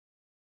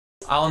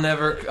I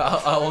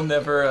will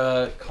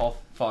never call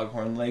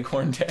Foghorn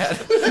Leghorn Dad.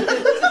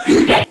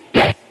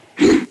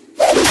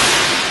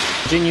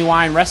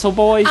 Genuine Wrestle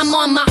Boys. I'm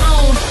on my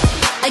own,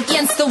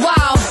 against the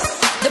wall.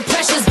 The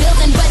pressure's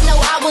building, but no,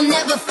 I will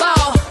never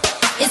fall.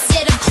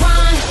 Instead of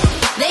crying,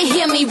 they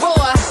hear me roar.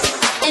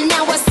 And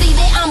now I see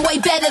that I'm way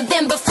better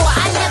than before.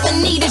 I never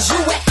needed you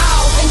at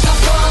all. Think I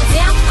fall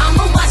down?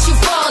 I'ma watch you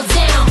fall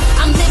down.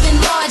 I'm living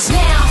large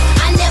now.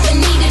 I never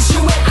needed you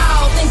at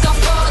all. Think I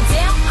fall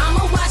down?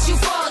 I'ma watch you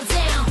fall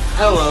down.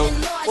 Hello,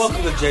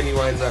 welcome to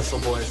Genuine Wrestle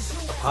Boys,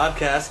 a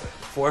podcast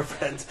for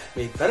friends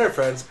meet better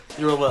friends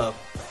through a love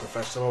of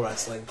professional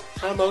wrestling.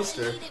 I'm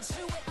Oster.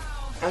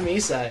 I'm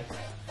Isai.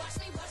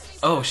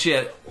 Oh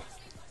shit.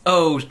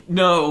 Oh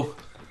no.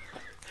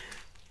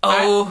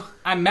 Oh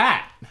I'm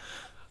Matt.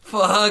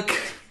 fuck.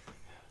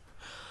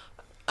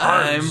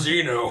 I'm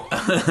Zeno.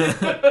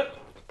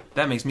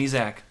 That makes me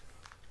Zach.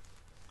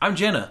 I'm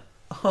Jenna.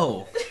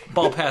 Oh,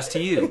 ball pass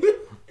to you.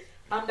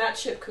 I'm not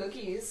Chip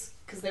Cookies,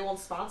 because they won't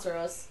sponsor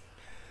us.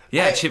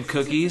 Yeah, chip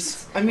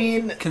cookies. I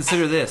mean,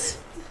 Consider this.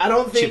 I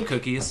don't Chip think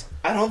cookies.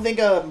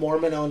 a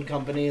Mormon-owned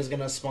company is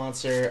gonna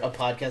sponsor a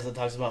podcast that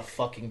talks about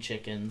fucking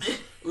chickens. It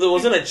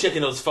wasn't a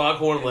chicken, it was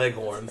Foghorn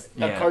Leghorn.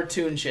 Yeah. A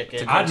cartoon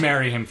chicken. I'd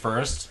marry him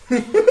first.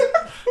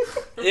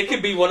 It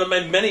could be one of my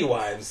many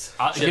wives.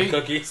 Chip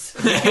Cookies.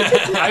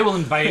 I will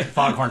invite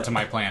Foghorn to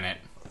my planet.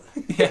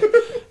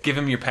 Give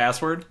him your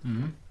password.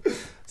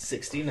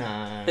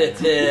 69.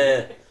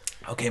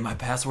 Okay, my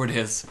password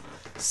is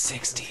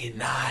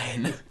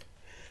 69.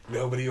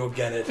 Nobody will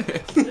get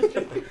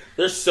it.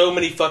 There's so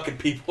many fucking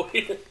people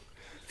here.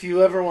 If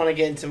you ever want to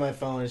get into my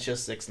phone, it's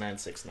just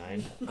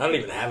 6969. I don't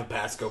even have a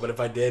passcode, but if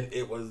I did,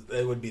 it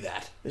would be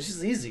that. It's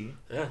just easy.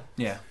 Yeah.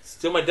 Yeah.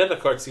 Steal my debit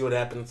card, see what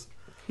happens.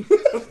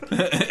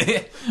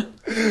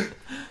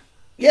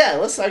 Yeah,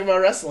 let's talk about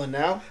wrestling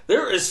now.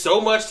 There is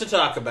so much to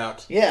talk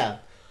about. Yeah.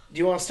 Do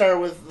you want to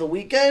start with the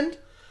weekend?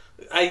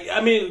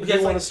 I mean, Or do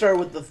you want to start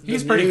with the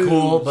He's the pretty news?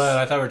 cool, but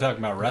I thought we were talking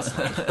about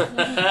wrestling.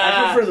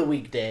 I prefer the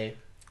weekday.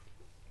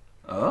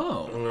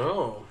 Oh.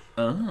 No.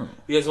 Oh.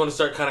 You guys want to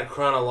start kind of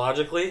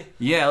chronologically?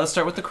 Yeah, let's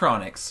start with the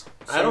Chronics.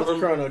 I don't With rem-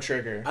 Chrono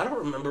Trigger. I don't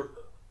remember.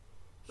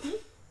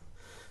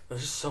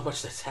 There's just so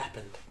much that's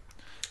happened.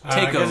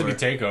 I guess it'd be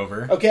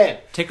Takeover.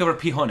 Okay. Take over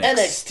Pionix.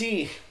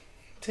 NXT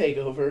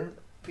Takeover.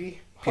 Pionix.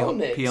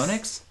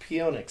 Pionix?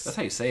 Pionix. That's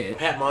how you say it.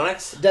 Pat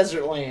Monix,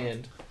 Desert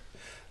Land.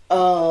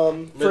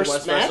 Midwest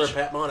First wrestler match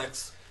Pat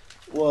Monix.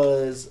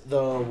 was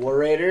the War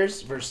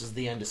Raiders versus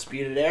the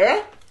Undisputed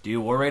Era.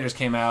 Dude, War Raiders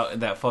came out in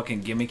that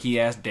fucking gimmicky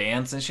ass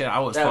dance and shit. I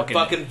was That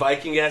fucking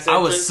Viking ass. I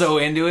was so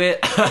into it.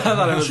 I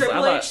thought it was.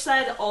 Triple I H thought,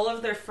 said all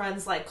of their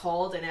friends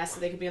called and asked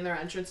if they could be in their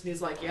entrance, and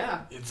he's like,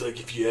 "Yeah." It's like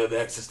if you have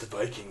access to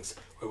Vikings,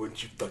 why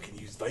wouldn't you fucking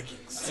use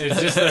Vikings?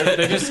 It's just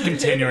they're just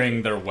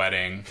continuing their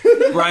wedding.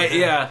 right?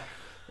 Yeah.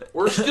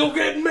 We're still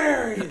getting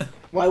married.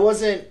 Why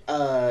wasn't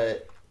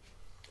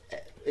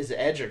is it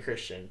Edge or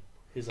Christian?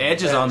 Who's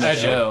Edge is on the Edge.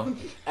 show,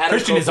 Adam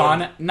Christian is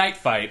Copeland. on Night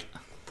Fight.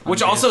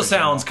 which also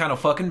sounds kind of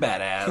fucking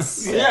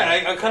badass.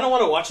 Yeah, I kind of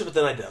want to watch it, but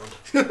then I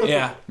don't.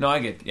 Yeah. No, I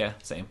get. Yeah,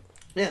 same.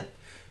 Yeah.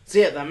 So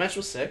yeah, that match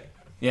was sick.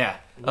 Yeah.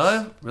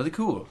 Really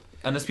cool.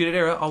 Undisputed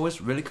Era,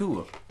 always really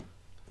cool.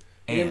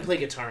 He didn't And play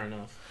guitar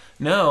enough.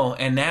 no,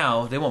 and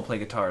now they won't play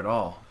guitar at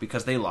all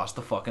because they lost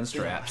the fucking They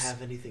don't straps.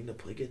 have anything to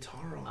play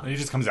guitar on. He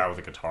just comes out with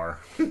a guitar.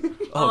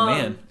 Oh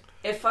man.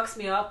 It fucks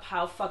me up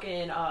how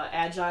fucking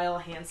agile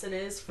Hansen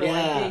is for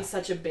Yeah. being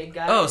such a big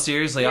guy. Oh,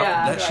 seriously?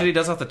 Yeah. That shit he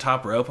does off the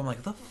top rope. I'm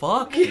like, the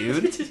fuck,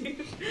 dude?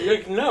 You're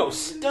like, no,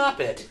 stop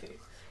it.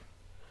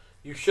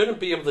 You shouldn't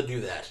be able to do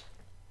that.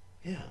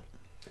 Yeah.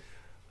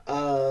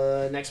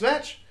 Next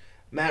match.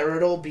 Matt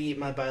Riddle beat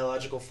my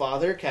biological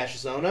father,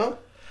 Cassius Ohno.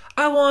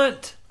 I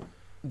want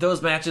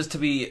those matches to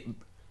be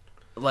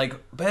like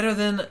better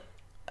than.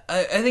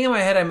 I think in my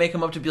head I make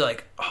them up to be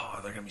like, oh,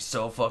 they're gonna be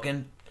so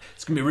fucking.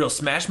 It's gonna be real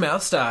Smash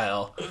Mouth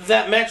style.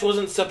 That match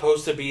wasn't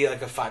supposed to be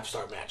like a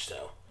 5-star match,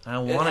 though. I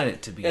wanted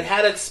it to be. It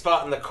had its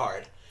spot in the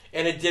card,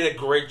 and it did a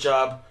great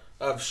job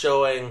of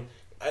showing.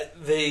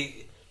 The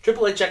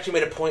Triple H actually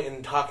made a point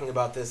in talking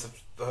about this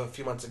a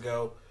few months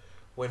ago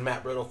when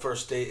Matt Riddle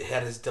first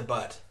had his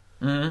debut.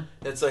 Mhm.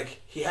 It's like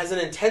he has an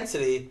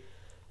intensity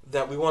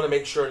that we want to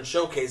make sure and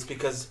showcase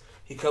because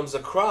he comes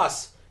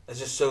across as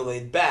just so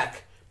laid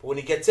back, but when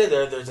he gets in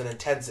there, there's an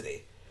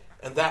intensity.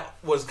 And that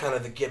was kind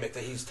of the gimmick,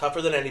 that he's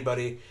tougher than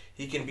anybody,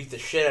 he can beat the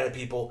shit out of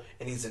people,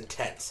 and he's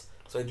intense.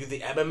 So I do the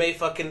MMA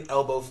fucking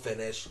elbow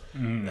finish,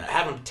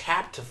 have him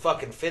tap to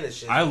fucking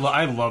finish it. I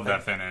love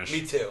that finish.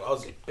 Me too. I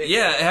was a big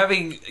Yeah,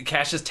 having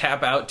Cassius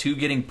tap out to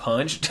getting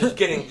punched.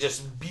 getting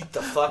just beat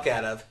the fuck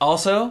out of.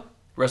 Also,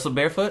 wrestle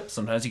barefoot.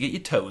 Sometimes you get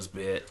your toes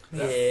bit.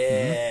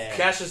 Yeah.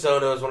 Cassius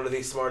Ohno is one of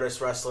the smartest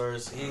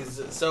wrestlers. He's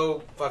he's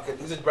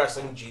a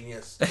wrestling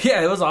genius.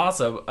 Yeah, it was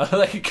awesome.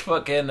 Like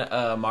fucking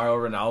Mario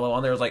Ronaldo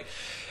on there was like,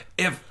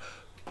 if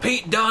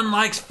Pete Dunne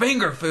likes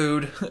finger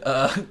food,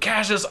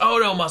 Cassius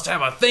Ohno must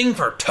have a thing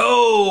for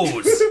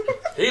toes.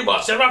 He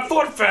must have a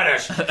foot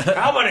fetish.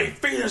 How many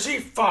feet has he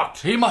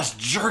fucked? He must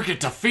jerk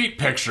it to feet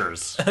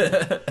pictures.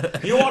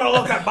 You want to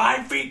look at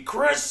my feet,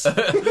 Chris?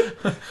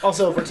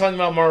 Also, if we're talking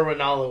about more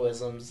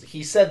Ronaldoisms,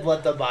 he said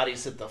let the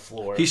bodies hit the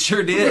floor. He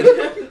sure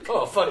did.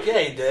 Oh, fuck yeah,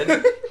 he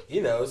did. He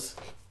knows.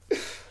 It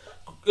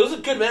was a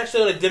good match,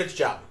 though, and it did its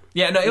job.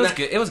 Yeah, no, it was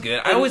good. It was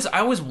good. I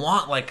always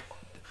want, like,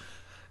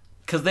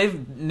 because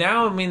they've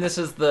now. I mean, this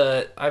is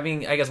the. I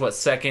mean, I guess what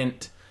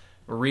second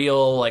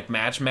real like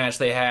match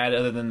they had,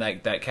 other than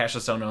that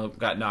Cassius Ohno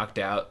got knocked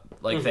out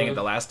like thing at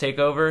the last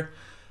takeover,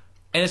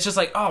 and it's just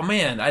like, oh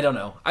man, I don't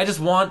know. I just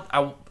want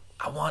I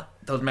want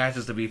those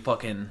matches to be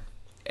fucking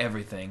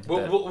everything.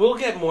 We'll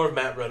get more of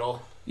Matt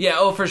Riddle. Yeah.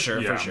 Oh, for sure.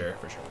 Yeah. For sure.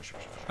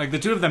 Like the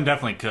two of them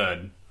definitely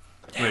could,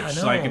 I which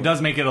know. like it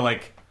does make it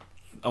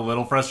a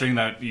little frustrating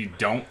that you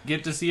don't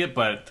get to see it.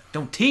 But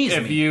Don't tease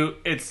if me.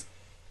 it's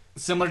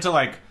similar to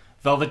like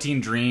Velveteen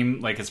Dream,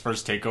 like his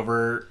first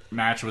takeover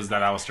match was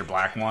that Aleister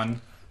Black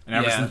one, and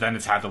ever Yeah. since then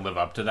it's had to live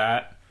up to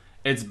that.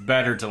 It's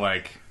better to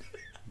like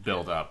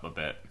build up a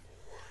bit.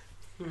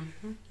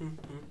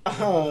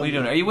 What are you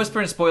doing? Are you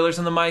whispering spoilers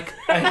in the mic?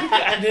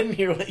 I didn't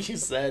hear what you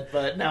said,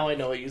 but now I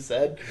know what you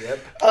said.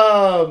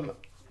 Yep.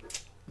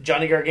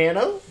 Johnny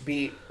Gargano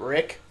beat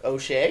Rick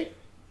O'Shea.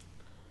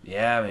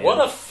 Yeah, man.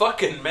 What a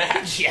fucking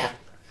match. Yeah.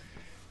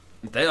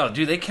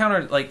 They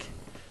countered like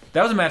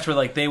that was a match where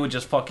like they would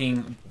just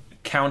fucking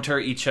counter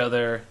each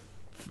other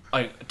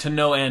like to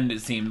no end.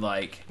 It seemed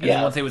like, and then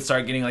Yeah. once they would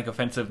start getting like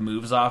offensive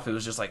moves off, it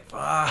was just like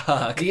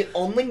fuck. The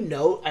only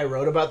note I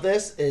wrote about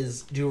this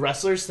is, do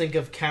wrestlers think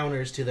of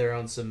counters to their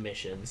own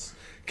submissions?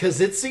 Because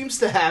it seems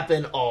to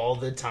happen all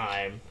the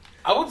time.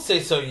 I would say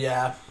so,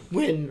 yeah.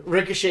 When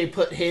Ricochet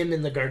put him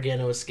in the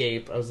Gargano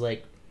escape, I was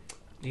like,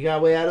 you got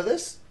a way out of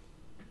this?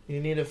 You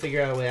need to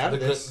figure out a way out of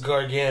The this.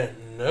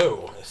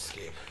 Gargano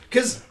escape.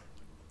 Because,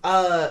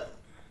 I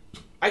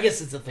guess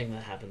it's a thing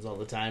that happens all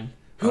the time.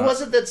 Who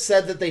was it that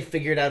said that they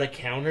figured out a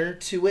counter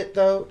to it,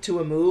 though, to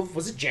a move?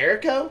 Was it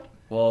Jericho?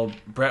 Well,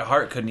 Bret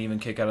Hart couldn't even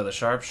kick out of the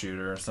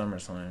sharpshooter or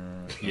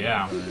SummerSlam.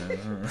 Yeah,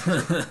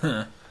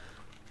 Brett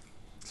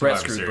Survivor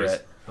screwed Series,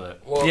 Brett.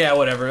 but Well, Yeah,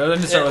 whatever. Let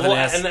me start with an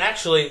S. And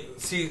actually,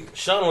 see,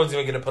 Sean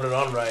wasn't even going to put it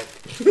on right.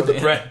 But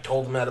Brett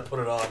told him how to put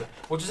it on.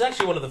 Which is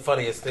actually one of the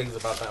funniest things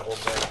about that whole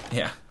thing.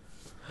 Yeah.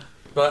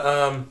 But,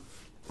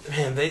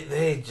 man,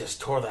 they just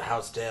tore the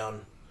house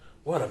down.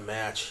 What a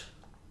match.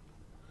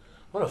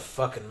 What a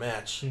fucking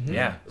match.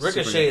 Yeah.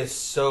 Ricochet is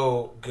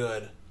so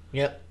good.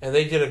 Yep. And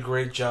they did a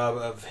great job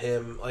of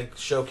him, like,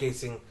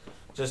 showcasing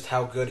just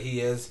how good he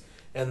is.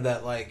 And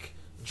that, like,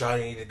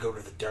 Johnny needed to go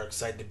to the dark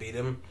side to beat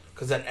him.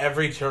 Because at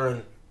every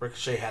turn,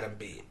 Ricochet had him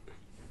beat.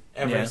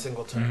 Every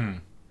single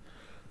turn.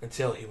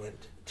 Until he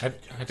went to the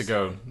dark had to side.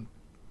 go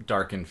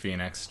Dark in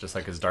Phoenix, just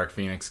like his Dark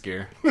Phoenix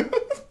gear.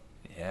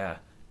 Yeah.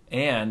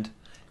 And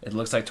it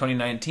looks like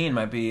 2019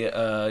 might be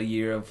a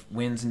year of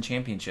wins and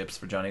championships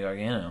for Johnny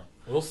Gargano,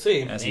 We'll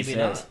see. as Maybe he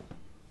says. not.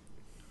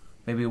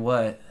 Maybe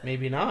what?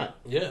 Maybe not.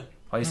 Yeah.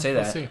 Why you say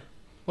We'll that? see.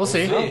 We'll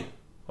see.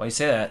 Why you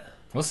say that?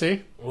 We'll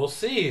see. We'll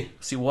see.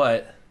 See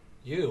what?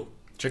 You.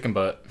 Chicken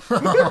butt.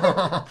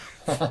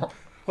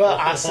 Well,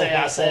 I say,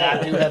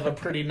 I do have a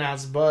pretty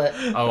nice butt.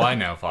 Oh, I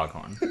know,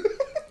 Foghorn.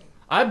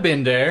 I've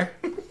been there.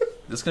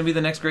 This gonna be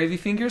the next Gravy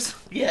Fingers?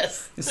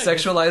 Yes. Is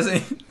sexualizing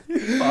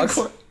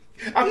Foghorn?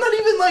 I'm not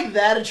even, like,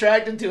 that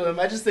attracted to him.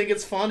 I just think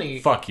it's funny.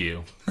 Fuck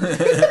you.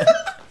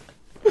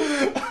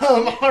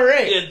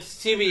 Alright. It's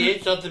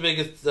TBH, not the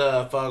biggest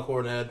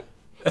foghorn head.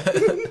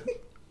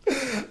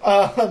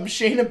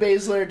 Shayna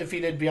Baszler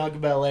defeated Bianca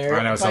Belair.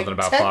 I know by something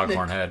about technic-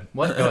 Foghorn Head.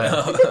 What? Go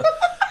ahead.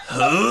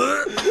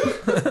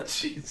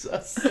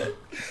 Jesus.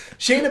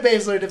 Shayna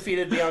Baszler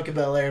defeated Bianca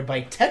Belair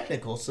by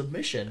technical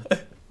submission.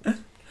 She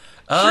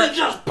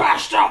just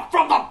passed out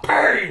from the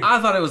pain!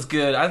 I thought it was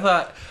good. I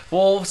thought,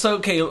 well, so,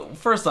 okay,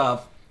 first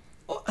off,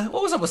 what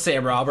was up with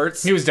Sam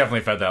Roberts? He was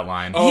definitely fed that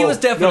line. He was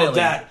definitely- No,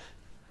 that.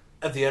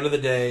 At the end of the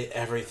day,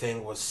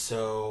 everything was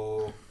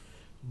so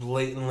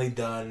blatantly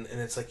done, and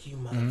it's like, you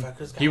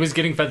motherfuckers. He was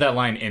getting fed that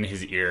line in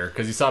his ear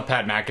because he saw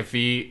Pat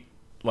McAfee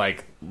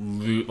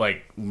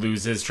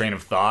lose his train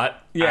of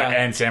thought. Yeah.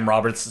 And Sam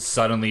Roberts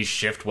suddenly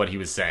shift what he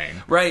was saying.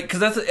 Right,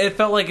 because it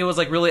felt like it was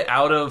like really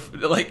out of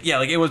like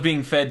it was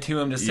being fed to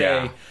him to say.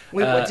 Yeah.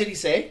 Wait, what did he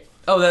say?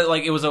 Oh, that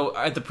like it was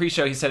at the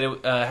pre-show. He said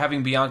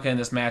having Bianca in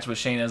this match with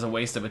Shayna is a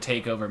waste of a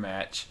takeover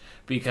match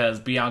because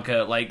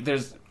Bianca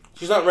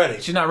She's not ready.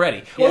 she's not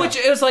ready. Yeah. Which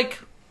it was like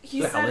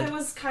He said it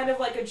was kind of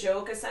like a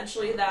joke,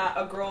 essentially, that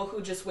a girl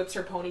who just whips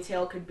her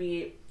ponytail could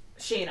be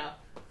Shayna.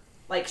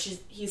 Like,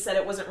 he said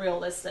it wasn't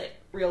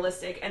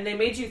realistic, and they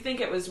made you think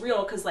it was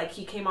real because, like,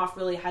 he came off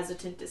really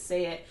hesitant to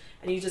say it,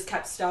 and he just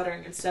kept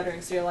stuttering and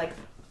stuttering. So you're like,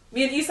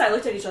 me and Isai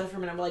looked at each other for a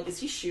minute. I'm like, is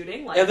he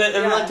shooting? Like, And then,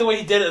 yeah. like the way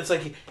he did it, it's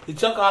like he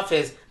took off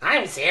his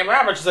 "I'm Sam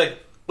Roberts." He's like,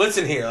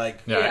 "Listen here,"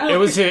 like Yeah, Yeah. it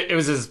was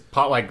his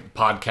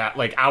podcast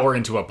like hour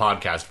into a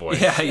podcast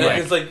voice. Yeah, yeah.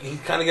 like, it's like he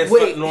kind of gets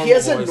Wait, normal he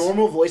has voice. a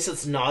normal voice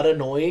that's not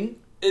annoying?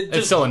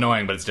 It's still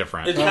annoying, but it's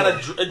different. It kind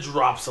of it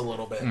drops a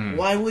little bit.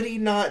 Why would he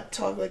not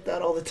talk like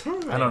that all the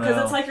time? I don't know.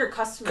 Because it's like your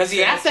customer. Because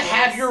you have to service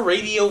have voice. your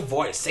radio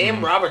voice.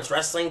 Sam Roberts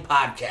Wrestling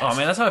Podcast. Oh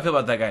man, that's how I feel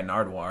about that guy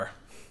Nardwar.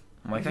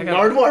 I'm like, that guy.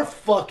 Nardwar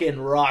fucking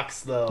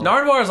rocks, though.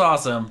 Nardwar is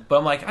awesome, but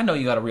I'm like, I know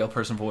you got a real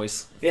person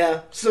voice.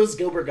 Yeah, so does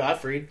Gilbert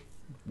Gottfried.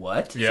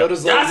 What? Yeah. So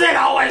does Does it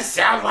always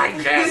sound like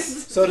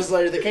this? So does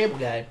Larry the Cable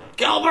Guy.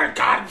 Gilbert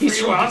Gottfried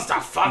wants to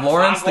fuck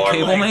Lawrence the Longhorn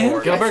Cable Man?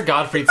 Leghorn. Gilbert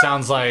Gottfried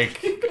sounds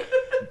like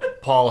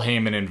Paul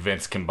Heyman and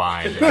Vince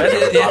combined. I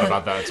never thought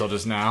about that until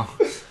just now.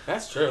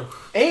 That's true.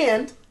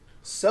 And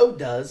so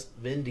does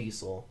Vin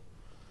Diesel.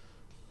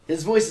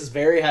 His voice is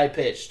very high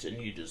pitched,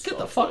 and you just Get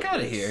the talk fuck like out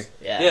of this. here.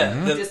 Yeah.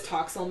 Yeah. He just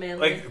talks all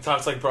manly. Like,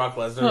 talks like Brock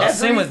Lesnar. Oh,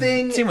 same with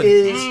Everything same with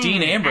is-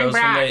 Dean Ambrose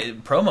from the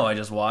promo I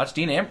just watched.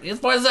 Dean Ambrose, his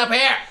voice is up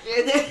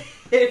here.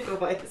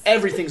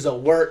 Everything's a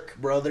work,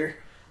 brother.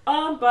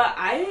 But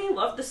I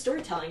loved the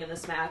storytelling in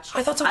this match.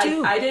 I thought so,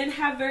 too. I didn't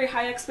have very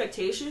high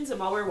expectations, and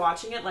while we were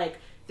watching it, like,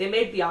 they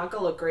made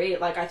Bianca look great.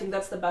 Like, I think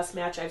that's the best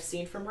match I've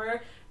seen from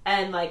her.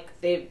 And, like,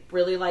 they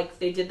really, like,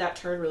 they did that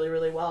turn really,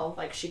 really well.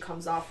 Like, she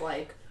comes off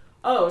like,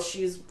 oh,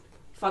 she's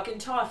fucking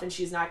tough, and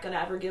she's not gonna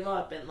ever give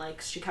up. And, like,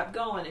 she kept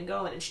going and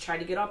going, and she tried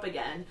to get up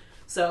again.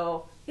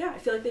 So, yeah, I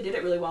feel like they did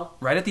it really well.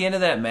 Right at the end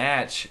of that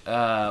match,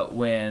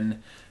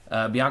 when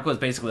Bianca was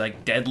basically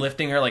like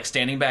deadlifting her, like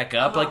standing back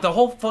up, like the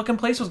whole fucking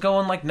place was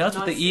going like nuts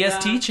with the Nuts,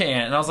 EST yeah.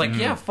 chant, and I was like,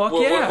 yeah, fuck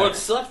What, yeah. what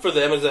sucked for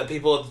them is that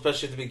people,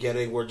 especially at the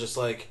beginning, were just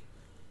like,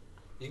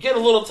 you get a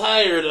little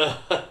tired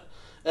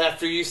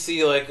after you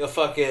see like a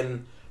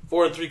fucking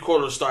 4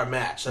 3/4 star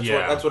match.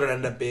 That's what it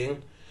ended up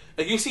being.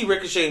 Like you see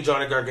Ricochet and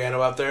Johnny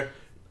Gargano out there,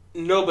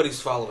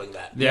 nobody's following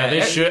that. Yeah,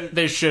 Yeah,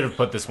 they should have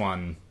put this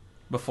one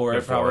before it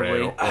before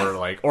probably. it, or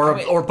like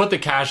or put the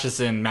Cassius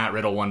and Matt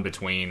Riddle one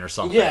between or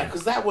something. Yeah,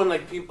 because that one,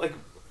 like people, like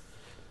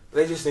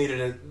they just needed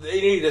it.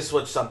 They needed to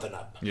switch something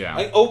up. Yeah.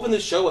 like open the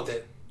show with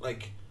it.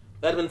 Like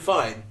that'd been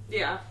fine.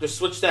 Yeah. Just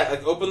switch that.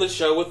 Like open the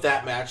show with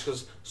that match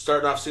because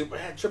starting off super.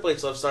 Triple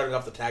H loves starting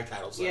off the tag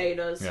titles. though. Yeah, he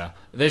does. Yeah,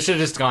 they should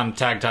have just gone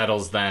tag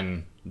titles,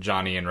 then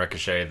Johnny and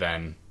Ricochet,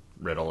 then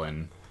Riddle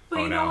and But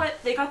Oh you know no.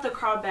 what? They got the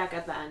crowd back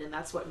at the end, and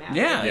that's what mattered.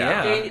 Yeah,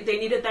 Yeah. They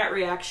needed that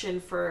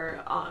reaction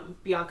for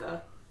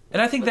Bianca.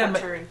 And I think With that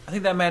that turn. I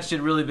think that match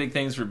did really big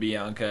things for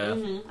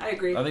Bianca. I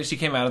agree. I think she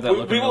came out of that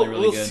looking we will, really,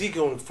 really we'll good. see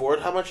going forward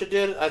how much it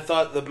did. I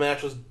thought the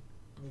match was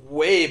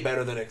way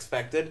better than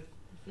expected.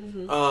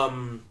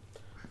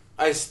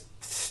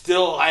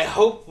 I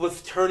hope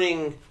with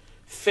turning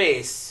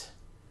face,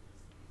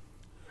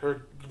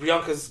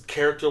 Bianca's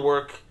character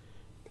work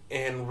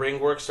and ring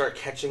work start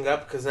catching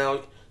up because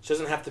now she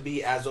doesn't have to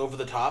be as over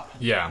the top.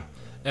 Yeah,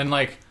 and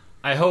like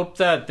I hope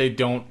that they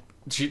don't.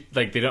 She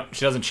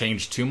doesn't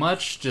change too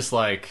much. Just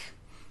like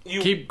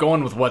keep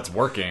going with what's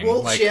working.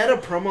 Well, like, she had a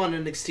promo on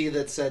NXT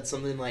that said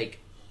something like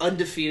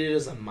 "undefeated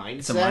is a mindset."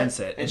 It's a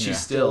mindset, and yeah. she's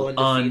still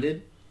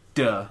undefeated.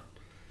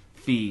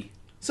 Fee.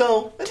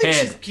 So I think Ted.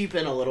 she's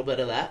keeping a little bit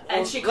of that.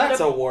 and she cut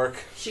That's a a work.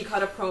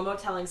 promo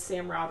telling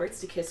Sam Roberts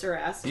to kiss her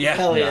ass. Yeah.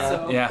 Hell yeah.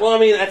 So- Yeah. Well, I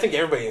mean, I think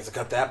everybody needs to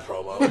cut that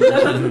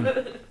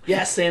promo.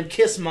 Yeah, Sam,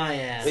 kiss my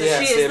ass. So Yeah,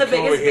 she is Sam, the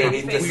come over biggest here and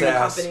baby eat face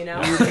this in the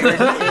ass. company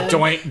now.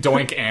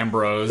 Doink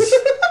Ambrose.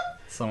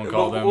 Someone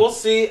called him. We'll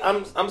see.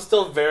 I'm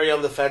still very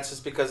on the fence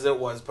just because it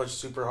was pushed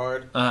super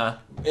hard. Uh-huh.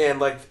 And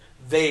like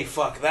they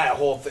fuck that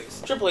whole thing.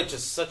 Triple H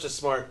is such a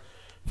smart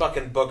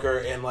fucking booker,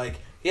 and like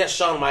he has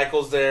Shawn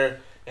Michaels there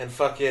and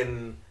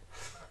fucking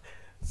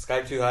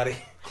Sky Too Hottie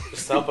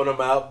just helping him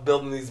out,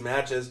 building these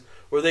matches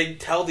where they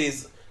tell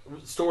these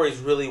stories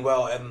really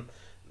well. And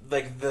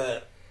like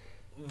the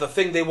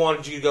thing they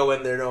wanted you to go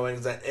in there knowing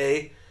is that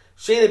A,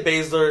 Shayna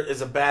Baszler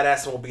is a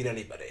badass and will beat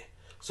anybody.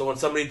 So when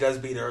somebody does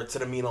beat her, it's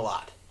gonna mean a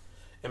lot.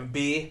 And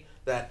B,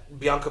 that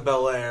Bianca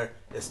Belair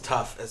is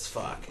tough as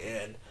fuck,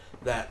 and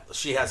that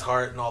she has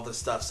heart and all this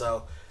stuff.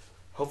 So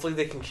hopefully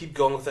they can keep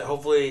going with it.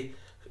 Hopefully,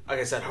 like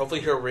I said,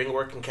 hopefully her ring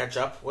work can catch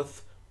up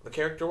with the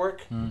character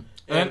work. and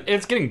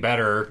it's getting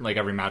better like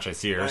every match I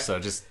see her. Right. So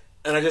just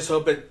And I just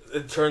hope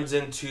it turns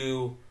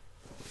into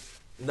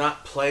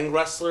not playing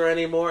wrestler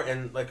anymore,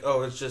 and like,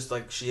 oh, it's just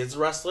like she is a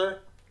wrestler.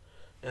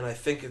 And I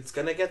think it's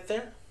gonna get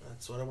there.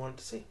 That's what I wanted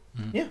to see.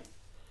 Yeah.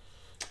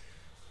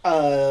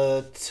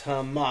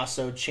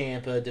 Tommaso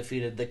Ciampa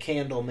defeated the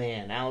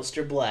Candleman,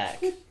 Aleister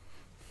Black.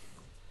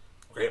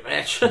 Great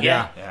match.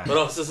 yeah. What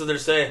else is there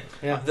saying?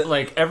 Yeah.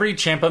 Like every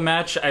Ciampa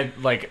match, I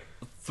like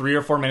 3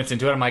 or 4 minutes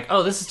into it, I'm like,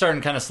 oh, this is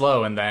starting kind of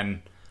slow, and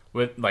then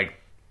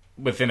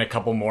within a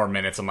couple more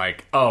minutes, I'm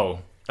like, oh,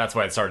 that's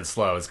why it started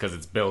slow, is because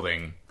it's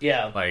building.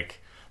 Yeah. Like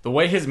the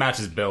way his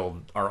matches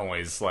build are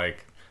always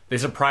like they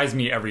surprise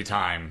me every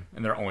time,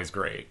 and they're always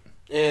great.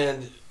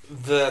 And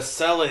the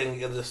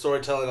selling and the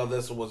storytelling of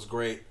this was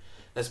great,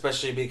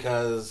 especially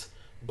because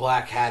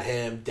Black had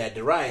him dead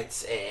to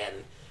rights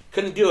and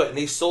couldn't do it, and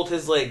he sold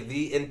his leg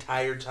the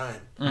entire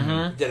time.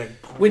 Mm-hmm. Did a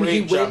when great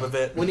he job went, of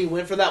it. when he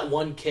went for that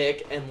one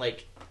kick and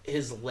like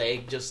his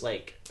leg just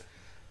like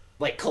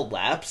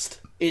collapsed.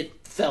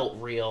 it felt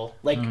real.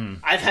 Like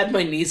I've had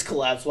my knees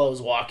collapse while I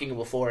was walking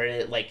before, and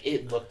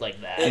it looked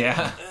like that.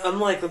 Yeah.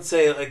 Unlike, let's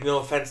say, like, no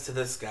offense to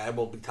this guy,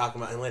 we'll be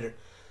talking about him later.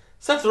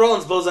 Seth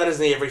Rollins blows out his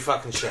knee every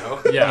fucking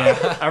show.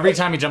 Yeah. Every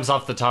time he jumps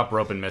off the top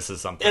rope and misses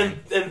something.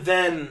 And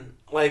then,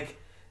 like,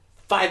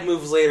 5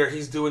 moves later,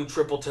 he's doing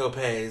triple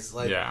topes.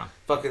 Like, Yeah.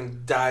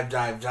 fucking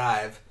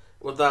dive.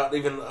 Without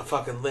even a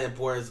fucking limp.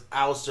 Whereas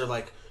Alistair,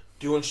 like,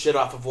 doing shit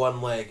off of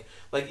one leg.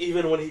 Like,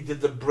 even when he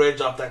did the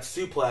bridge off that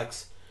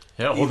suplex,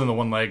 Yeah, holding the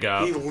one leg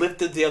up. he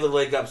lifted the other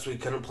leg up so he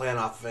couldn't plan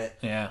off of it.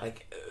 Yeah.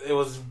 Like, it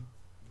was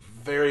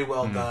very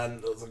well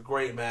done. It was a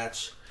great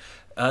match.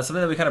 Something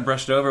that we kind of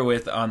brushed over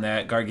with on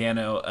that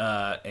Gargano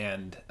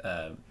and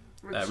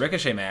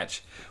Ricochet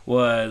match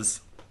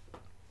was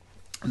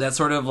that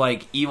sort of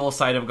like evil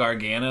side of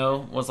Gargano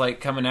was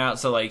like coming out.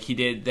 So like he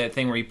did that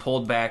thing where he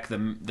pulled back the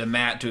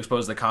mat to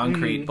expose the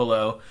concrete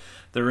below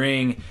the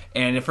ring,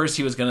 and at first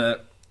he was gonna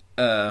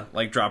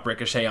like drop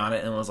Ricochet on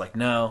it, and was like,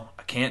 no,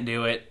 I can't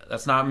do it.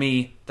 That's not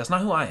me. That's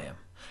not who I am.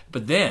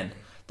 But then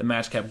the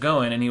match kept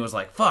going, and he was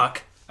like,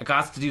 fuck, I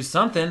got to do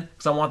something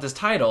because I want this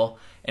title.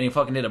 And he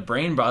fucking did a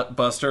brain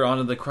buster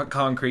onto the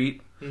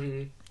concrete.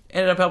 Ended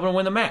up helping him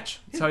win the match.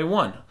 That's how he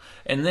won.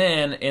 And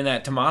then in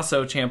that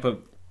Tommaso Ciampa,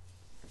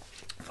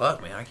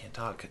 fuck man, I can't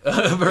talk,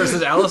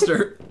 versus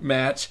Alistair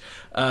match,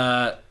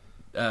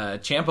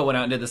 Ciampa went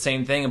out and did the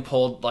same thing and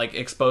pulled, like,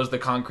 exposed the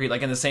concrete,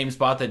 like in the same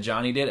spot that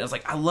Johnny did. I was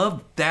like, I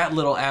love that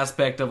little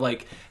aspect of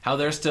like how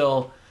they're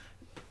still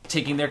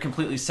taking their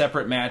completely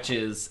separate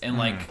matches and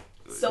like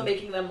Still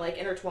making them like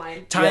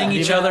intertwined. tying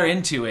each even- other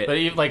into it.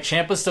 But like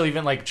Ciampa still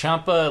even like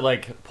Ciampa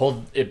like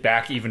pulled it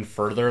back even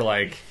further.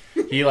 Like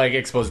he like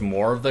exposed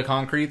more of the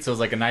concrete, so it was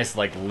like a nice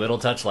like little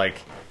touch. Like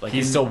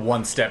he's still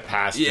one step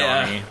past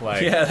Johnny.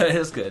 Like yeah, that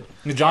is good.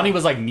 Johnny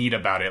was like neat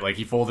about it. Like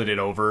he folded it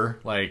over.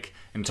 Like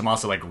and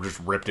Tommaso like just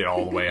ripped it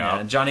all the way Yeah,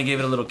 up. Johnny gave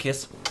it a little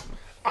kiss.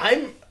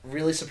 I'm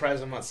really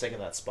surprised I'm not sick of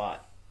that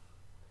spot.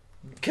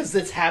 Because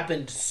it's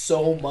happened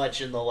so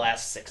much in the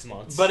last 6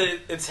 months. But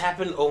it's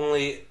happened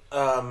only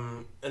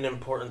in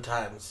important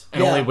times.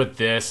 And Yeah. only with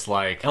this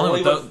like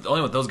Only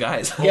Only with those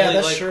guys. Yeah, Only,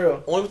 that's like,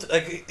 true. Only with,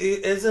 like,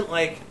 it isn't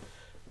like,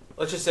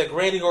 let's just say, like,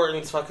 Randy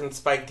Orton's fucking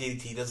spike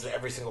DDT does it to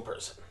every single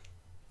person.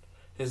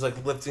 He's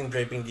like lifting,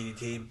 draping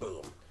DDT,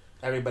 boom.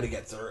 Everybody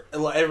gets it.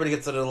 Everybody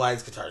gets an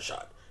Elias guitar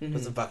shot.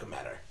 Doesn't fucking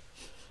matter.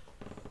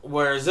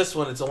 Whereas this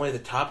one, it's only the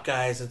top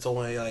guys. It's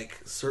only like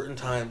certain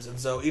times, and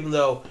so even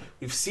though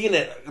we've seen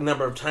it a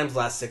number of times the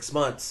last 6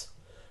 months,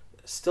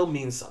 it still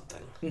means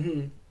something.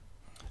 and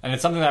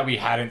it's something that we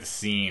hadn't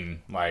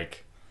seen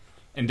like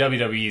in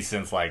WWE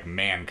since like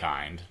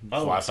Mankind.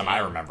 That's the last time I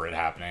remember it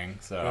happening.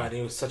 So God,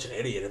 he was such an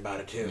idiot about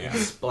it too. Yeah. He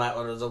splat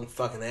on his own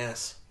fucking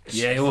ass.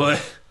 Yeah, he would.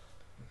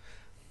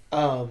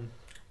 But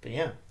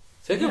yeah.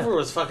 Takeover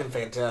was fucking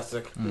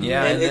fantastic.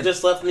 Yeah, and and it then-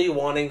 just left me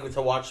wanting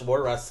to watch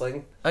more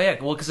wrestling. Oh yeah,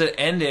 well, because it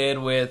ended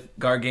with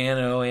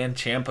Gargano and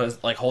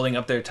Ciampa like holding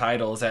up their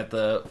titles at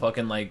the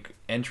fucking like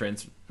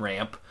entrance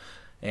ramp,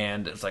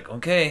 and it's like,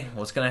 okay,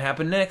 what's gonna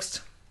happen next?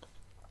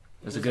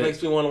 It was a It good.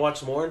 makes me want to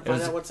watch more and It find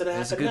was, out what's it going to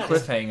was a happen good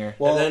next. cliffhanger.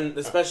 Well, And then,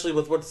 especially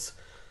with what's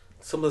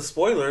some of the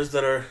spoilers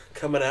that are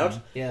coming out,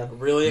 yeah. I'm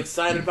really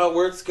excited about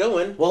where it's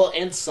going. Well,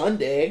 and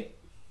Sunday,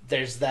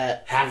 there's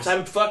that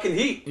Halftime fucking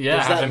heat. yeah,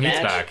 There's have that them heats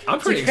match. back. I'm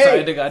pretty Hey,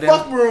 excited to goddamn.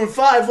 fuck Maroon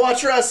 5,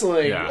 watch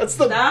wrestling. Yeah. That's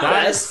the That was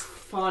best.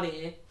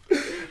 funny.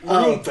 Room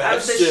Out of the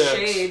bastards.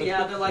 shade,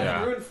 yeah. They're like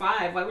Yeah. Maroon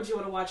 5. Why would you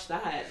want to watch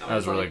that? That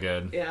was really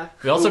good. Yeah.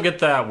 We also get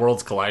that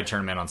Worlds Collide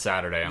tournament on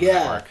Saturday on the Yeah,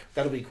 network.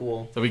 that'll be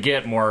cool. So we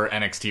get more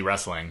NXT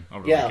wrestling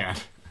over the Yeah.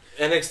 weekend.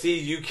 NXT,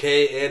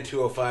 UK, and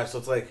 205, so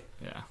it's like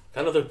Yeah.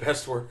 kind of their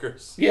best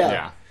workers. Yeah.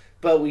 Yeah.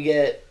 But we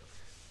get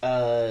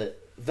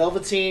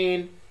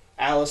Velveteen,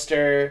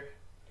 Alistair,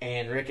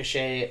 and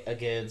Ricochet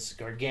against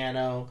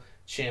Gargano,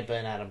 Ciampa,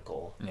 and Adam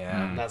Cole.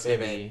 Yeah, That's going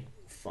to Baby. be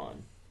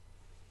fun.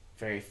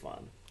 Very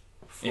fun.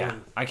 yeah,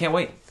 I can't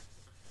wait.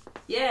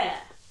 Yeah.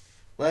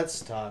 Let's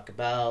talk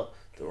about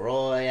the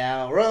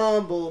Royal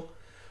Rumble.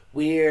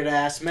 Weird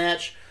ass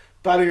match.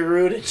 Bobby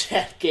Roode and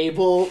Chad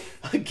Gable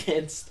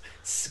against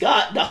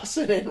Scott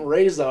Dawson and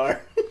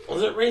Razor.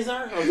 Was it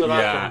Razor? Or was it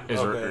Yeah, Akam? is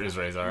Okay.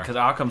 Razor. Because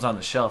Occam's on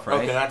the shelf, right?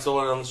 Okay, that's the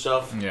one on the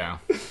shelf. Yeah.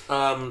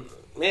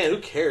 Man, who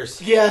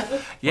cares? Yeah.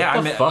 Yeah,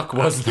 What the fuck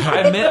was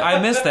that? I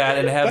missed that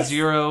and have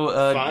zero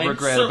fine.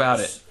 regret So-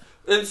 about it.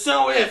 And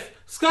so if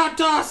Scott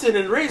Dawson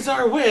and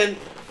Razor win,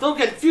 they'll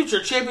get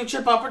future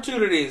championship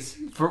opportunities.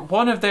 For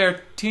one of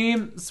their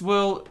teams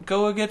will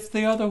go against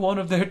the other one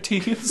of their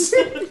teams.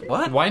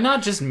 What? Why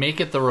not just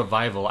make it the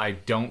Revival? I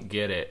don't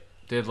get it.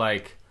 Did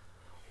like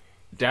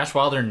Dash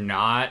Wilder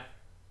not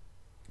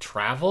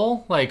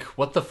travel? Like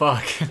what the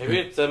fuck? Maybe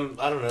it's them,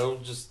 I don't know,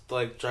 just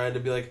like trying to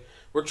be like,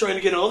 we're trying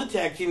to get all the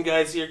tag team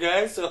guys here,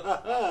 guys, so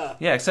haha.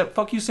 Yeah, except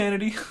fuck you,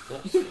 Sanity.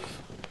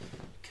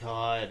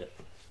 God.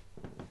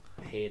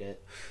 I hate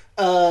it.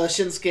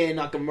 Shinsuke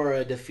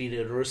Nakamura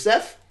defeated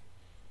Rusev.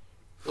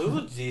 It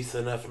was a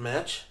decent enough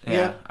match.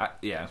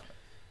 Yeah.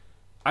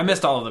 I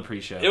missed all of the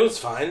pre-show. It was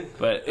fine.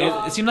 But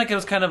it seemed like it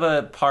was kind of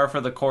a par for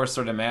the course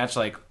sort of match.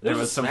 Like there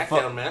was was a some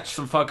SmackDown match.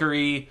 some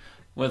fuckery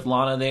with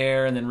Lana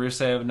there, and then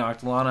Rusev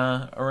knocked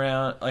Lana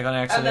around like on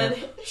And accident.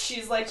 then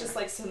she's like just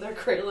like sitting there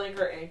cradling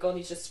her ankle, and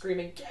he's just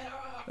screaming, "Get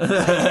up!" He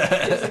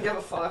doesn't give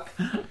a fuck.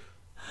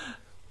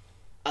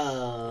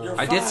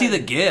 I did see the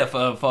gif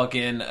of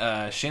fucking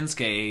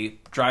Shinsuke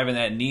driving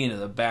that knee into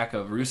the back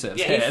of Rusev's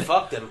Yeah, head. he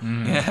fucked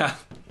him. Yeah.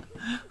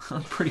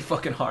 Pretty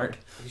fucking hard.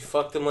 You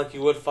fucked him like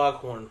you would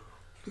Foghorn.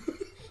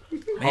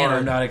 Man,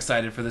 I'm not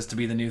excited for this to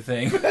be the new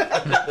thing.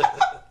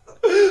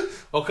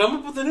 Well, come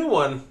up with a new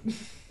one.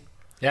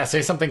 Yeah,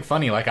 say something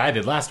funny like I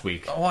did last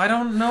week. Oh, I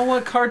don't know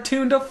what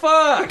cartoon to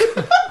fuck.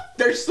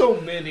 There's so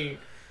many.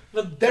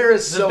 The, There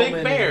is the so Big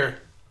many. Bear.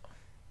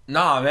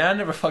 Nah, man, I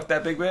never fucked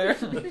that big bear.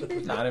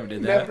 Nah, I never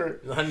did that. Never,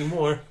 Not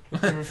anymore.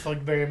 never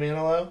fucked Barry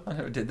Manilow. I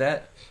never did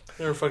that.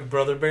 Never fucked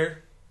Brother Bear.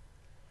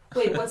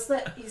 Wait, what's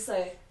that? You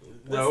say?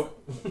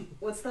 Nope.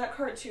 What's that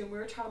cartoon we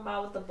were talking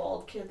about with the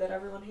bald kid that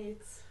everyone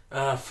hates?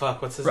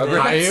 Fuck. What's his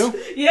Rubber name? Caillou?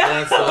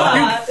 Yeah.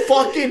 That's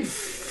Fucking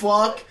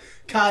fuck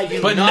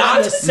Caillou. But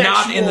not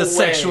in a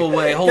sexual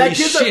way. Holy That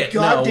kid's shit, a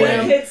no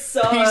goddamn way. Kid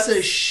sucks. piece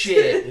of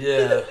shit.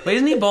 Yeah. Wait,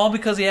 isn't he bald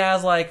because he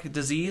has, like,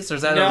 disease? Or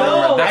is that No, a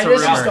rumor? That's I a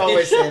just used to rumor.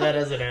 always say that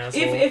as an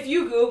asshole. If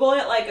you Google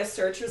it, like a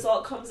search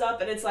result comes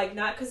up, and it's like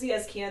not because he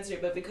has cancer,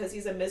 but because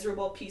he's a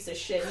miserable piece of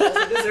shit who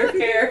doesn't deserve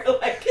hair.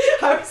 Like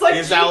I was like,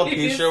 He's "Jeez."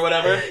 alopecia or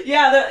whatever.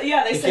 Yeah,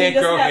 they He say he can't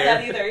grow doesn't have hair.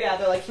 that either. Yeah,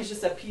 they're like he's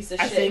just a piece of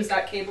I shit think- who's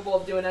not capable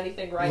of doing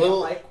anything right.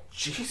 Lil- I'm like,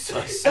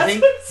 Jesus. I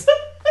think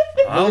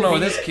I don't know what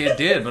this kid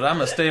did, but I'm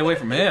going to stay away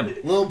from him.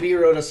 Lil B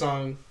wrote a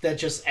song that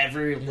just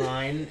every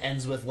line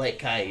ends with Lake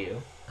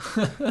Caillou.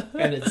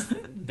 And it's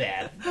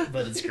bad,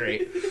 but it's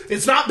great.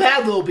 It's not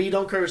bad, Lil B,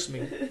 don't curse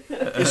me.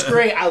 It's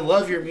great, I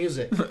love your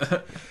music.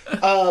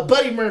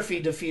 Buddy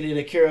Murphy defeated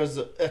Akira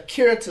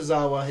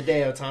Tozawa,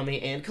 Hideo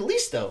Itami, and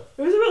Kalisto.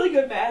 it was a really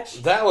good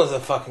match. That was a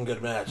fucking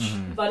good match.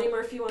 Buddy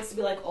Murphy wants to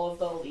be like all of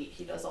the elite.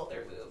 He does all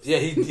their moves. Yeah,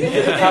 he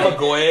did the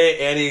Kamagoye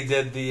and he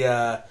did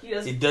the He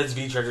does- does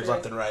V triggers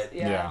left and right.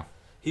 Yeah.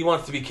 He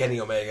wants to be Kenny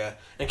Omega,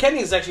 and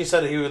Kenny's actually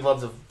said that he would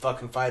love to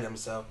fucking fight him.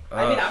 So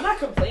I mean, I'm not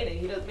complaining.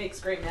 He makes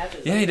great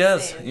matches. Yeah, I'm he just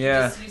does. saying.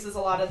 Yeah. He just uses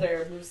a lot of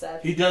their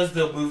moveset. he does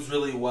the moves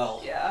really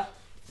well. Yeah.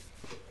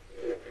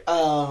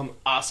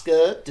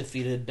 Asuka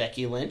defeated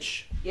Becky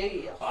Lynch. Yeah.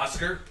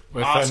 Oscar,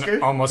 With Oscar?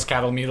 an almost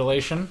cattle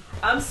mutilation.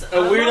 I'm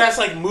a weird ass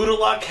like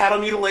Moodalot cattle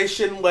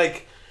mutilation,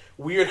 like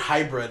weird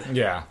hybrid.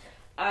 Yeah.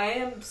 I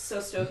am so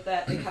stoked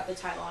that they kept the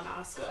title on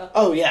Asuka.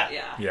 Oh, yeah.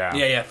 Yeah. Yeah.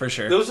 Yeah, for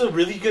sure. It was a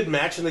really good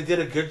match, and they did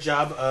a good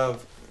job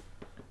of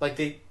like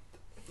they.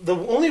 The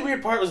only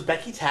weird part was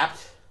Becky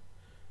tapped.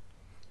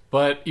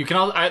 But you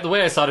can the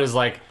way I saw it is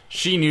like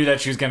she knew that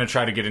she was going to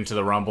try to get into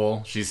the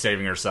Rumble. She's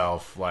saving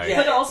herself. Like Yeah.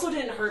 But it also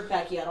didn't hurt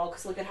Becky at all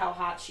because look at how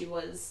hot she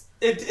was.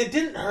 It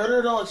didn't hurt her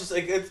at all. It's just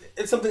like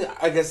it's something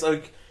I guess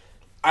like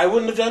I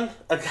wouldn't have done.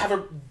 Like have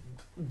her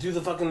do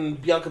the fucking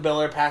Bianca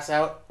Belair pass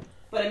out.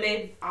 But it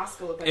made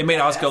Asuka look like It made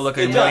a badass. Asuka look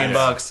like It $1 million does.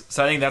 bucks.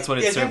 So I think that's what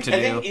it served to I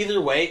think do.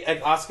 either way,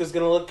 like Asuka's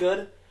gonna look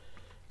good.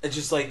 It's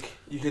just like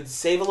you could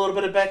save a little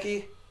bit of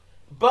Becky,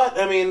 but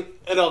I mean,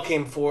 it all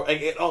came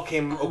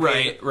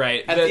okay.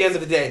 Right. At the end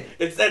of the day,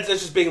 that's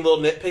just being a little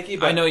nitpicky.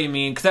 But I know what you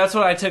mean, because that's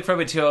what I took from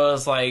it too. I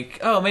was like,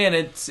 oh man,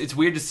 it's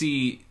weird to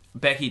see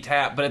Becky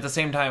tap, but at the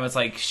same time, it's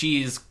like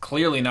she's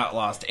clearly not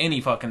lost any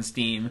fucking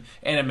steam,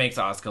 and it makes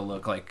Asuka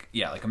look like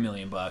 $1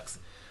 million bucks.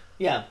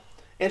 Yeah.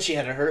 And she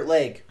had a hurt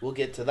leg. We'll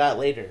get to that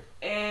later.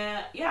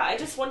 And yeah, I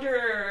just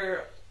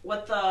wonder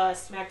what the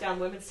SmackDown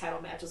Women's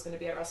Title match is going to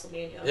be at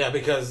WrestleMania. Yeah,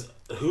 because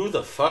who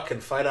the fuck can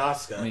fight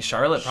Asuka? I mean,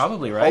 Charlotte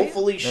probably, right?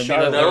 Hopefully That'd be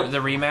Charlotte. the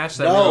rematch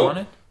that No. we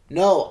wanted.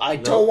 No, I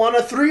don't want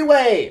a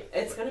three-way.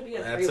 It's going to be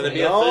a That's three-way. gonna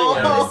be a No. three-way.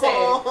 I'm just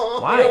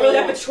saying. Why? You don't really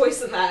have a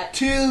choice in that.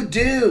 Two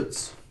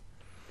dudes.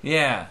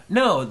 Yeah,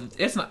 no,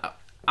 it's not.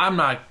 I'm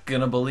not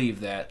gonna believe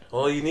that.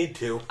 Well, you need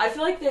to I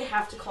feel like they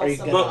have to call Are you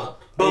someone gonna,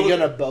 up. are you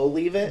gonna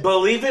believe it?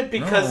 believe it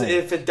because No.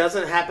 if it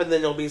doesn't happen, then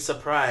you'll be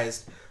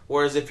surprised.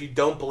 Whereas if you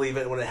don't believe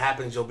it when it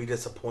happens, you'll be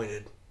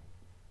disappointed.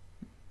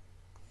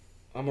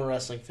 I'm a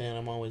wrestling fan.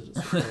 I'm always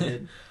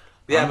disappointed.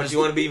 Yeah, I'm but just- you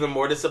want to be even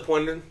more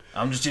disappointed?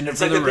 I'm just in it It's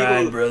for like the the people.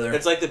 ride, Who, brother.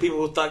 It's like the people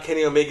who thought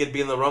Kenny Omega would be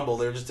in the Rumble.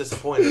 They're just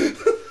disappointed.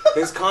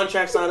 His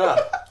contract's not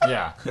up.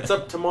 Yeah. It's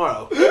up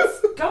tomorrow.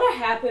 It's gonna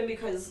happen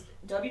because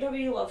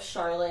WWE loves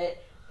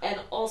Charlotte, and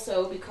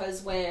also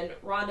because when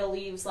Ronda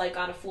leaves, like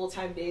on a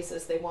full-time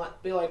basis, they want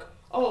to be like,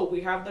 oh,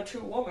 we have the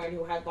true woman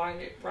who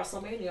headlined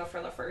WrestleMania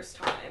for the first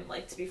time,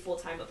 like to be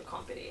full-time with the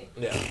company.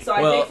 Yeah. So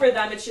I Well, think for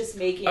them, it's just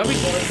making I mean,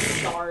 more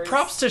stars.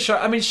 Props to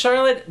Charlotte. I mean,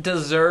 Charlotte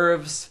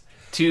deserves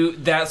to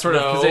that sort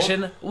of No.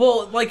 position.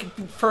 Well, like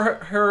for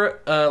her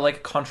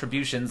like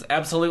contributions,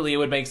 absolutely, it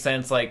would make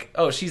sense. Like,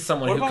 oh, she's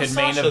someone What who about could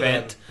main Sasha,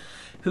 event. then?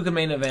 Who could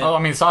main event? Oh, I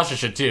mean, Sasha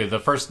should too. The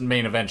first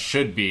main event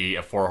should be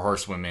a 4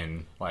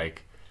 horsewomen.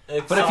 Like, but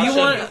if you Sasha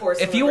want, and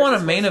Horsewoman if you want a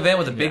versus main event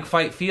with a Horsewoman. big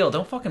fight feel,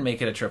 don't fucking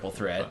make it a triple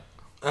threat.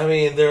 I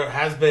mean, there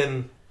has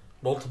been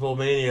multiple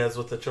manias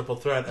with the triple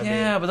threat. I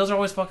Yeah, mean, but those are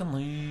always fucking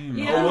lame.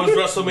 Yeah. was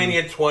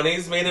WrestleMania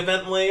 20's main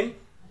event lame?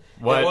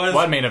 what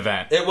was- main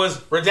event? It was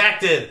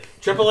redacted.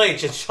 Triple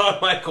H and Shawn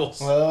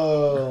Michaels.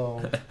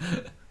 Oh.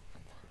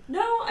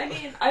 No, I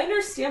mean, I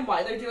understand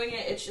why they're doing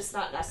it. It's just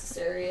not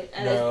necessary.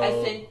 And No. I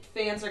think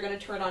fans are going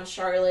to turn on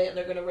Charlotte and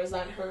they're going to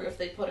resent her if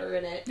they put her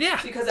in it. Yeah.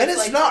 Because And it's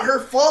like, not her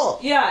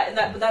fault. Yeah, and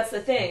but that's the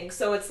thing.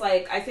 So it's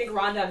like, I think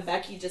Ronda and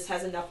Becky just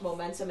has enough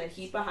momentum and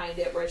heat behind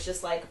it where it's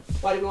just like,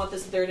 why do we want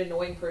this third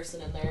annoying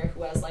person in there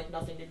who has like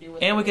nothing to do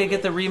with it? And we could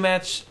get the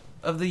rematch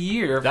of the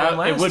year That from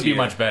last it would be year.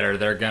 much better.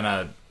 They're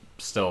gonna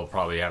still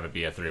probably have it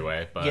be a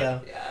 3-way, but Yeah.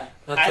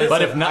 That's I- like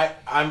but I if said, not-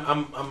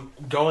 I'm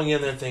going in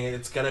there thinking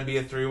it's gonna be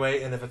a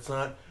 3-way, and if it's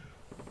not,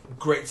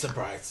 great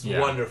surprise, Yeah.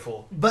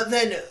 wonderful. But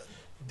then,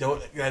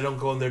 I don't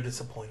go in there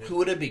disappointed. who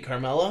would it be?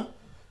 Carmella?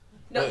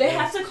 No, they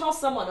have to call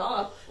someone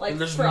up. Like,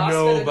 There's for Asuka to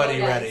go nobody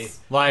against. ready.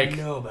 like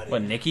Nobody.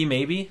 What, Nikki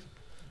maybe?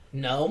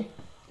 No.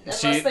 Unless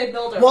She- they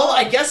build her Well, up.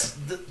 I guess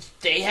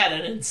they had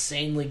an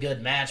insanely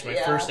good match. My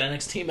Yeah. first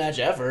NXT match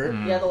ever.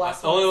 Yeah, the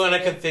last The only one I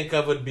did. could think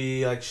of would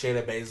be like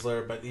Shayna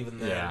Baszler, but even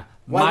then,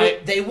 yeah,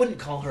 They wouldn't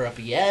call her up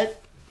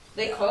yet.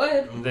 They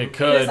could. they could.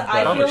 Because I But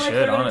feel Probably like should,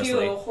 they're going to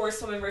honestly. do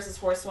Horsewoman versus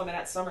Horsewoman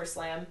at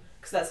SummerSlam.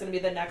 Because that's going to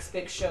be the next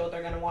big show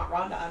they're going to want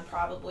Ronda on,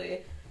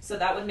 probably. So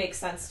that would make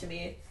sense to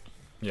me.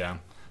 yeah,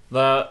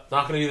 the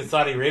not going to be the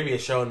Saudi Arabia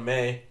show in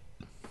May.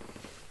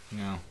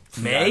 no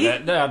May? Yeah,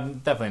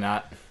 definitely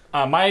not.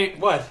 My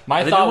What?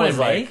 my Are they thought doing was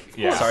it in May? like,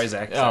 yeah. Sorry,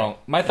 Zach. Sorry. Oh,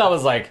 my thought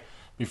was like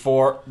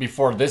before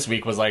this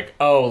week was like,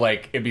 oh,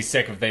 like it'd be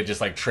sick if they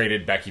just like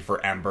traded Becky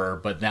for Ember,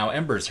 but now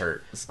Ember's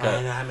hurt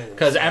I mean,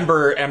 because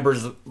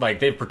Ember's like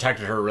they've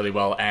protected her really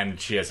well, and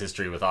she has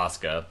history with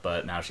Asuka,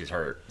 but now she's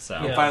hurt. So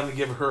Yeah. finally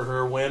give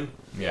her win.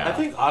 Yeah. I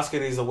think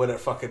Asuka needs to win at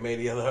fucking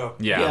Mania though.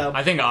 Yeah.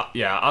 I think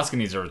Asuka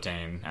needs to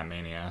retain at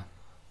Mania.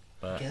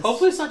 Guess.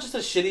 Hopefully, it's not just a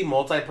shitty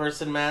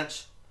multi-person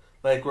match,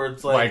 like where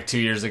it's Like 2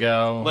 years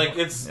ago,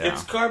 it's Yeah.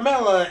 it's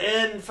Carmella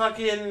and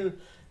fucking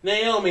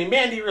Naomi,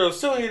 Mandy Rose,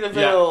 Sonya yeah,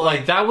 Deville,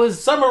 like that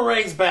was Summer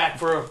Rae's back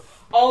for.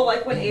 Oh,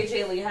 like when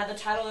AJ Lee had the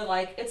title, they're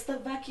like, it's the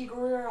Becky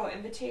Guerrero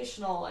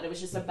Invitational, and it was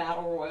just a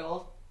battle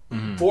royal.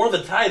 For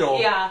the title.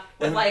 Yeah,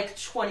 with And- like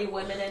 20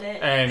 women in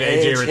it. and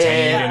AJ AJ.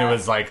 retained, and it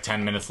was like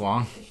 10 minutes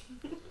long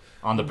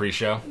on the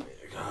pre-show.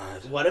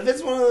 God. What if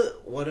it's one of the?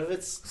 What if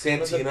it's one of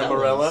the Santina Bellas?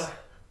 Morella.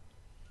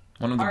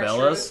 One of the R-Truth.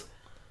 Bellas?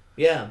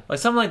 Yeah, Like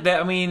something like that.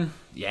 I mean,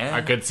 yeah.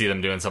 I could see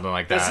them doing something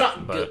like that. that's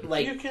not but good.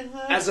 Like You can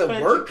look, as a but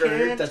you worker,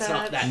 can't that's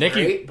not touch. that Nikki,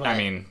 great. But I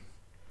mean,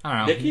 I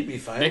don't know. Nikki'd be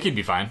fine. Nikki'd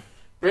be fine.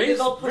 Maybe Bray's,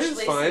 they'll push Bray's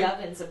Lacey fine.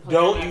 Evans and put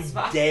Don't her in you that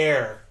spot.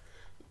 dare.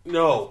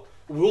 No.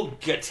 We'll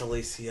get to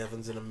Lacey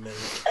Evans in a minute.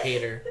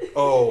 hater.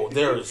 Oh,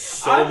 there is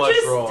so I'm much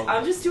just, wrong.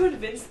 I'm just doing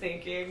Vince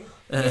thinking.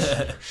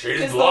 She's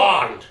 'Cause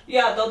blonde.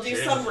 Yeah, they'll do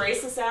She's- some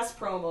racist ass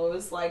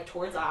promos like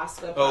towards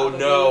Asuka. Oh probably,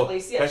 no! with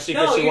Lacey Evans. Especially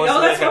No, because she you wants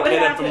know to that's make a what would pin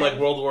happen. from like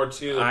World War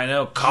II. I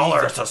know. Call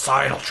her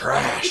societal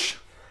trash.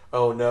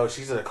 Oh no,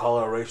 she's gonna call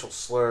her a racial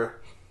slur.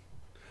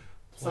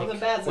 Something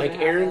bad's Like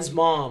gonna Aaron's happen.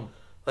 mom.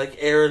 Like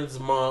Aaron's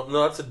mom.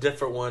 No, that's a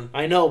different one.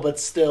 I know, but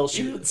still,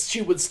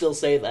 she would still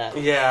say that.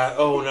 Yeah.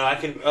 Oh no, I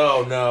can.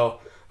 Oh no.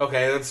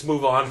 Okay, let's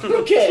move on.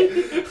 Okay.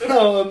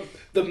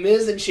 The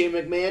Miz and Shane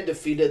McMahon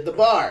defeated the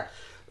Bar.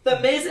 The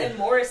Miz and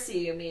Morrissey,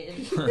 you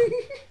mean?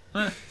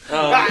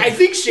 I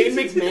think Shane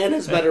McMahon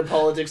has better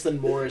politics than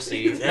Morrissey.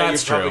 Yeah,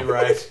 That's you're probably true.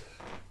 right.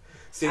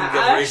 Seem to get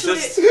I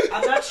racist. actually,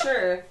 I'm not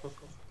sure.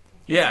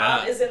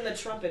 Yeah. Is in the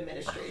Trump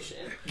administration,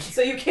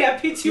 so you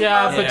can't be too.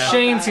 Yeah, positive but about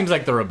Shane that. seems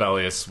like the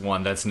rebellious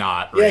one that's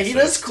not Yeah, racist. he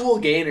does cool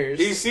gainers.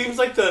 He seems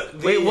like the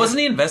Wait, wasn't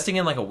he investing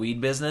in like a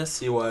weed business?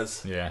 He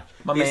was. Yeah.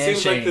 My He man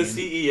seems Shane. like the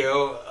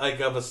CEO like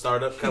of a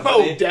startup Oh,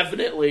 company.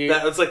 definitely.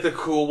 That's like the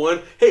cool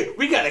one. Hey,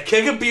 we got a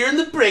keg of beer in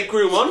the break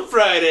room on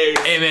Fridays.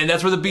 Hey man,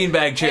 that's where the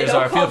beanbag chairs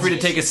don't are. Feel call free to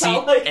take a T-sheets seat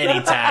out like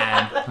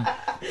that. anytime.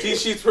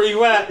 T-sheets where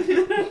you at?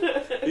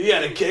 You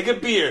got a keg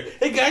of beer.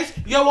 Hey guys,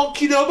 y'all want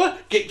Qdoba?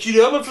 Get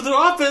Qdoba for the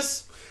office.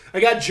 I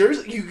got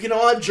jerseys. You can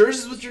all have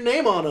jerseys with your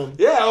name on them.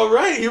 Yeah, all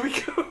right, here we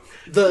go.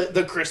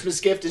 The Christmas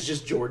gift is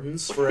just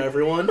Jordans for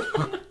everyone.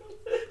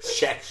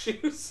 Shaq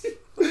shoes.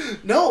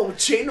 No,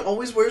 Shane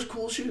always wears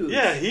cool shoes.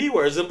 Yeah, he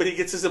wears them, but he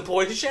gets his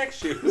employee Shaq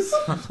shoes.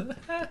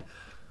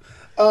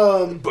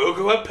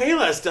 Bogo at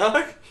Payless,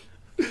 dog.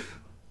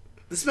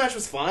 This match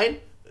was fine.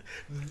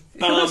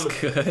 It was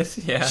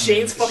good. Yeah.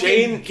 Shane's fucking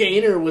Shane-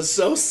 gainer was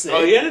so sick.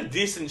 Oh, he had a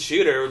decent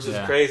shooter, which is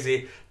Yeah.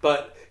 crazy.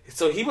 But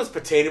so he was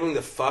potatoing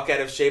the fuck out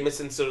of Sheamus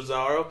and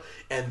Cesaro,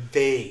 and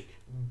they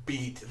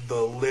beat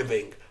the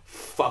living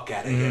fuck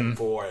out of him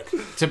for it.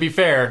 To be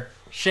fair,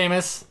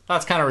 Sheamus,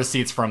 that's kind of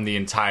receipts from the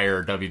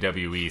entire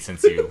WWE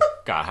since you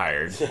got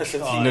hired.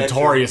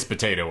 Notorious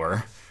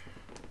potatoer.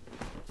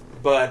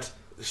 But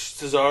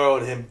Cesaro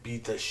and him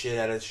beat the shit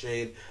out of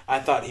Shane. I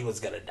thought he was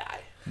gonna die.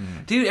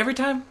 Dude, every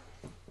time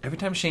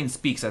Shane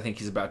speaks, I think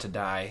he's about to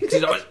die. 'Cause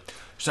he's always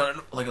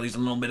sounding like at least a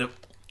little bit of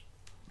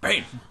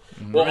pain.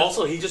 Well,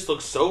 also he just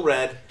looks so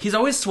red. He's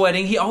always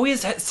sweating. He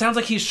always sounds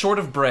like he's short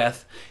of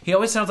breath. He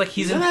always sounds like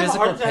he's in gonna have a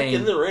physical heart attack pain.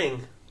 in the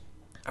ring.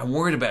 I'm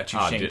worried about you,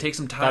 Oh, Shane. dude, Take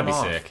some time that'd be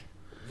off. sick.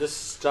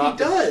 Just stop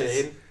He it, does.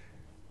 Shane.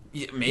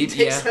 Yeah, he maybe.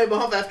 takes Yeah. time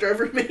off after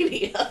every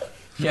Mania.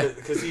 Yeah.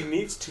 Because he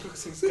needs to,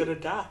 because he's gonna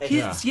die.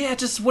 Yeah.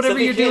 Just whatever Except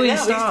he you're can't doing,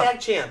 now. stop. He's tag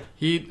champ.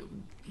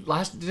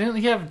 Didn't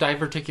he have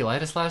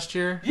diverticulitis last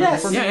year?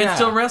 Yes. Yeah, and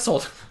still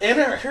wrestled. And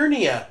a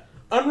hernia,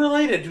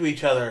 unrelated to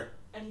each other.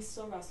 And he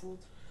still wrestled.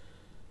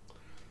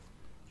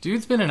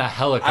 Dude's been in a I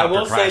helicopter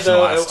will say crash in the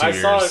though, last 2 I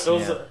years. saw it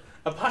was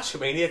a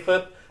Botchamania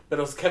clip, but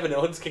it was Kevin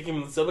Owens kicking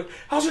him in the stomach.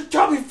 How's your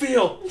tummy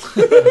feel?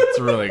 It's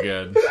really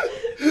good.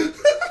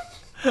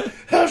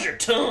 How's your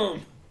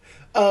tongue?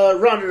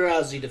 Ronda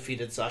Rousey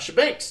defeated Sasha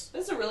Banks.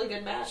 This is a really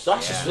good match.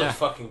 Sasha's really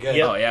fucking good.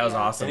 Oh yeah, it was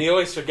awesome. And you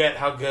always forget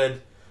how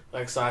good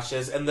like Sasha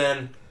is. And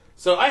then,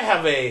 so I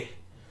have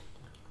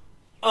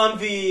on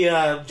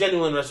the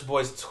Genuine Wrestler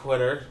Boys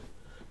Twitter,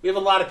 we have a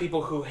lot of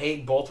people who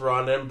hate both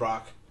Ronda and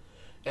Brock.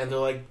 And they're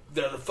like,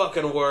 they're the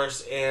fucking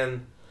worst,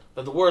 and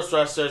they're the worst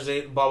wrestlers,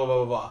 blah, blah, blah,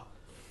 blah, blah.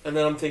 And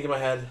then I'm thinking in my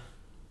head,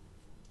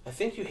 I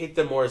think you hate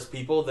them more as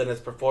people than as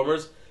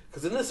performers.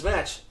 Because in this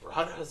match,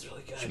 Ronda was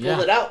really good. Yeah.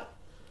 Pulled it out.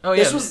 Oh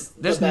yeah, This was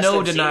the there's best no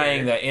I've seen denying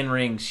her. that in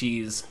ring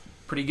she's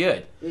pretty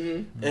good.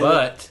 Mm-hmm.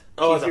 But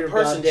Oh, Keep as a your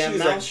person, goddamn she's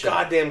mouth like shut.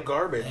 goddamn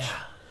garbage.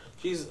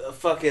 She's a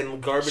fucking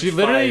garbage She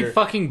literally fire.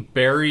 fucking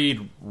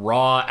buried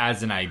Raw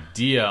as an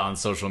idea on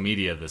social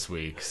media this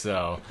week.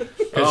 So, 'cause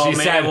oh she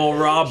man, said, well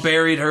Raw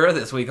buried her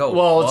this week. Oh,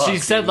 well, fuck, she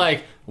said dude.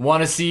 like,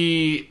 want to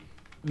see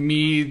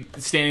me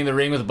standing in the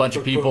ring with a bunch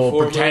of people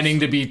Performers. pretending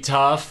to be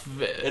tough.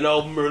 And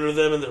I'll murder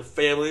them and their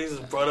families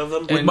in front of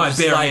them with my just,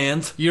 bare like,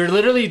 hands. You're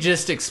literally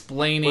just with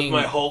explaining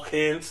my Hulk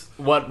hands.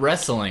 what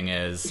wrestling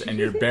is, and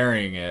you're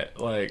burying it.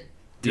 Like,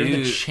 you're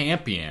the Dude.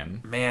 champion.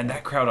 Man,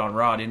 that crowd on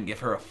Raw didn't give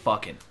her a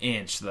fucking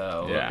inch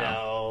though. Yeah.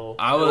 No.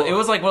 It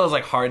was like one of those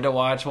like hard to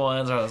watch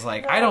ones where I was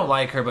like, I don't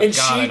like her, but And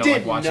God, I she don't did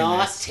like watching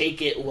not this.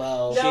 take it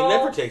well. No. She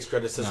never takes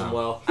criticism No.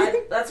 well.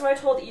 That's what I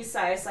told Isai.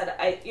 I said,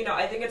 I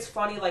think it's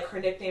funny, like, her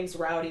nickname's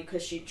Rowdy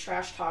because she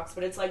trash talks,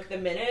 but it's like the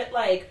minute,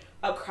 like,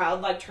 a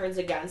crowd, like, turns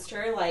against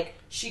her, like,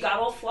 she got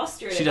all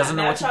flustered. She and doesn't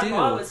that know what match to on do.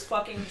 Raw was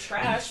fucking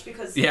trash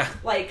because, Yeah.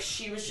 like,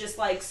 she was just,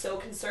 like, so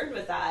concerned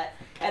with that.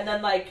 And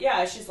then, like,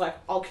 yeah, she's like,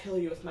 I'll kill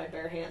you with my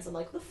bare hands. I'm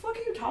like, the fuck are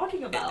you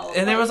talking about?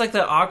 And there was like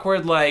the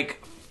awkward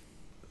like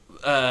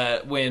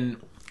when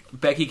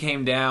Becky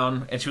came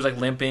down and she was like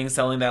limping,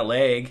 selling that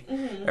leg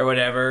or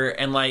whatever,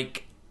 and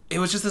like it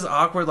was just this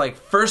awkward like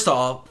first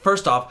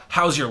off,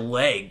 how's your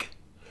leg?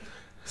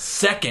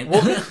 Second,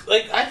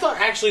 Like, I thought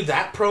actually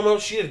that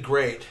promo, she did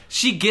great.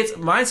 she gets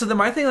my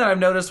thing that I've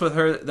noticed with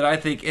her that I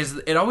think is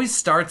it always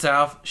starts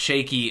off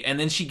shaky and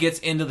then she gets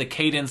into the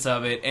cadence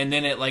of it and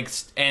then it like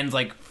ends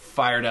like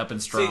fired up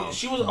and See, strong.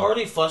 she was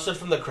already flustered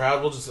from the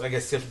crowd. We'll just, I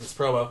guess, skip this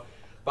promo.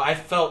 But I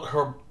felt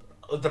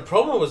the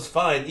promo was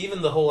fine.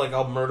 Even the whole, like,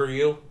 I'll murder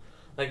you.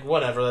 Like,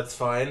 whatever, that's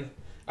fine.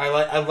 I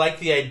like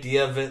the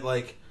idea of it,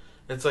 like,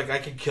 it's like I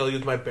could kill you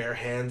with my bare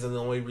hands and the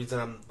only reason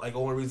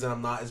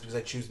I'm not is because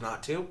I choose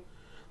not to.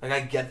 Like, I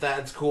get that,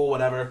 it's cool,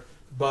 whatever.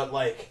 But,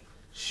 like,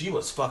 she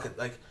was fucking,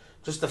 like,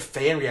 just the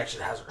fan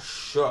reaction has her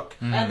shook.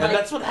 And, And like,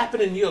 that's what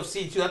happened in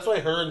UFC, too. That's why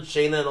her and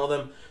Shayna and all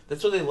them,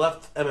 that's why they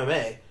left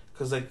MMA.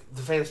 Because, like,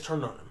 the fans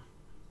turned on him.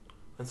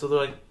 And so they're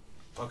like,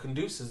 fucking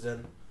deuces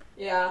then.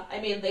 yeah, I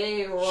mean,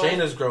 they were...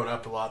 Shayna's grown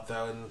up a lot,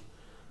 though, and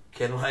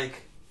can,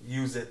 like,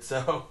 use it,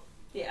 so...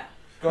 Yeah.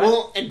 Go ahead.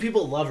 Well, and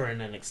people love her in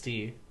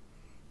NXT.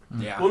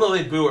 yeah. Well, no,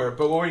 they boo her.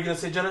 But what were you going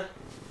to say, Jenna?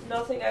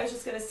 Nothing. I was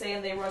just gonna say,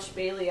 and they rushed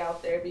Bailey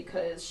out there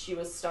because she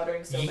was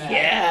stuttering so bad.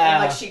 Yeah.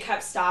 And like she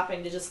kept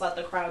stopping to just let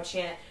the crowd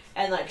chant,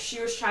 and like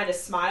she was trying to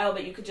smile,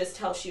 but you could just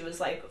tell she was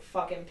like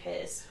fucking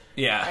pissed.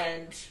 Yeah.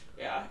 And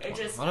yeah, it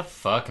just What a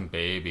fucking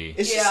baby.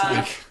 It's Yeah. just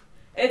like,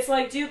 it's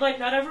like, dude, like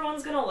not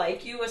everyone's gonna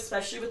like you,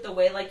 especially with the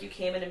way like you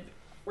came in and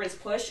was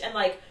pushed. And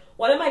like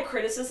one of my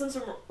criticisms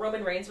from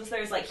Roman Reigns was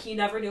there is like he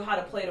never knew how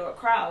to play to a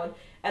crowd.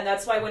 And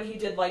that's why when he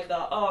did, like, the,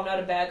 oh, I'm not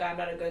a bad guy, I'm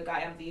not a good guy,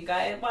 I'm the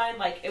guy line,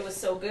 like, it was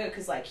so good,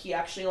 because, like, he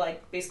actually,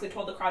 like, basically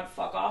told the crowd to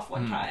fuck off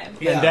one time.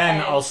 Yeah. And then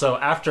And- also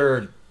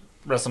after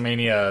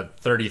WrestleMania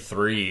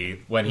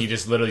 33, when he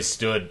just literally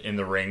stood in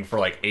the ring for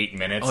like 8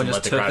 minutes Oh, and let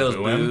just the took crowd those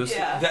boo him. boos.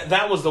 Yeah.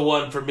 That was the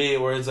one for me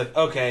where it's like,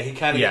 okay, he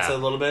kind of gets Yeah. it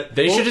a little bit.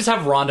 They Well, should just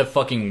have Ronda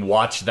fucking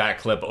watch that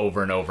clip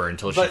over and over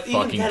until she But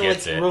even fucking then,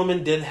 gets like, it.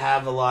 Roman did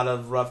have a lot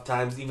of rough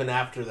times even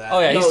after that. Oh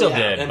yeah, he No, still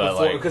yeah. did, And but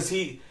before, like,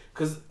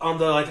 because on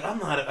the, like, I'm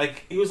not,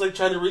 like, he was, like,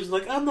 trying to reason,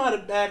 like, I'm not a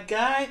bad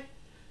guy.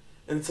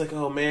 And it's like,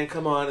 oh, man,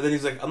 come on. And then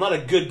he's like, I'm not a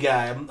good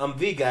guy. I'm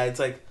the guy. It's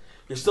like,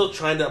 you're still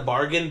trying to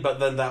bargain, but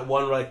then that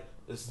one, like,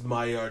 this is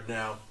my yard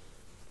now.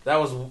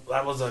 That was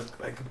a,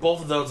 like,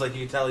 both of those, like,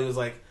 you could tell he was,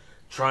 like,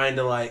 trying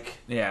to, like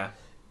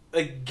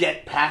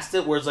get past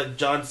it, whereas, like,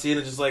 John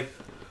Cena just, like,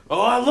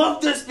 oh, I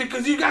love this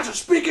because you guys are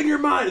speaking your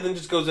mind, and then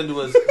just goes into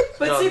his...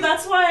 But see,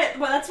 that's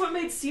what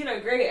made Cena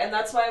great, and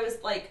that's why I was,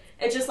 like,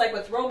 it's just like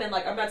with Roman,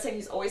 like, I'm not saying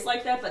he's always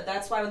like that, but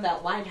that's why when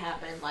that line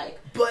happened, like,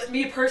 But-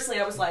 me personally,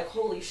 I was like,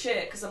 holy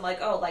shit, because I'm like,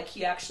 oh, like,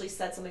 he actually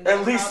said something that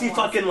At the least crowd he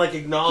wants. fucking, like, He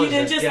acknowledged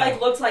didn't it. just, Yeah.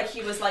 like, looked like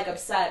he was, like,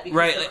 upset because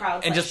right, the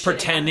crowd's, and like, just shitting on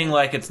pretending him.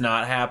 like it's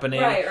not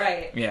happening.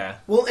 Right. Yeah.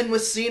 well, and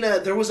with Cena,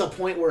 there was a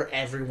point where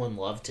everyone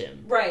loved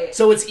him. Right.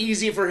 So it's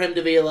easy for him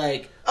to be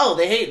like, oh,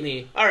 they hate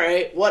me. All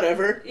right,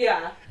 whatever.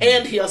 Yeah.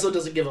 And he also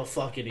doesn't give a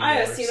fuck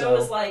anymore. Cena so.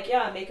 was like,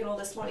 yeah, I'm making all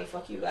this money,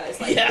 fuck you guys.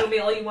 Like, Yeah. give me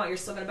all you want, you're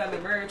still gonna buy my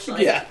merch.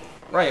 Like, yeah.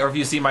 Right, or if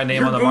you see my name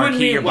You're on the booing marquee,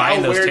 me you're while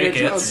buying those wearing a John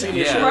tickets. Cena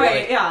Yeah. shirt.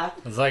 Right, yeah.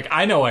 It's like,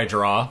 I know I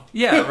draw.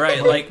 Yeah,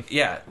 right. Like,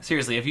 yeah,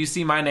 seriously, if you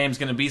see my name's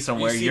going to be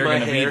somewhere, see you're my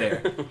going to be hair.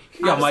 there. I'm Oh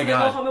just my gonna go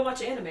god. home and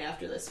watch anime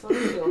after this. Fuck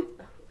you.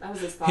 That was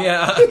his thought.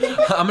 Yeah,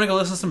 I'm going to go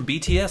listen to some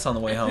BTS on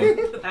the way home.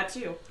 That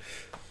too.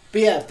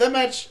 But yeah, that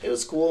match, it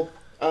was cool.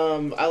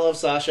 I love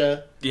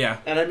Sasha. Yeah.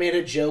 And I made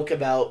a joke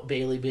about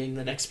Bailey being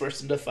the next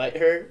person to fight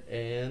her.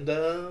 And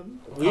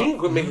We didn't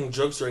quit making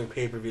jokes during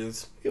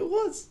pay-per-views. it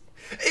was.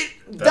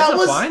 That's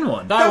a fine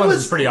one. That one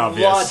was pretty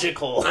obvious.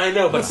 Logical. I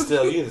know, but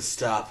still, you need to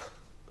stop.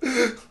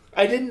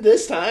 I didn't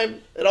this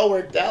time. It all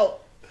worked out.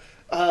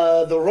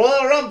 The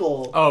Royal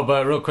Rumble. Oh,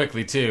 but real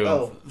quickly, too.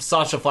 Oh.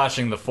 Sasha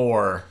flashing the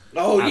 4.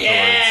 Oh, afterwards.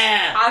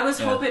 yeah! I was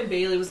hoping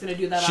Bailey was gonna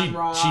do that She on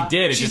Raw.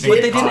 did. It She just did,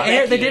 didn't They get didn't caught.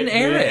 air. They didn't They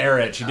air didn't it. air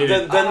it. She did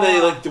it. Then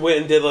they went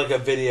and did like a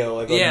video.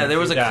 Like, on Yeah, there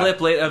was a Yeah.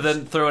 clip late of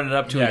them throwing it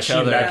up to Yeah, each she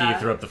and other. Becky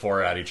threw up the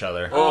 4 at each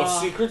other. Oh,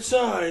 secret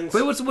signs.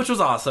 Which was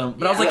awesome.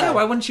 But I was like, Yeah. yeah,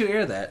 why wouldn't you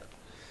air that?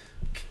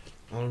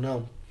 I don't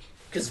know.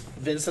 Because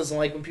Vince doesn't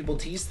like when people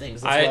tease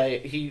things. I-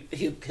 That's why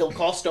he'll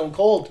call Stone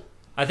Cold.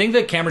 I think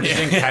the camera just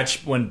didn't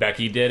catch when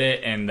Becky did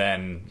it, and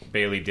then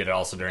Bailey did it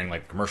also during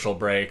like commercial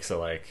break. So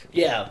like,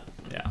 Yeah.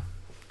 yeah.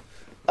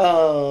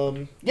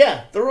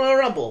 Yeah, the Royal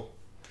Rumble.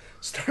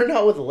 Starting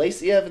out with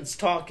Lacey Evans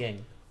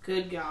talking.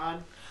 Good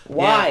God.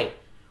 Why?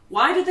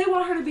 Why did they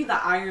want her to be the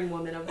Iron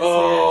Woman of this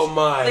Oh match?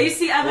 my.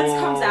 Lacey Evans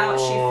comes out,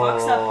 she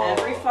fucks up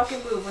every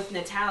fucking move with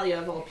Natalia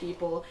of all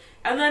people.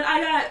 And then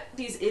I got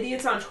these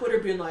idiots on Twitter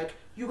being like,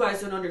 you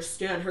guys don't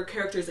understand, her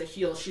character's a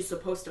heel, she's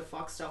supposed to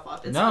fuck stuff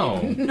up. It's No.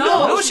 like,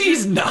 no, No,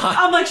 she's not.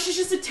 I'm like, she's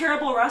just a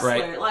terrible wrestler.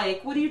 Right.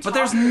 Like, what are you But talking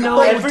there's about? no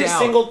Every doubt.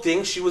 single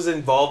thing she was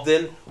involved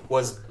in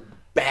was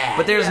bad.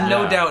 But there's Yeah.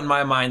 no Yeah. doubt in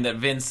my mind that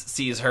Vince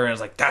sees her and is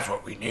like, that's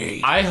what we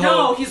need. I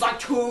No, hope. he's like,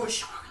 too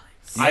Charlotte.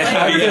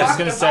 I was Yeah. just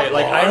gonna say,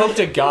 like, I hope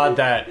to God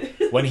that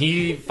when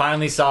he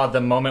finally saw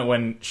the moment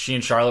when she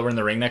and Charlotte were in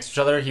the ring next to each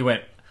other, he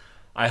went.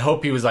 I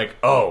hope he was like,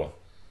 oh,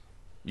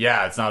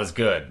 yeah, it's not as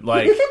good,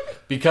 like,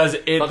 because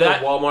it Like that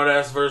the Walmart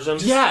ass version.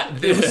 yeah,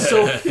 it was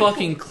so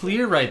fucking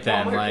clear right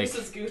then, Walmart like.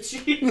 versus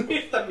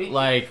Gucci. The meme.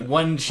 Like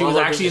when she was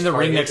Walmart actually in the versus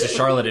ring Target. next to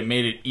Charlotte, it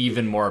made it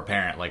even more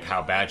apparent like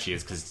how bad she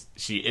is because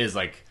she is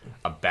like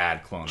a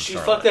bad clone. Of She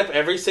Charlotte. fucked up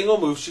every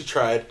single move she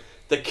tried.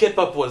 The kip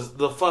up was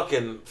the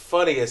fucking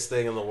funniest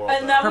thing in the world.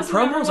 And that Her was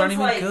when promos aren't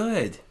even everyone's like,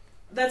 good.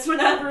 That's when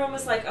everyone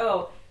was like,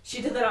 "Oh,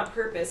 she did that on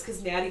purpose."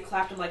 Because Natty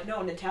clapped. I'm like,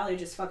 "No, Natalia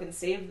just fucking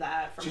saved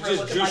that from She her just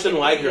looking juiced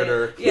like and an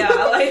ligered idiot." her.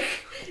 Yeah, like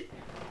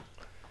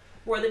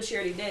more than she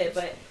already did.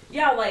 But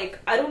yeah, like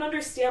I don't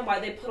understand why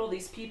they put all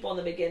these people in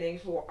the beginning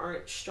who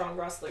aren't strong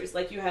wrestlers.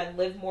 Like you had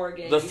Liv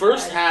Morgan. The you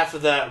first had- half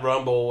of that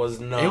Rumble was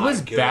not. It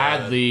was good.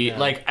 badly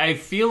like I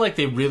feel like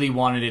they really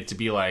wanted it to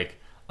be like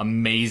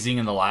amazing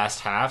in the last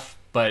half,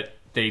 but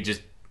they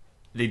did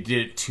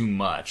it too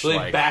much. So they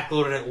like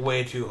backloaded it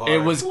way too hard. it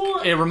was.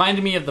 It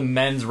reminded me of the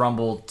men's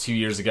Rumble 2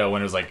 years ago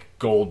when it was like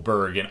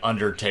Goldberg and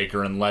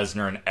Undertaker and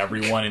Lesnar and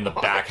everyone in the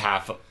back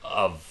half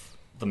of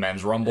the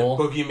men's Rumble.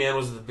 Boogeyman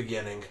was at the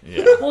beginning.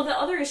 Yeah. Well, the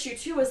other issue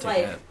too is like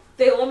Yeah.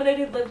 they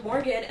eliminated Liv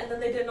Morgan and then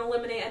they didn't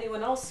eliminate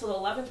anyone else, so the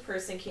 11th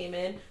person came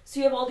in. So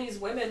you have all these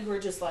women who are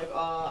just like,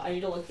 I need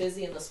to look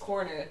busy in this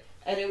corner,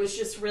 and it was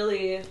just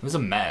really, It was a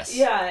mess.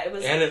 yeah, it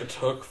was, And it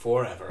took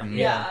forever.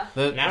 yeah.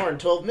 The- An hour and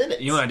 12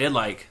 minutes. You know what I did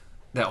like?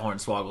 That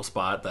Hornswoggle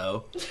spot,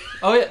 though.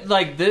 Oh yeah,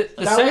 like the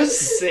That was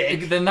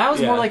sick. Then that was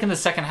more Yeah. like in the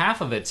second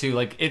half of it too.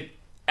 Like it,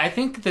 I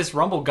think this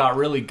Rumble got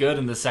really good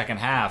in the second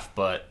half,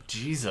 but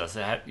Jesus,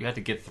 you had to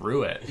get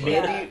through it.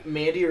 Yeah.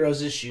 Mandy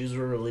Rose's shoes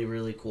were really,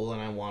 really cool,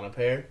 and I want a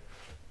pair.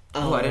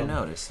 Oh, I didn't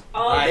notice.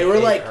 They were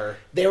hate like her.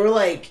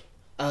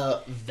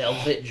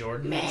 velvet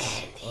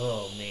Jordans.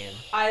 Oh man.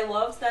 I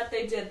loved that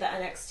they did the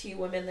NXT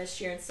women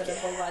this year instead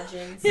of the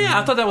Legends. Yeah,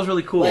 I thought that was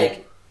really cool.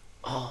 Like,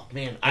 oh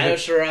man, Io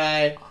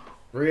Shirai,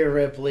 Rhea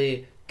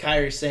Ripley,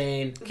 Kairi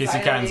Sane, Casey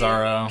Xylee.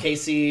 Catanzaro.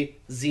 Casey,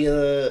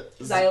 Xylee,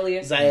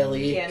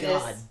 Candice.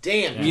 God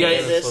damn, Yeah,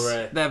 Candice.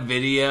 LeRae. that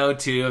video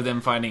too of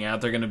them finding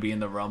out they're going to be in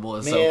the Rumble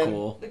is so Man.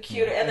 cool. The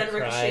cute, and then I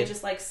Ricochet cried.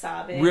 just like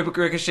sobbing.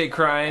 Ricochet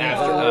crying.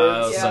 Afterwards.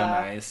 Oh, so Yeah.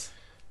 nice.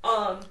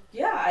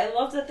 Yeah, I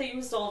love that they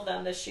used all of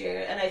them this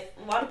year, and a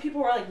lot of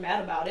people were like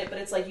mad about it, but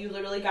it's like you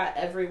literally got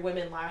every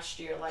woman last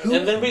year. Like,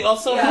 And then we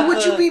also Yeah. had Who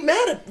would you the- be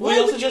mad at? We Why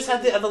also would just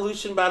had the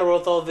Evolution battle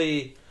with all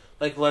the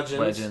like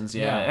legends.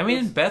 Yeah. Yeah. I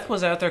mean, Beth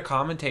was out there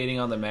commentating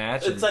on the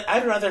match. It's like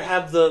I'd rather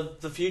have the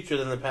future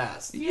than the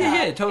past.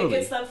 yeah, totally. It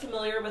gets them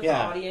familiar with Yeah.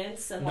 the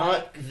audience, and Not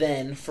like,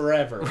 then,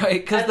 forever. Right,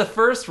 because the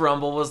first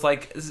Rumble was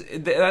like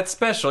that's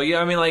special.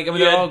 Yeah, I mean, You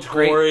they're all had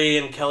great. Tori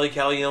and Kelly,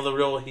 you know, the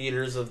real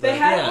heaters of the. they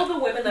had Yeah. all the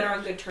women that are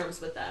on good terms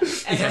with them,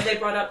 and then they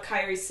brought up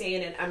Kairi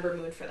Sane and Ember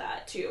Moon for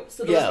that too.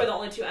 So those Yeah. were the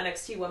only two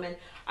NXT women.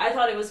 I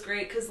thought it was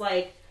great because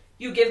like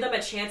you give them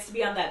a chance to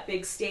be on that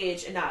big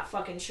stage and not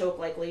fucking choke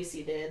like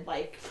Lacey did,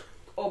 like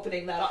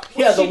opening that up.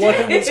 Yeah, the She one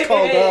that was did.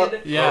 called up.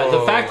 Yeah, Oh.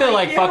 the fact that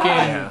like Yeah. fucking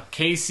Yeah.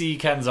 Casey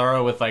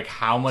Catanzaro with like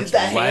how much Did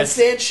that less,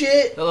 handstand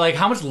shit? like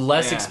how much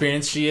less Yeah.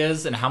 experience she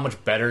is, and how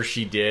much better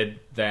she did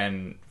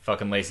than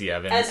fucking Lacey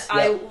Evans. And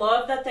I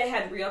love that they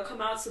had Rio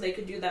come out so they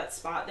could do that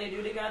spot they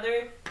do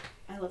together.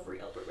 I love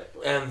Rio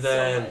Ripley And so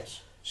then-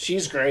 much.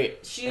 She's great.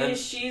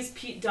 She's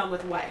Pete Dunne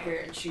with wet hair,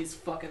 and she's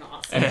fucking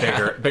awesome.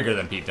 and bigger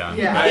than Pete Dunne.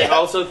 Yeah. I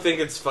also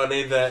think it's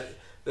funny that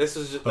this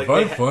is just, like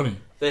funny.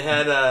 they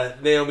had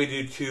Naomi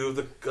do 2 of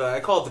the I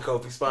call it the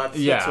Kofi spots.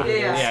 Yeah. That's what it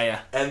Yeah. is. Yeah, yeah.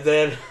 And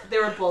then They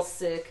were both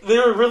sick. they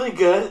were really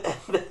good.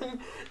 And then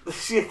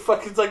she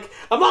fucking's like,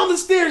 "I'm on the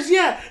stairs,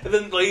 yeah." And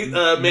then like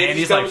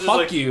Mandy's like,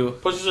 "Fuck you."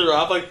 pushes her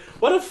off. Like,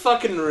 what a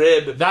fucking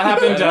rib. That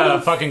happened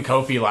to fucking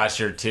Kofi last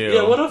year too.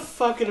 Yeah, what a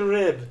fucking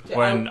rib.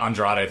 when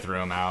Andrade threw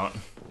him out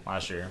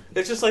last year.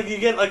 It's just like you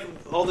get like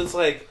all this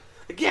like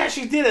yeah,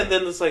 she did it. And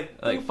then it's like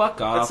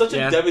fuck off. it's such a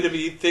yeah.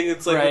 WWE thing.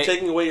 It's like Right. we're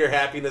taking away your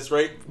happiness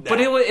right now. But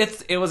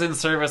it was in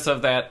service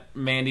of that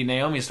Mandy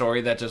Naomi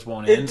story that just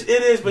won't It end.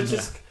 is, but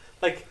just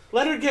like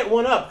let her get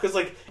one up because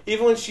like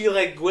even when she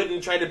like went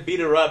and tried to beat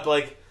her up,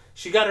 like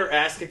she got her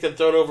ass kicked and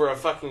thrown over a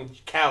fucking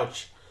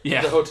couch Yeah.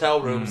 in the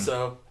hotel room.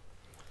 So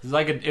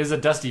It was a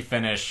dusty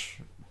finish,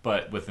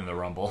 but within the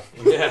Rumble.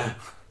 yeah,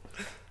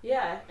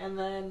 Yeah, and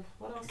then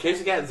what else?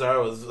 Casey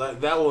Catanzaro was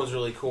that one was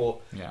really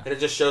cool. Yeah. And it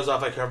just shows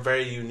off like her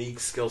very unique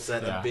skill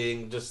set Yeah. of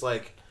being just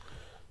like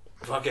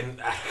fucking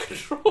out of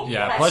control.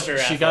 Yeah, plus Extra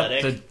she got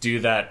athletic. to do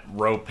that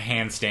rope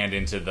handstand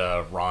into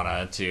the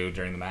Rana too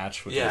during the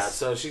match. Which Yeah, was,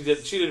 so she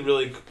did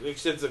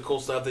some cool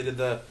stuff. They did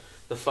the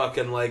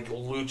fucking like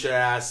lucha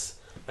ass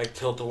like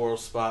tilt-a-whirl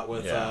spot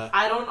with Yeah.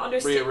 I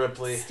don't Rhea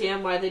Ripley.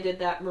 understand why they did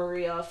that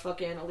Maria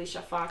fucking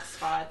Alicia Fox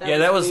spot.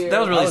 That was weird.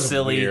 really That was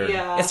silly. weird.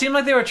 Yeah. It seemed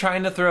like they were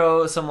trying to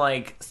throw some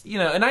like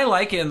and I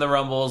like it in the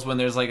rumbles when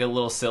there's like a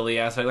little silly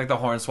aspect, like the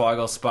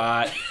Hornswoggle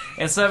spot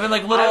and stuff, and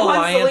like little I want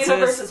alliances.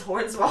 Selena versus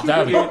Hornswoggle. that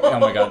would be, oh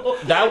my god,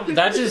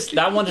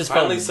 that one just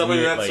Finally, felt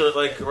somebody weird, that's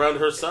like, around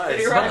her size.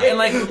 You're right. And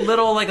like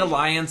little like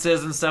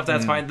alliances and stuff.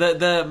 That's fine.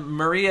 The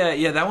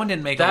Maria, that one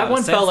didn't make a lot that of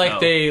one sense, felt like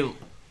though.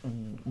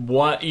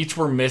 each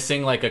were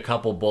missing like a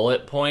couple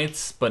bullet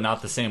points, but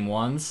not the same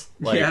ones.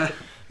 Like Yeah.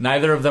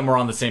 neither of them were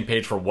on the same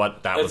page for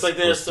what that It's was. like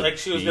they're supposed to like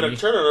she was be. gonna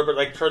turn on her, but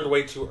like turned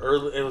way too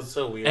early. It was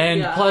so weird.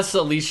 And Yeah. plus,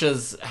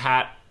 Alicia's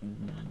hat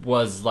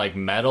was like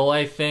metal,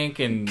 I think,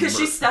 and Because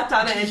she stepped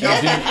on it and Yeah.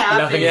 nothing happened.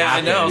 Nothing Yeah,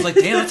 I know. I was like,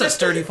 damn, that's a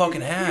sturdy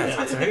fucking hat.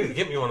 I need to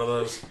get me one of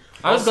those.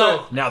 I was also,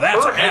 glad- Now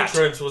that's her a hat.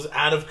 entrance was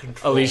out of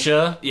control.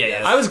 Alicia.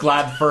 Yeah. I was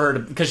glad for her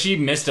because she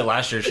missed it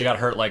last year. She got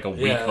hurt like a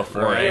week Yeah,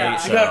 before. right. it, Yeah.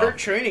 She so- got hurt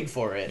training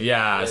for it.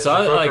 Yeah, Yeah, so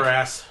she I broke like her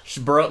ass. she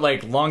broke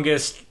like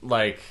longest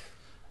like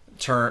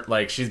turn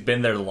like she's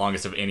been there the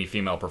longest of any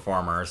female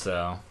performer.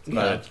 So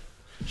but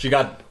she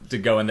got to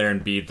go in there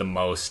and be the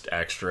most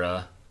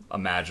extra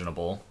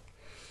imaginable.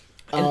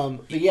 But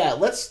yeah,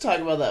 let's talk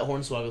about that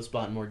Hornswoggle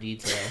spot in more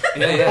detail.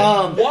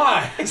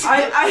 Why?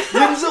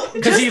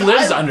 Because he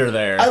lives under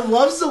there. I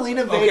love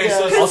Zelina Vega. Okay,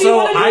 so Also,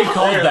 wanted to I go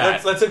called Here,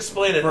 that. Let's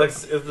explain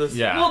it.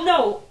 Yeah. Well,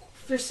 no.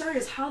 For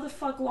starters, how the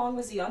fuck long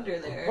was he under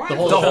there? The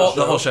whole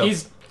The whole show.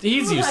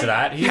 He's used to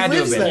that. He Had to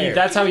have lives been. there.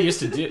 That's how he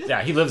used to do.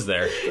 Yeah, he lives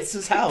there. It's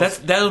his house.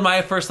 That was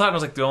my first thought. I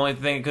was like, the only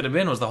thing it could have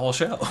been was the whole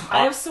show.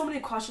 I have so many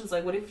questions.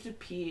 Like, what if you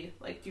pee?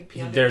 Like, do you pee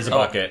under There's a the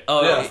ring? bucket.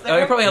 Oh, Yeah.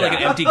 you probably had like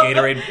an Yeah. empty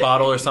Gatorade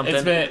bottle or something.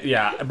 It's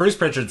been Bruce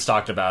Pritchard's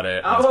talked about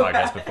it on his Oh,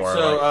 podcast okay. before.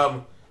 So,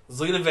 like,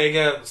 Zelina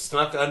Vega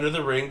snuck under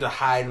the ring to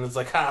hide and was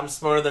like, I'm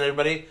smarter than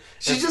everybody.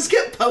 she just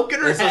kept poking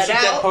her And so head she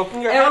kept out.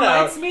 poking her It head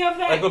reminds out. me of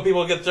that. Like when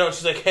people get thrown,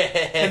 she's like,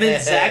 And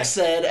then Zach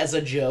said, as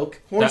a joke,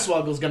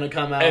 Hornswoggle's gonna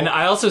come out. and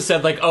I also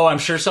said like, oh, I'm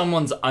sure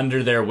someone's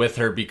under there with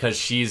her because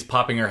she's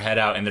popping her head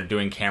out and they're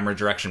doing camera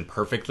direction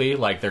perfectly.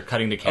 Like they're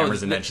cutting the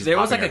cameras and then she's there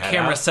was like popping a her head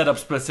camera out. set up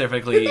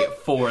specifically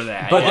for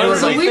that. But there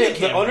was, like, Zelina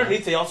camera.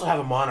 underneath they also have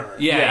a monitor.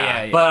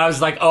 yeah. But I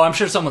was like, oh, I'm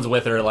sure someone's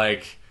with her,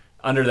 like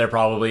under there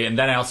probably. And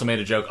then I also made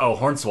a joke, oh,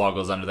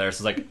 Hornswoggle's under there.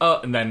 So it's like,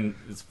 oh, and then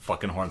it's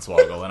fucking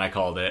Hornswoggle, and I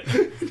called it.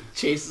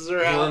 chases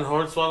her And then out.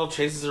 Hornswoggle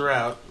chases her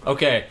out.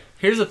 Okay,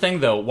 here's the thing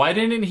though. Why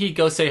didn't he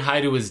go say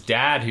hi to his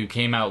dad, who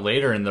came out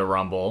later in the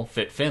Rumble,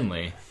 Fit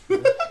Finley?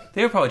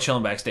 They were probably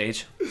chilling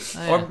backstage,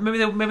 or maybe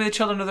they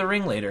chilled under the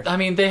ring later. I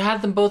mean, they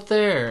had them both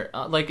there,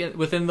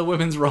 within the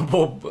women's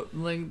Rumble, but,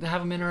 like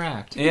have them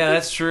interact. Yeah,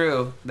 that's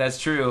true. That's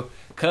true.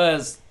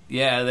 Cause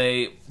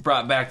they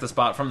brought back the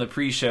spot from the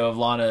pre-show of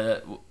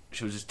Lana.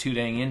 She was just too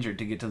dang injured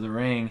to get to the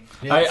ring.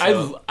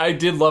 I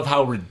did love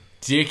how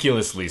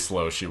ridiculously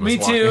slow she was. Me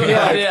too. walking.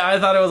 Yeah, I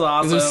thought it was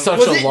awesome. It was such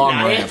Was a it long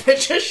Nia ramp. that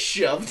just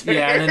shoved her?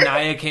 Yeah, and then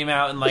Nia came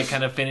out and like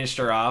kind of finished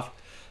her off.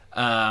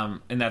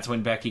 And that's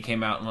when Becky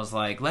came out and was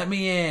like, "Let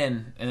me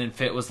in." And then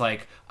Fit was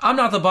like, "I'm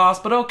not the boss,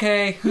 but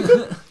okay."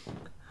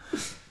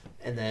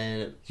 And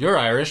then You're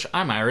Irish.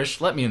 I'm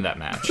Irish. Let me in that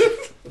match.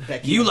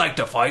 Becky, You like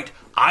to fight.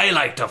 I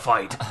like to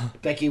fight.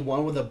 Becky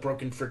won with a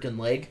broken freaking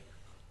leg.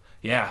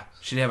 Yeah,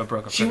 she didn't have a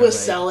broken. She frickin' was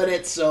leg. selling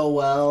it so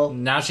well.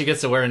 Now she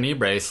gets to wear a knee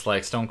brace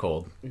like Stone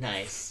Cold.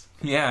 Nice.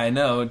 Yeah, I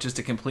know, just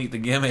to complete the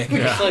gimmick.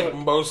 It's like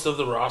most of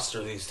the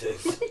roster these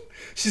days.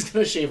 She's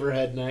gonna shave her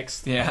head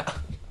next. Yeah.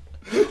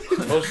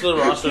 Most of the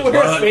roster's Wear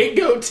a gone, fake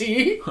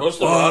goatee. most of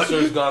the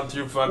roster's gone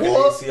through fucking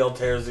What? ACL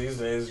tears these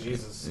days.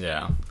 Jesus.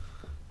 Yeah.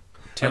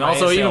 Tear And my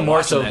also, ACL even more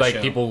watching so, that like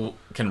show. people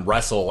can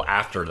wrestle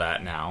after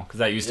that now, because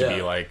that used to be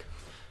Yeah. like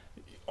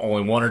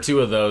only one or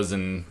two of those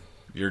and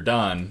you're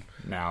done.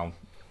 Now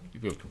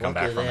people can come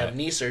back Luckily, from they have it.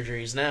 knee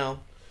surgeries now.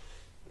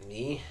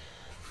 Knee.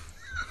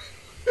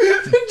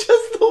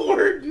 Just the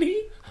word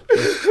knee.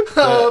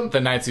 The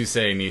Knights who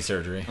say knee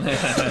surgery.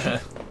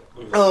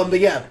 But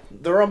yeah,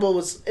 the Rumble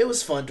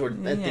was fun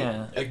toward at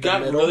Yeah. the, It at got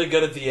the middle. really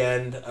good at the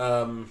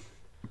end.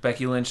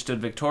 Becky Lynch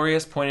stood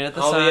victorious, pointed at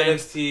the All the sign.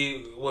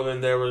 NXT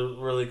women there were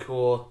really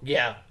cool.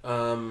 Yeah.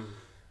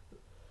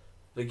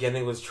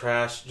 Beginning was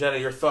trash. Jenna,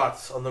 your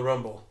thoughts on the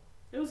Rumble?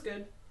 It was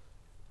good.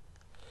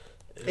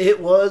 It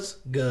was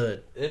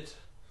good. It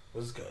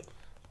was good.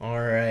 All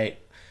right.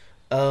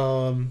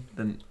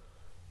 Then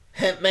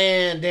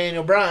Hitman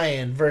Daniel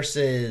Bryan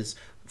versus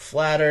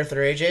Flat Earther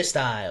AJ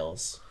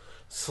Styles.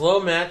 Slow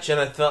match, and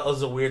I thought it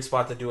was a weird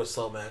spot to do a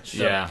slow match.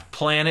 Yeah.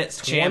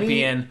 Planet's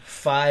champion.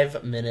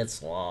 5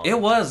 minutes long. It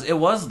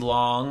was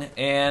long,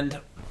 and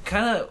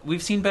kind of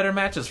we've seen better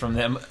matches from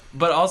them.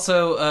 But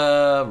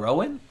also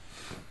Rowan.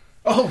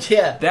 Oh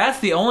yeah. That's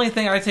the only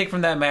thing I take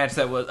from that match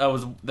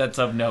that's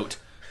of note.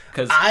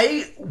 Because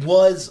I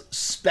was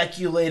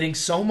speculating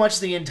so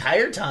much the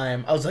entire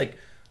time. I was like,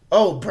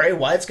 "Oh, Bray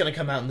Wyatt's gonna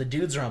come out in the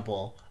Dudes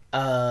Rumble."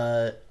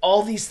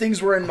 All these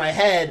things were in my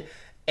head,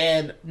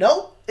 and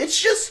nope,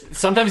 it's just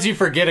Sometimes you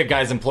forget a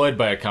guy's employed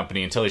by a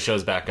company until he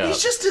shows back up.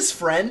 he's just his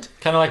friend.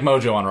 Kind of like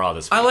Mojo on Raw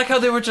this week. I like how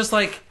they were just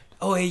like,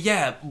 oh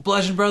yeah,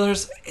 Bludgeon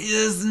Brothers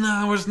is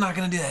no, we're just not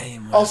gonna do that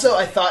anymore. Also,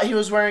 I thought he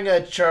was wearing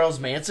a Charles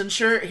Manson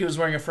shirt. He was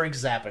wearing a Frank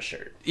Zappa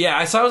shirt. Yeah,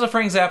 I saw it was a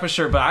Frank Zappa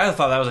shirt, but I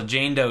thought that was a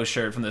Jane Doe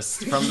shirt from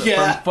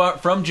Yeah.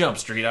 from Jump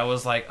Street. I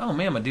was like, oh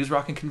man, my dude's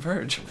rocking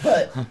Converge.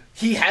 But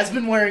he has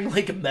been wearing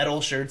like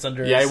metal shirts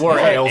under. Yeah, he his wore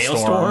skin.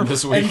 Hailstorm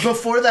this week. And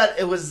before that,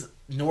 it was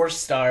North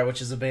Star,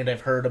 which is a band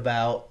I've heard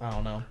about. I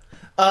don't know.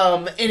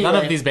 Anyway, None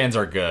of these bands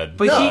are good.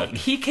 But No.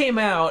 he came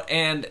out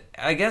and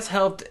I guess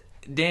helped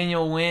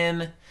Daniel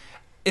win.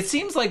 It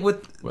seems like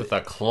with with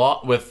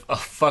a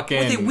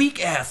fucking a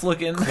weak ass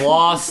looking.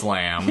 claw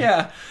slam.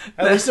 Yeah,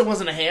 at least it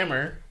wasn't a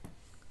hammer.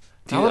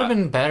 That would have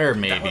been better,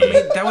 maybe.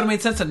 that would have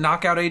made sense to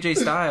knock out AJ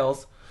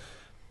Styles.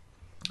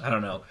 I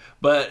don't know,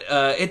 but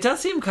it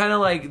does seem kind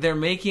of like they're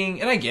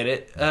making, and I get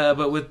it.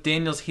 But with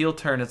Daniel's heel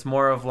turn, it's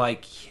more of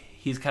like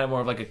he's kind of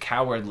more of like a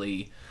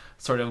cowardly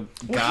sort of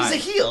guy. Well, he's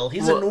a heel.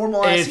 He's a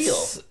normal ass heel.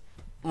 It's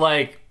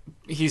like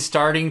he's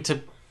starting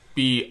to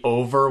be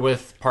over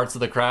with parts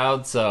of the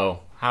crowd,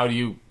 so how do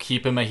you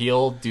keep him a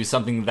heel? Do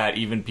something that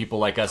even people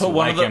like us who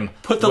like him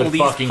put the would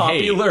least fucking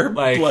popular hate.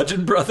 Like,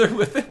 Bludgeon Brother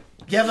with it.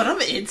 Yeah, but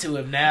I'm into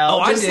him now. Oh,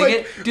 I Just, dig like,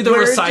 it. Do the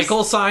where it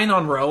recycle sign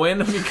on Rowan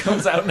when he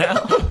comes out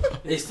now.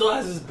 He still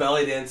has his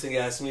belly dancing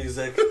ass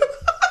music.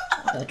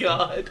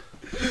 God.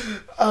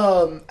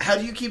 How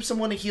do you keep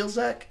someone a heel,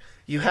 Zach?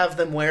 You have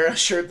them wear a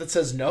shirt that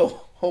says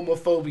no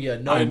homophobia,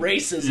 no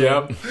racism.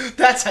 Yep.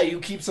 That's how you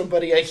keep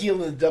somebody a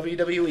heel in the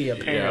WWE,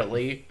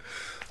 apparently.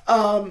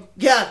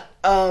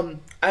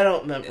 I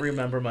don't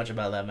remember much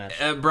about that match.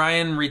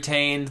 Brian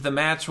retained. The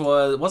match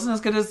wasn't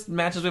as good as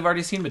matches we've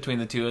already seen between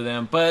the two of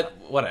them, but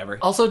whatever.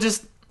 Also,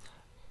 just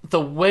the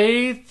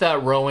way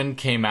that Rowan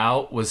came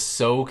out was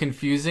so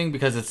confusing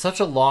because it's such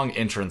a long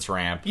entrance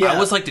ramp. Yeah. I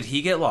was like, did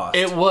he get lost?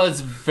 It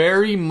was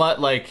very much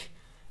like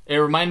it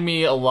reminded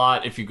me a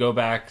lot. If you go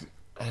back,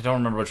 I don't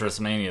remember which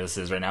WrestleMania this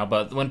is right now,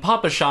 but when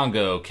Papa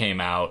Shango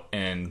came out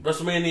and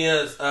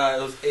WrestleMania,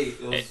 it was 8.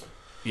 It was,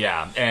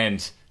 yeah,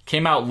 and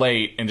came out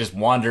late and just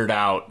wandered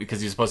out because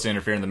he was supposed to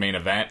interfere in the main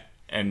event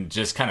and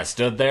just kind of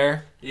stood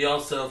there. he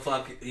also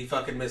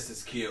fucking missed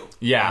his cue.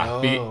 Yeah,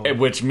 Oh.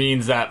 which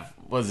means that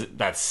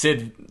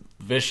Sid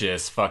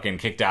Vicious fucking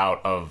kicked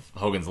out of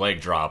Hogan's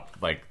leg drop,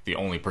 like the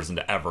only person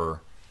to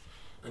ever.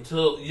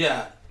 Until,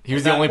 yeah. He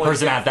was the only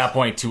person at that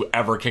point to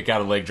ever kick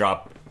out a leg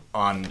drop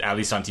at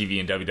least on TV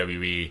in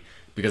WWE,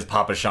 because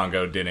Papa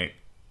Shango didn't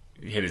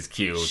hit his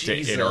cue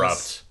Jesus. to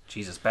interrupt.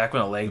 Jesus, back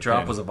when a leg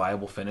drop was a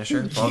viable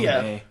finisher. Bug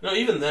Yeah. me. No,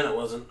 even then it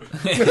wasn't.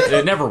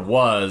 It never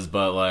was,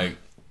 but like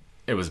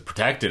it was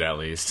protected at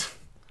least.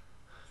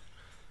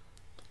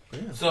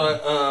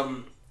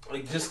 So, I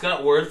just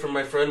got word from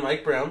my friend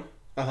Mike Brown.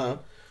 Uh-huh.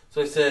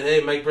 So I said,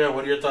 hey, Mike Brown,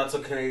 what are your thoughts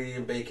on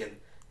Canadian bacon?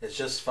 It's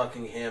just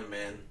fucking ham,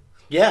 man.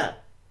 Yeah.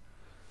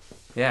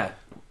 Yeah,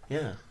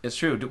 Yeah. it's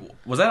true.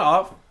 Was that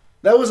off?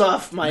 That was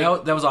off my...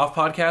 That was off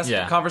podcast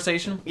Yeah.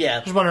 conversation?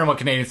 Yeah. Just wondering what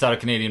Canadians thought of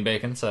Canadian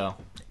bacon. So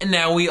And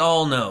now we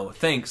all know.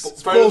 Thanks.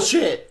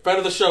 Bullshit. Friend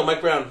of the show, Mike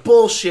Brown.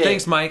 Bullshit.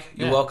 Thanks, Mike.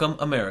 You're Yeah. welcome,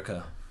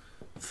 America.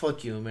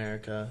 Fuck you,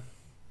 America.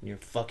 You're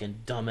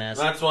fucking dumbass.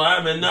 That's why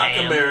I'm in Knock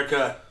Damn.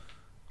 America.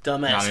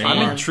 Dumbass. Not I'm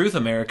anymore. in Truth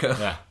America.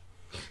 yeah,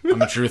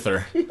 I'm a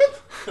truther.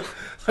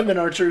 I'm in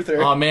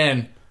R-Truther. Oh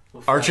man,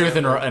 R-Truth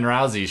and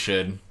Rousey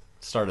should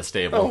start a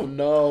stable. Oh,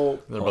 no.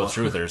 They're both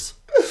truthers.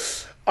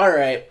 All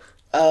right.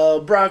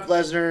 Brock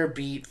Lesnar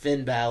beat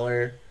Finn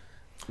Balor.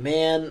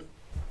 Man,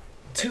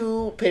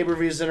 2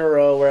 pay-per-views in a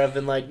row where I've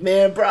been like,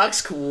 man,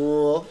 Brock's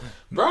cool.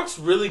 Brock's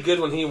really good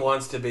when he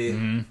wants to be.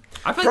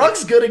 I feel like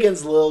Brock's good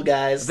against little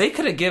guys. they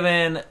could have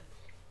given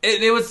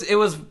it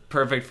was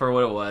perfect for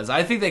what it was.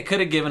 I think they could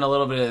have given a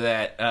little bit of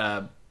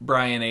that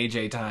Brian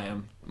AJ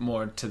time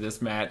more to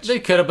this match. They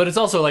could have, but it's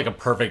also like a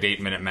perfect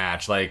 8-minute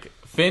match. Like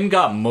Finn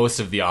got most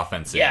of the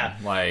offense. yeah.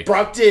 Like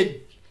Brock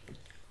did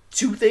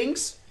 2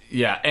 things.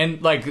 yeah,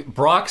 and like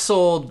Brock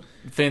sold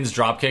Finn's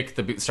dropkick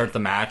to start the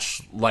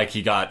match like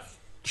he got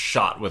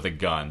shot with a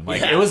gun.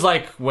 Like Yeah. it was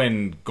like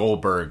when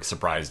Goldberg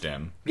surprised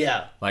him.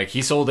 Yeah. Like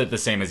he sold it the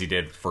same as he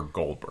did for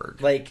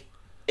Goldberg. Like,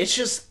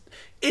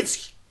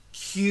 it's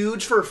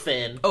huge for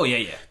Finn. Oh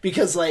yeah.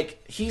 Because,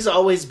 like, he's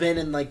always been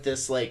in, like,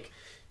 this, like,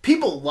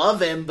 people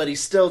love him, but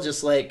he's still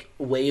just, like,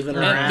 waving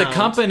around. And the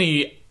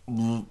company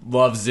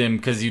loves him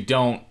because you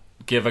don't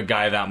give a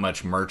guy that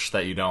much merch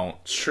that you don't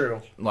It's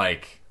true.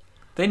 like.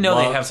 They know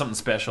Well, they have something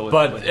special with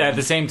But with at him.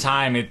 the same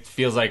time, it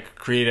feels like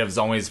creatives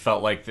always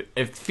felt like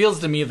it feels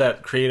to me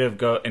that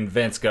creative and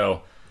Vince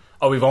go,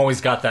 oh, we've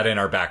always got that in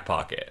our back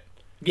pocket,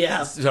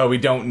 Yeah. so we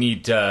don't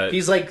need to.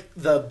 He's like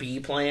the B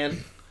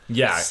plan,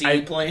 Yeah,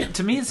 C plan.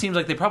 to me it seems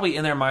like they probably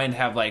in their mind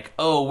have like,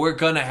 oh, we're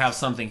gonna have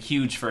something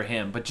huge for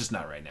him, but just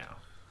not right now.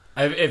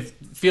 it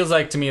feels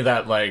like to me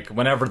that like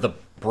whenever the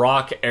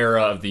Brock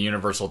era of the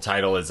Universal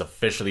title is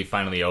officially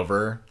finally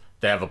over,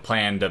 they have a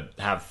plan to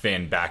have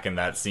Finn back in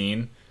that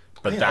scene.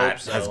 But I that hope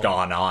so. has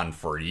gone on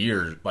for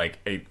years, like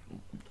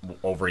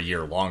over a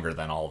year longer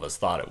than all of us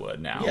thought it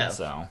would now. Yeah.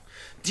 So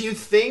Do you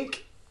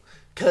think,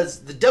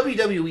 because the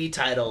WWE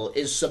title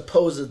is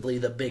supposedly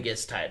the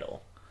biggest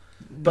title,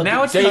 but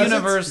Now it's because the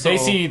Universal. they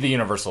see the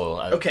Universal.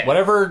 Okay.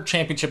 Whatever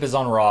championship is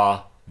on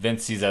Raw,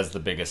 Vince sees as the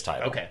biggest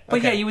title. Okay. But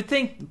okay. yeah, you would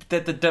think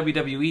that the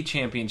WWE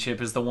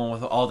Championship is the one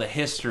with all the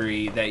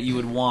history that you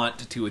would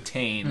want to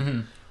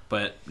attain.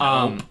 But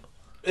nope.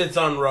 It's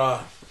on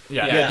Raw.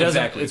 Yeah, Yeah, it doesn't.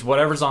 exactly. It's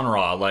whatever's on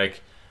Raw. Like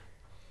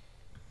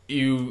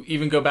you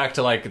even go back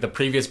to like the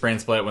previous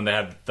brand split when they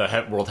had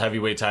the World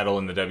Heavyweight title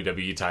and the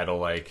WWE title.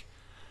 Like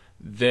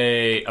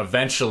they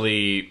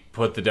eventually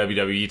put the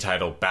WWE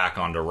title back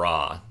onto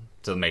Raw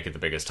to make it the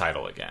biggest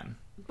title again.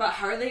 But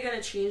how are they going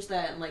to change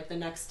that in like the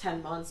next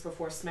 10 months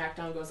before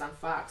SmackDown goes on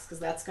Fox? Because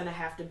that's going to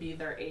have to be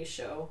their A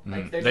show.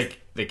 Like they're just,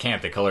 They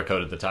can't. They color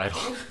coded the title.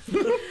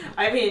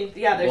 I mean,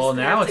 yeah. They're Well, just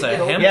gonna now have it's to a get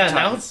over hemp Yeah, it.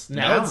 now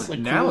it's like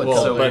now cool. it's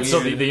Well, so but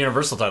still, weird. the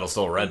Universal title's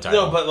still a red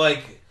title. No, but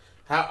like,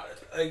 how?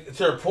 Like, to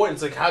their point,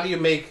 it's like, how do you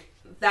make?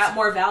 that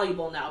more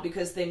valuable now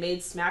because they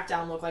made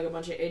SmackDown look like a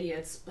bunch of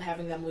idiots,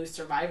 having them lose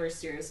Survivor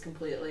Series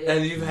completely.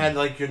 And you've had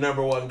like your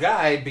number one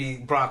guy be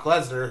Brock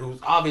Lesnar, who's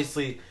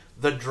obviously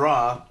the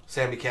draw,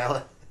 Sami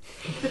Callihan.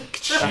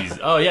 Jeez.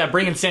 Oh yeah,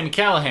 bringing Sami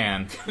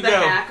Callihan, the No.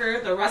 hacker,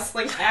 the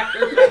wrestling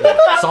hacker.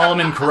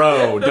 Solomon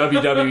Crow,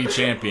 WWE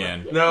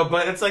champion. No,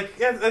 but it's like,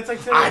 yeah, it's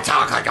like.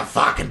 talk like a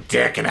fucking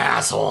dick and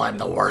asshole. I'm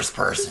the worst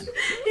person.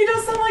 He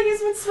does sound like he's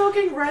been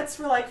smoking Reds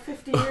for like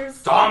 50 years.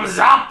 Thumbs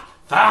up,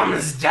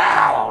 thumbs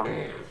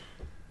down.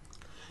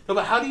 No,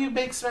 but how do you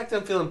make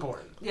SmackDown feel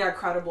important? Yeah,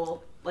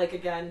 credible. Like,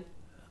 again,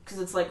 because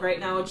it's like right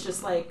now it's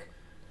just like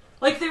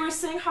they were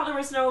saying how there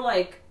was no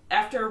like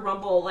after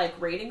Rumble like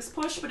ratings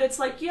push, but it's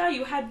like, yeah,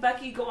 you had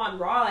Becky go on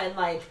Raw and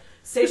like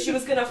say she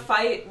was gonna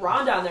fight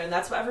Ronda down there, and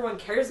that's what everyone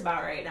cares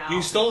about right now.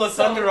 You stole the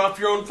thunder off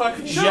your own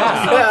fucking show. No,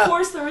 Yeah. so Yeah. of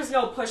course there was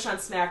no push on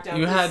SmackDown.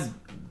 You 'cause- had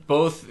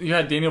both. You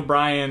had Daniel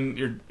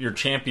Bryan, your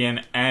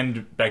champion,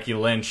 and Becky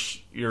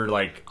Lynch, your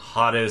like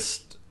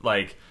hottest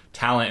like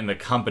talent in the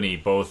company,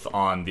 both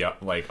on the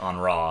like on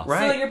Raw.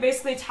 Right. So you're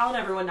basically telling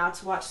everyone not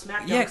to watch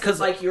SmackDown. Yeah, 'cause-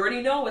 like you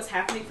already know what's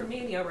happening for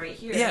Mania right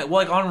here. Yeah,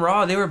 well, like on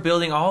Raw, they were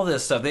building all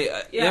this stuff.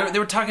 Yeah. They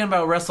were talking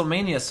about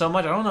WrestleMania so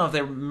much. I don't know if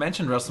they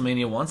mentioned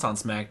WrestleMania once on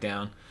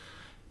SmackDown,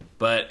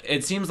 but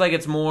it seems like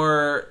it's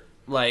more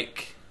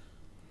like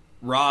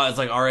Raw is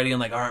like already in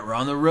like, all right, we're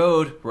on the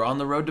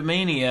road to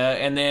Mania,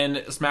 and then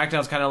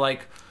SmackDown's kind of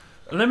like,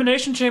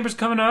 Elimination Chamber's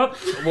coming up.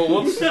 Well,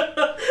 whoops.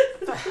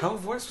 What the hell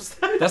voice was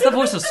that? That's the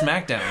voice of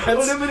SmackDown.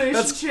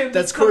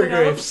 That's Corey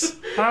Graves.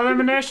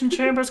 Elimination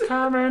Chamber's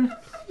coming.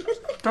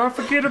 Don't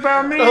forget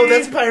about me. Oh,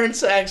 that's Byron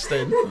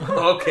Saxton.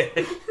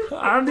 Okay.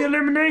 I'm the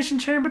Elimination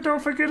Chamber.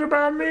 Don't forget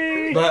about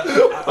me. But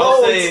I'll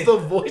Oh, say, it's the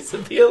voice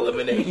of the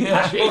elimination.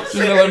 There's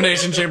an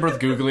elimination chamber with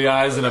googly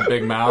eyes and a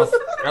big mouth.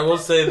 I will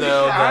say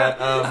though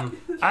that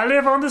I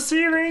live on the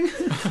ceiling.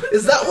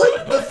 Is that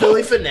what the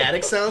Philly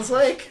Fanatic sounds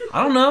like?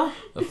 I don't know.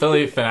 The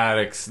Philly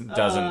Fanatics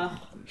doesn't.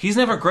 He's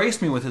never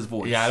graced me with his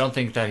voice. Yeah, I don't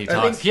think that he I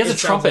talks. think He has a it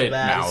sounds like trumpet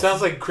that. mouth.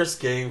 sounds like Chris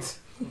Gaines.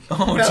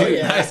 Oh, Hell dude,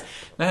 yeah.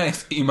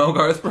 nice. Emo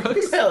Garth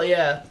Brooks. Hell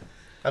yeah.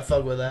 I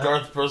fuck with that.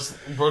 Garth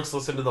Brooks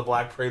listened to the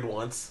Black Parade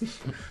once.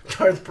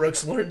 Garth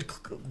Brooks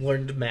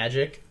learned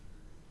magic.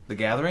 The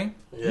Gathering.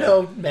 Yeah.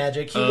 No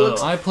magic. He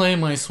looks. I play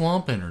my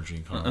swamp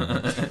energy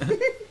card.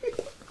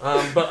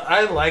 But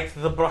I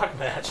liked the Brock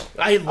match.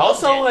 I loved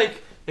Also, it.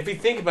 like, if you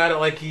think about it,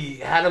 like, he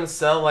had him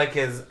sell, like,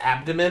 his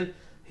abdomen.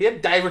 He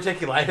had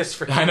diverticulitis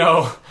for I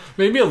know.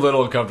 Maybe a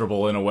little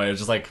uncomfortable in a way. It's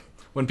just like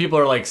when people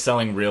are like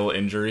selling real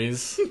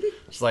injuries.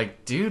 It's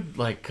like, dude,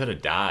 like could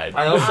have died.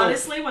 I also,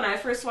 Honestly, when I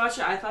first watched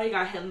it, I thought he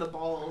got hit in the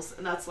balls,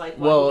 and that's like.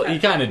 what Well, kept he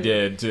kind of happening.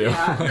 did too.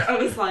 Yeah, I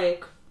was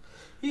like,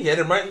 He hit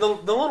him right in the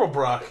little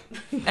Brock.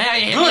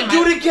 Hey, Good,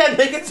 do it again.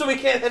 Make it so we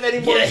can't have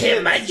any more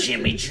kids.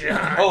 Jimmy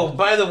John. Oh,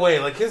 by the way,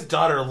 like his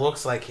daughter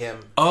looks like him.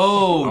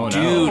 Oh, Oh, no.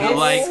 dude, That's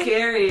like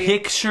scary.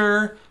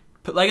 picture,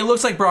 like it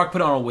looks like Brock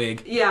put on a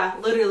wig. Yeah,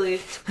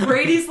 literally.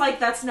 Brady's like,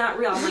 that's not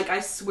real. I'm like,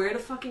 I swear to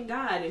fucking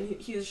God. And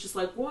he was just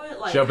like, what?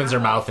 Like, She opens her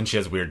how? mouth and she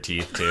has weird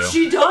teeth too.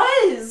 She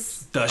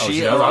does. Does Oh, she?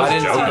 she does? I I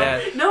didn't was see joking.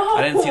 that. No.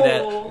 I didn't see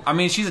that. I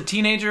mean, she's a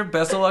teenager.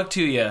 Best of luck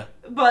to you.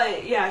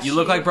 But yeah, You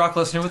look like Brock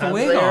Lesnar with a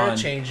wig They are on.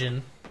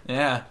 changing.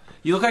 Yeah,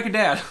 you look like your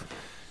dad.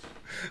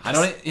 I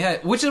don't. Yeah,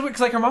 which is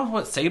like her mom.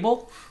 What,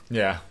 Sable?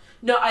 Yeah.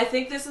 No, I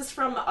think this is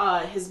from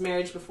his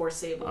marriage before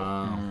Sable.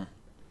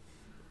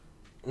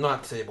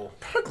 Not Sable.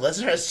 Brock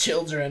Lesnar has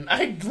children.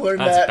 I learned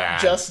That's that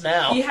bad. just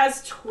now. He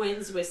has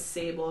twins with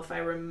Sable, if I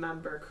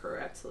remember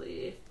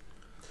correctly.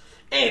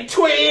 And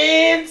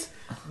twins!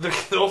 The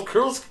old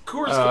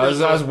Coors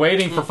I was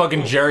waiting for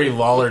fucking Jerry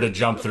Lawler to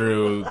jump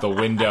through the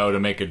window to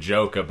make a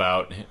joke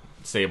about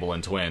Sable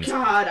and twins.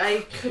 God, I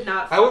could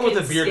not. I went with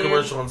the fucking beer stand-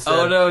 commercial instead.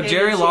 Oh no, Hey,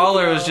 Jerry Jake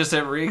Lawler Paul. was just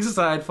at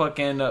ringside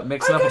fucking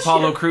mixing I up guess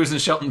Apollo she- Crews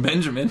and Shelton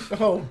Benjamin.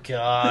 Oh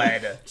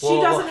God. She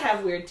Well, doesn't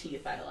have weird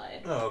teeth. I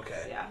lied. Oh,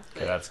 okay. Yeah.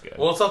 Okay, that's good.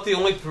 Well, it's not the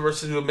only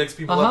person who makes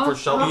people up for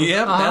Shelton.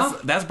 Yep,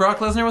 that's Brock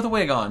Lesnar with a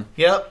wig on.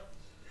 Yep.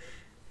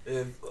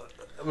 I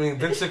mean,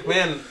 Vince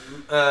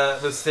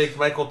McMahon mistaked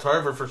Michael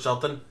Tarver for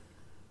Shelton.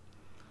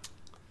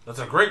 That's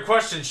a great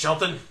question,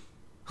 Shelton.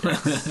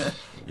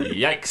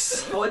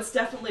 Yikes. Oh, it's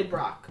definitely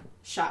Brock,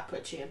 shot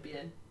put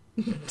champion.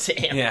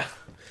 Damn. Yeah.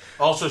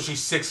 Also, she's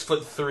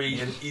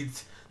 6'3" and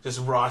eats just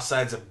raw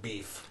sides of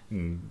beef.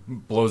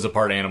 Blows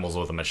apart animals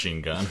with a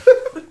machine gun.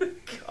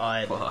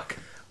 God. Fuck.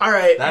 All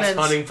right. That's men's,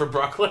 hunting for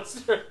Brock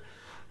Lesnar.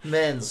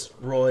 men's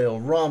Royal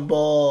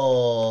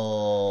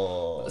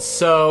Rumble.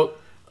 So,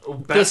 the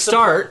Best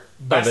start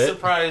Best of it.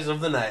 surprise of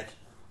the night.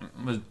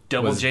 Was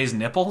Double Was- J's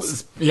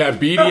nipples? Yeah,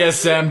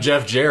 BDSM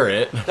Jeff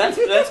Jarrett. That's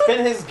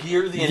been his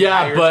gear the Yeah,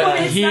 entire but But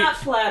time. it's he- not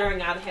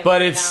flattering on him.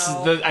 But right it's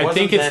now. I Wasn't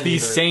think it's then the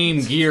either.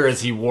 same gear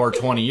as he wore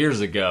 20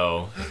 years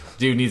ago.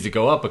 Dude needs to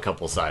go up a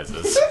couple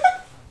sizes.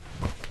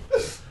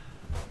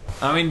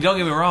 I mean, don't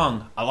get me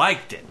wrong. I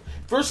liked it.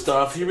 First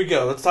off, here we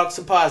go. Let's talk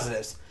some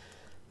positives.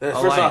 First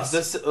Alliance. off,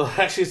 this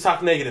actually let's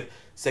talk negative.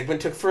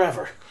 Segment took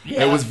forever.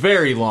 It was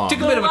very long. Took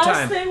a The bit of a last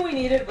time. thing we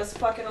needed was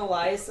fucking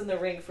Elias in the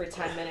ring for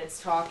 10 minutes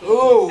talking.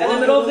 Ooh, in the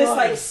middle of this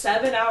Elias.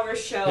 like 7-hour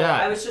show, Yeah.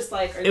 I was just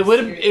like, are It you would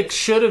have. serious? It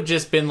should have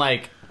just been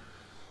like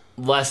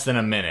less than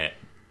a minute.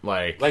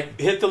 Like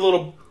Hit the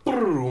little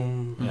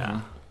boom.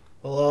 yeah.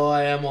 Hello,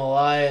 I am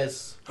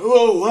Elias.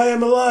 Hello, I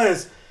am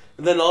Elias.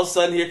 And then all of a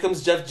sudden, here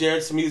comes Jeff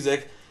Jarrett's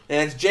music,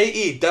 and it's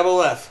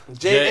JE-double-F.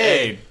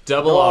 J A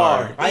double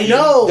R. I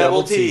know.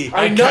 Double T.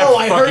 I know,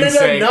 I heard fucking it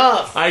saying-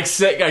 enough.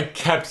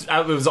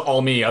 It was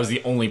all me. I was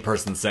the only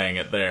person saying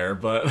it there,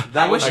 but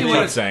I wish he kept would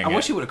have. saying I it.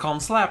 wish he would have called him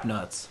slap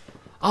nuts.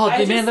 Oh, I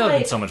man, just, that would have been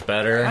like- so much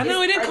better. I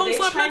know he didn't Are call him they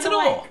slap trying nuts to, at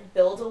all. like,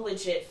 build a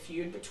legit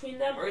feud between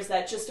them, or is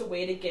that just a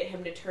way to get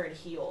him to turn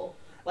heel?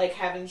 Like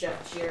having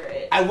Jeff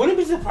Jarrett. I wouldn't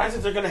be surprised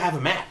if they're going to have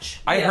a match.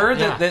 I Yeah. heard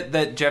Yeah.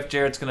 that Jeff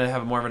Jarrett's going to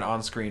have more of an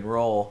on-screen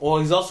role. Well,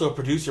 he's also a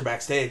producer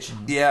backstage.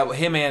 Yeah,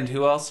 him and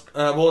who else?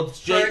 Well,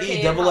 it's Hurricane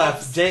JE-double-F.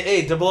 Hobbs.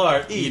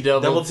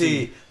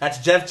 JA-double-R-E-double-T. That's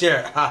Jeff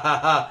Jarrett. Ha ha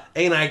ha.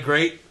 Ain't I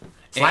great?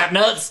 Slap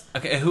nuts.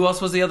 Okay, who else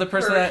was the other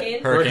person?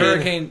 Hurricane? Hurricane.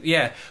 Hurricane.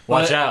 Yeah.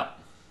 Watch But- out.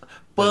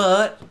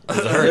 But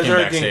There's a hurricane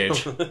Hurricane.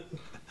 backstage.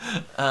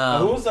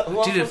 Who was that? Who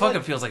else dude, it was fucking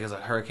that? feels like there's a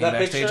hurricane That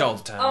backstage picture? all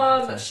the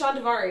time. Sean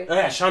Devari. Oh,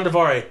 yeah, Sean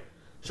Devari.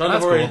 Sean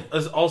That's Devari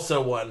is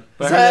also one.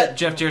 But I Is heard that- that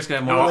Jeff Jarrett's gonna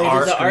have more. Oh, Related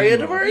to Arya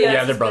on-screen role. Davari? Yeah, it's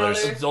they're his brothers.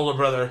 brother. His older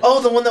brother.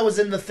 Oh, the one that was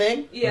in the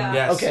thing? Yeah.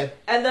 Yes. Okay.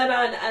 And then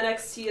on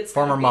NXT, it's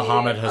Former gonna be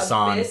Muhammad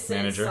Hassan Abyss and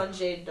manager.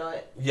 Sanjay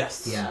Dutt.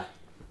 Yes. Yeah.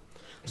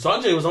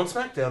 Sanjay was on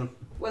SmackDown.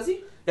 Was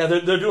he? Yeah,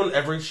 they're doing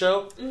every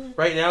show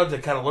right now to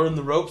kind of learn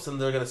the ropes, and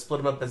they're going to split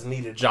them up as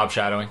needed. Job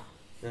shadowing.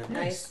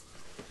 Nice.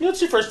 You know,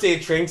 it's your first day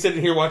of training,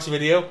 sitting here watching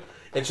video.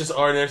 It's just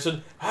Arn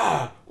Anderson.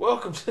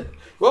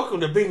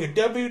 Welcome to being a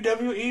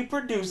WWE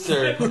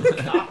producer.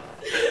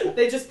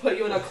 They just put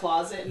you in a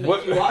closet and make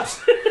What- you watch.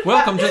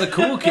 Welcome to the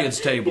cool kids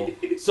table.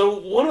 So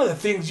one of the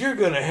things you're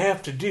going to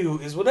have to do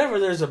is whenever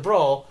there's a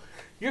brawl,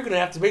 you're going to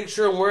have to make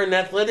sure I'm wearing an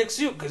athletic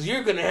suit because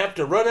you're going to have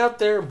to run out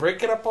there and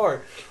break it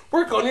apart.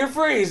 Work on your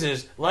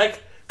phrases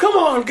like, come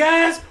on,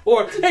 guys,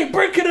 or hey,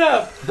 break it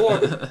up,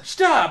 or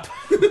stop.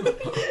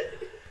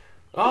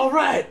 All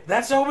right,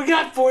 that's all we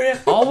got for you.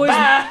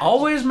 Bye.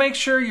 Always make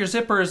sure your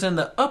zipper is in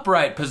the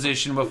upright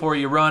position before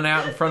you run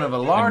out in front of a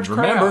large And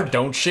remember, crowd.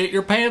 don't shit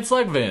your pants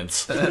like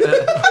Vince.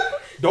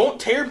 Don't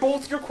tear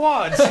both your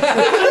quads.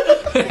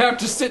 You have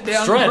to sit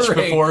down Stretch in the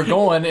ring. before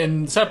going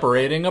and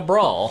separating a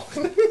brawl.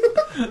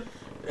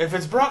 If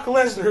it's Brock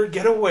Lesnar,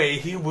 get away.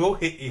 He will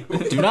hit you.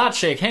 Do not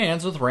shake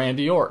hands with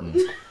Randy Orton.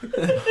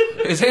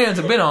 His hands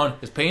have been on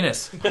his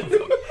penis.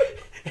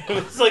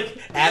 It's like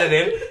added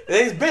in.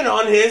 He's been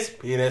on his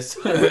penis.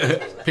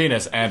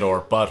 Penis and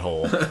or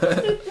butthole.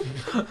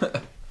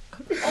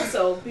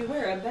 Also,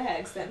 beware of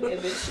bags that may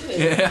have been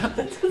shit.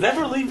 Yeah.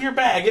 Never leave your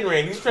bag in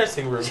Randy's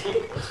dressing room.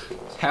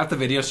 Half the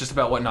video's just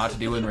about what not to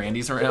do when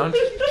Randy's around.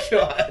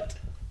 God.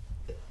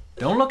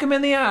 Don't look him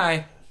in the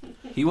eye.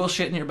 He will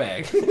shit in your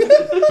bag.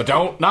 But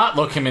don't not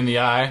look him in the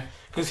eye.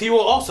 Because he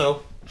will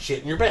also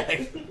shit in your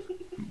bag.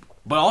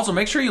 But also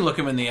make sure you look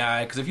him in the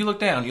eye, because if you look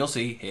down, you'll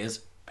see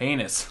his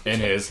penis. In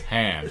his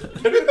hand.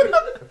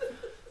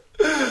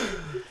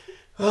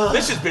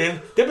 This has been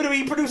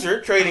WWE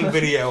producer training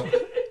video.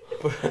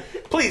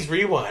 Please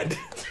rewind.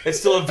 It's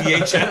still a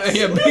VHS.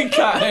 Yeah, be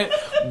kind.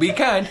 Be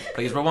kind.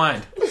 Please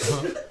rewind.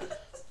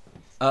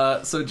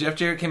 So Jeff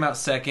Jarrett came out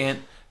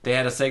second. They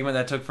had a segment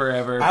that took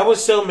forever. I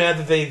was so mad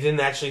that they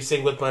didn't actually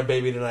sing With My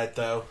Baby Tonight,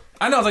 though.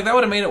 I know, I was like, that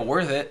would have made it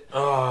worth it.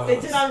 Oh, They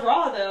did on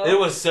Raw though. it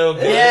was so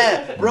good.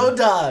 Yeah, Road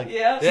Dog.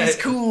 Yeah. Yeah. He's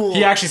cool.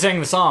 He actually sang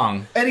the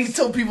song. And he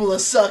told people to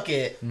suck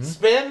it.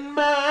 Spend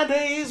my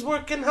days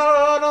working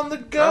hard on the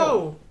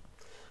go.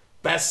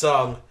 Best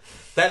song.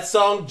 That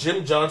song,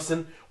 Jim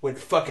Johnston went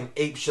fucking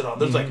ape shit on.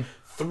 There's like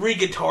 3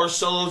 guitar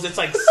solos. It's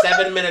like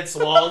 7 minutes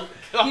long.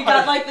 You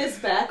got like this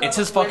backup. It's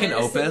his of fucking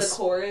women to sing opus. The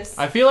chorus.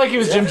 I feel like it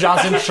was Jim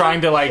Johnson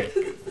trying to like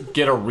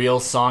get a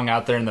real song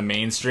out there in the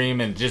mainstream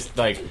and just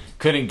like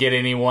couldn't get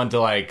anyone to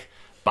like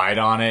bite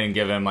on it and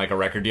give him like a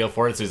record deal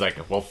for it. So he's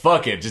like, well,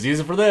 fuck it, just use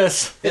it for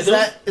this. Is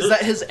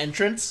that his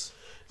entrance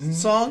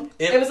song?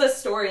 It was a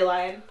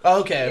storyline.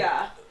 Okay.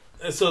 Yeah.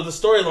 So the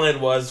storyline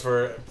was,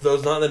 for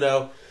those not in the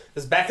know,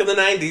 is back in the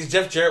 90s,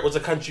 Jeff Jarrett was a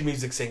country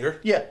music singer.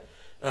 Yeah.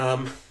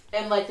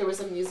 And like there was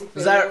a music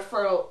video that-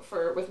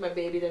 for With My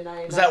Baby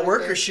Tonight. Is that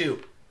work or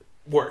shoot?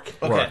 Work.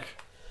 Okay. Work.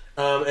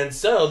 And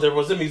so there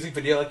was a music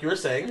video, like you were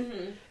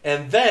saying.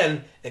 And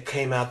then it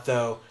came out,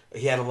 though,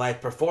 he had a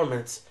live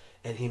performance,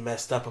 and he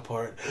messed up a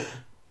part.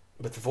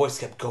 But the voice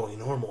kept going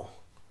normal.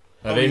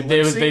 They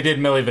did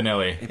Milli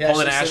Vanilli. He Yeah,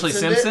 pulled an Ashley Ashley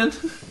Simpson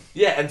Simpson.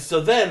 Yeah, and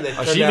so then it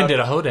Oh, turned she even out, did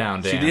a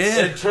hoedown dance. She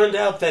did. it turned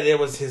out that it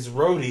was his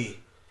roadie,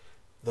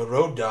 the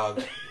Road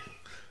Dog.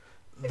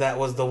 That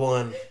was the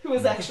one. Who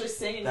was actually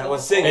singing? That the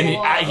was whole singing.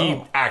 And song.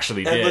 he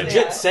actually And did. legit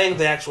Yeah. sang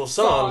the actual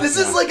song. This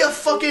is like a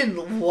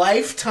fucking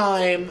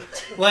lifetime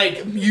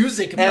like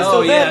music. And Oh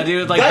so yeah, then-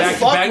 dude! Like let's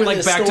fuck back with like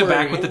this back to story.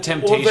 back with the Well,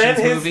 Temptations then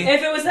his- movie.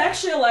 If it was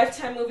actually a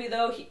Lifetime movie,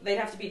 though, they'd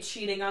have to be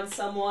cheating on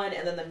someone,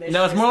 and then the mission.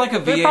 No, it's more like a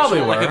They probably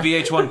VH1, like a were.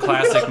 VH1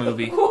 classic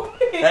movie.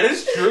 That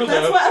is true,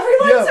 That's though. what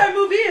every Yeah. Lifetime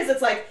movie is.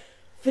 It's like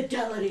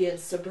Fidelity in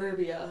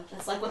Suburbia.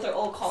 That's like what they're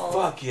all called.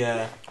 Fuck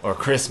yeah. Or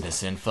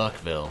Christmas in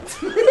Fuckville.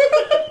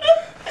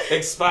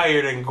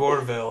 Expired in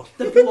Goreville.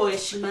 The boy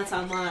she met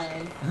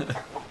online.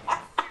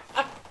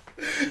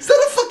 Is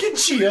that a fucking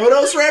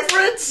Chiodos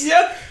reference?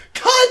 Yep.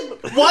 God,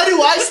 why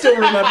do I still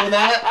remember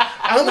that?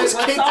 I almost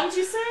What kicked. song did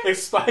you say?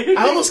 Expired.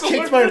 I almost in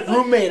kicked my Goreville.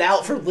 roommate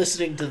out for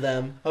listening to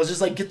them. I was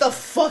just like, get the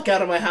fuck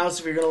out of my house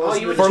if you're gonna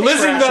listen you to would this For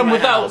listening trash to in them my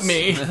without house.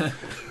 me.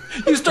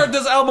 You start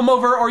this album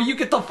over, or you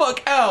get the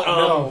fuck out.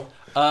 No.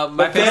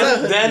 My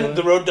favorite. Then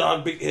the Road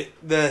Dog,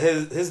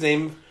 his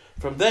name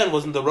from then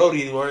wasn't the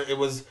Roadie anymore. It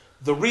was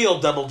the real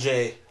Double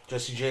J,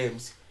 Jesse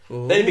James.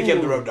 Then he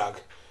became the Road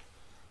Dog,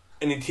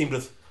 and he teamed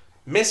with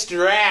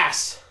Mr.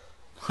 Ass,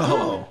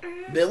 Oh,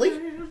 Billy?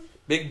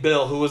 Big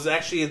Bill, who was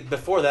actually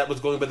before that was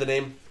going by the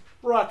name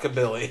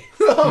Rockabilly.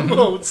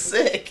 Oh,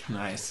 sick.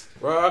 Nice.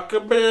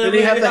 Rockabilly. Did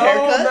he have the all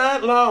haircut?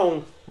 night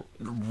long.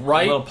 A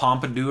Right, little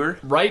pompadour.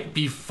 right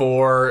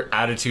before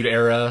Attitude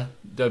Era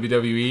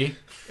WWE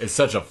is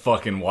such a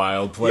fucking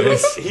wild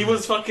place. He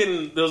was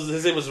fucking.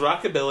 His name was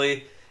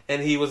Rockabilly,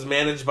 and he was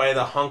managed by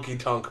the Honky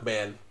Tonk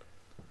Man,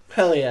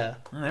 Hell yeah.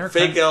 They were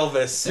fake coun-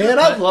 Elvis. Man,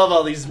 I love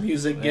all these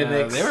music yeah,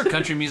 gimmicks. they were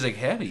country music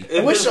heavy.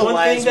 If wish there's one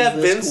Elias thing that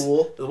was this Vince,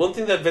 cool. the one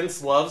thing that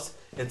Vince loves,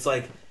 it's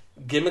like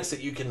gimmicks that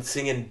you can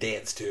sing and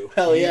dance to.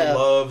 Hell he yeah.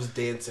 loves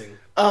dancing.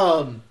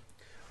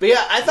 But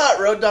yeah, I thought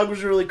Road Dogg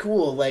was really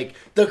cool. Like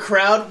the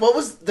crowd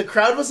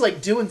was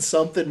like doing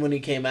something when he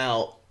came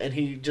out, and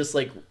he just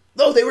like,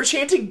 oh, they were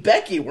chanting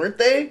Becky, weren't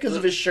they? Because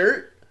of his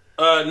shirt.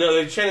 No,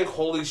 they're chanting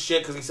 "Holy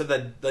shit" because he said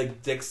that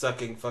like dick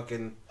sucking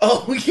fucking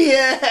Oh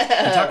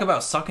yeah. Talk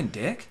about sucking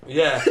dick.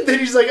 yeah. Then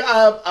he's like,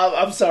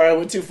 I'm sorry, I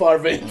went too far,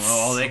 Vince.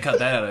 Oh, they cut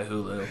that out of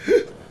Hulu.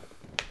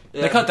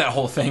 Yeah. They cut that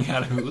whole thing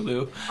out of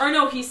Hulu. Or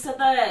no, he said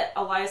that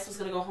Elias was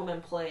gonna go home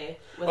and play.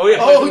 With Oh yeah,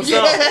 Oh, play with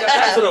himself. yeah.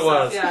 That's what it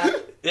was. Yeah.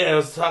 Yeah, it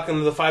was talking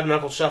to the Five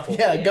Knuckle Shuffle.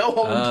 Yeah, go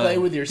home and play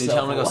with yourself. Did you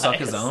tell him to go suck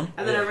his Elias. own?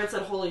 And then everyone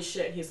said, "Holy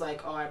shit!" And he's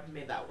like, "Oh, I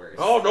made that worse."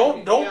 Oh,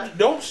 Yeah.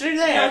 don't say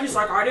Yeah, that. he's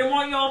like, "I didn't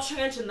want y'all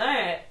chanting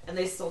that," and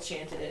they still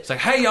chanted it. It's like,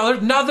 hey y'all,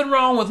 there's nothing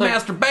wrong with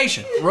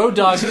masturbation. Road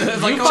Dogg,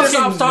 like, you oh,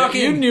 stop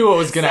talking. You knew what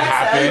was gonna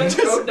happen.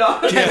 Road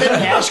Dogg. And then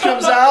Nash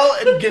comes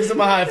out and gives him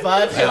a high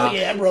five. Hell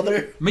yeah,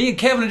 brother. Me and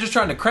Kevin are just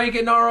trying to crank it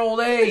in our old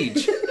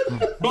age.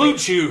 Blue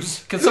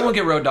Chews. Can someone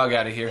get Road Dogg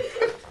out of here?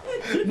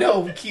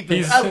 No, keep it.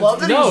 He's- I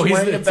love that no, he's he's-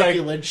 wearing a it's Becky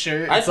like- Lynch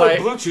shirt. I It's put like-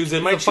 Blue Chews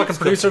in my The fucking Chips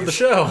producer of the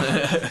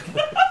cookies.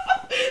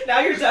 show. Now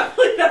you're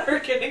definitely never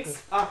getting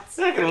spots.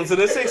 I can listen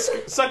to this.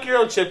 Say, suck your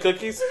own chip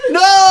cookies. We're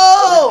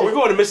No!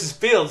 going to Mrs.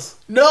 Fields.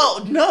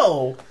 No!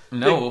 No,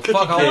 Cookie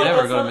fuck, I'll Kid. never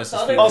what's go to the Mrs.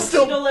 other Fields. I'll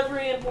still-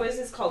 delivery in Boise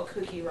is called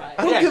Cookie Riot.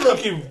 I don't Yeah, give a-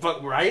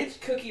 Cookie Riot.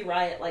 Cookie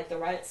Riot, like the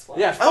Riot Squad.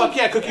 Yeah, fuck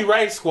yeah, Cookie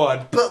Riot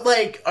Squad. But,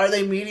 like, are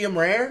they medium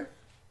rare?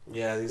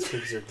 Yeah, these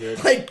cookies are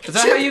good. Like, Is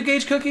that how you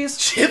gauge cookies?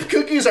 chip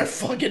cookies are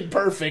fucking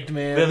perfect,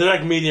 man. They're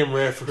like medium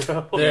rare for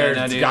real. They're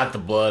no, dude. got the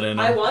blood in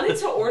them. I wanted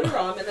to order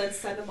them and then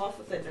send them off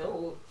with a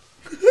note.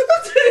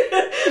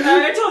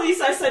 I told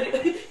Lisa, I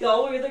said,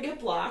 y'all will either get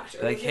blocked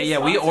or Like, we'll hey, get yeah,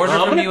 we sponsored." ordered I'm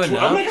from gonna you tw-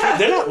 enough. I'm gonna tweet-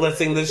 They're not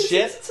listening to this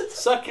shit.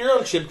 Suck your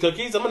own chip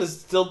cookies. I'm gonna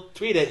still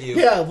tweet at you.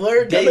 Yeah,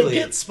 we're gonna Daily.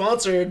 get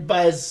sponsored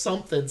by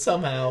something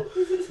somehow.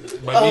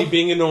 By me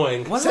being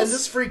annoying. What Send else?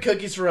 us free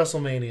cookies for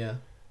WrestleMania.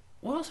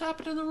 What else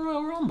happened in the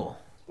Royal Rumble?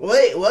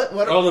 Wait, what?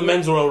 What? Oh, the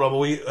men's Royal Rumble.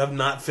 We have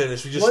not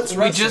finished. We just What's We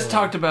wrestling? just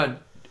talked about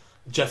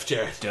Jeff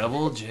Jarrett.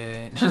 Double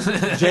J.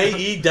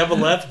 JE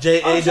double F Oh, J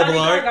A Johnny double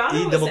R Gargano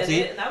E was double in T.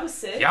 it, and that was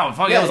sick. Yeah, well,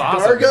 fuck, Yeah, that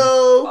was awesome.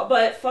 Dargo.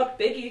 But fuck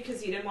Biggie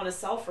because he didn't want to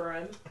sell for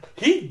him.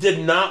 He did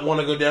not want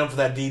to go down for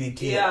that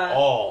DDT Yeah. at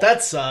all.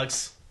 That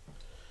sucks.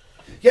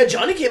 Yeah,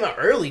 Johnny came out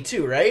early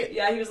too, right?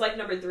 Yeah, he was like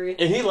number 3.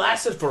 And he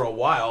lasted for a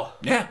while.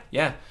 Yeah,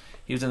 yeah.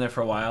 He was in there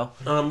for a while.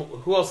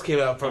 Who else came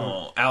out from?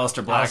 Oh,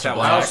 Alistair Black. Aleister That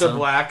was Black. Aleister awesome.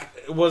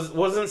 Black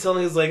wasn't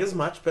selling his leg as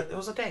much, but it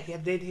was a day. He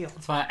had a day deal.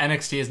 That's why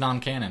NXT is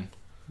non-canon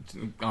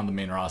on the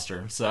main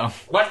roster. So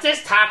What's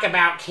this talk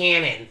about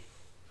canon?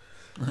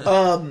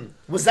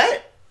 Was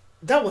that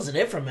wasn't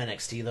it from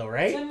NXT though,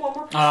 right? Then one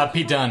more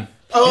Pete Dunne.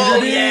 Oh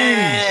Peter Dune.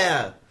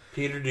 yeah,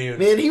 Peter Dune.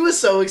 man, he was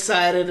so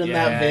excited in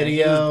Yeah, that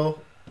video.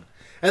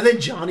 And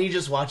then Johnny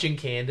just watching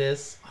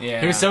Candace.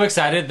 Yeah. He was so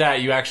excited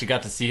that you actually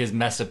got to see his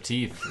messed up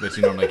teeth, which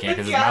you normally can't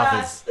because his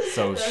mouth is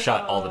so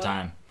shut all the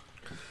time.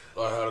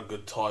 I had a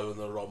good time in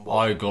the Rumble.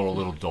 I got a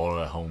little daughter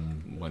at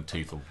home. My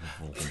teeth are.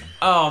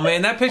 Oh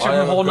man, that picture of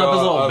him holding up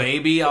his little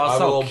baby, oh,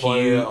 so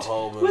cute.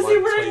 Was he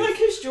wearing like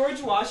his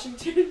George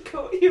Washington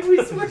coat he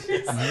always wears?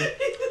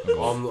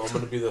 I'm going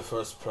to be the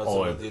first president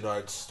Oh, of the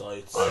United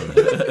States. I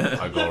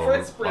The got.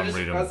 first I'm British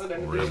reading,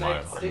 president of the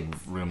United States.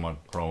 reading my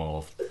promo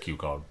off the cue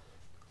card.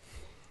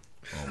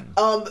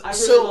 I really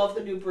So love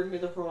the new Bring Me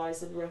the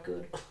Horizon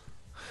record.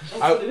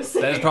 That's I- what he was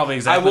saying. That is probably I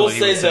exactly will what he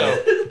say would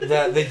say. though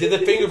that they did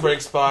the finger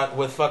break spot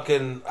with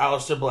fucking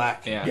Aleister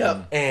Black. Yeah.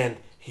 Yep. And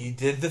he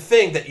did the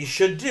thing that you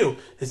should do.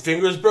 His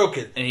finger is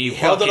broken. And he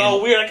held it fucking-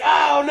 all weird, like,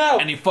 oh no.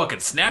 And he fucking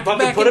snapped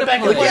Fucking it back put it into back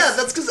in place. place. yeah,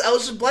 that's because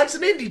Aleister Black's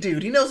an indie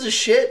dude. He knows his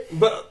shit.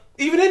 But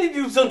even indie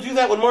dudes don't do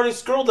that when Marty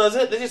Scurll does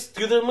it. They just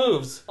do their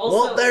moves. Also,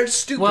 Well, they're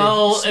stupid.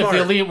 Well, Smart.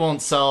 if Elite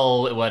won't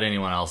sell what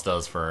anyone else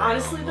does for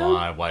Honestly, them,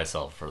 though- why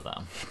sell for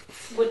them?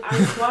 when I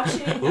was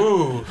watching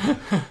Ooh.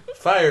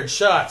 Fired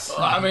shots.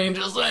 I mean,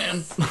 just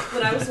saying.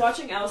 when I was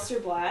watching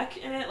Aleister Black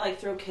in it, like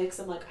throw kicks,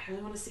 I'm like, I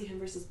really want to see him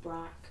versus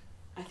Brock.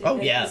 I think Oh,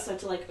 that yeah. was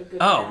such like a good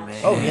Oh match.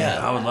 man. Oh,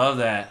 yeah. I would love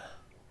that.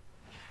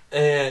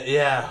 And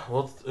yeah,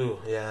 well, ooh,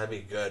 yeah, that'd be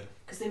good.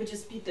 Because they would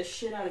just beat the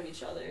shit out of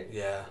each other.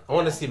 Yeah, I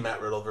want to see Matt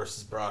Riddle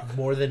versus Brock.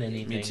 more than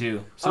anything. Me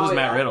too. So Oh, was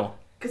Matt yeah. Riddle.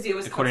 Because he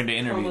was According to promos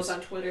interviews. on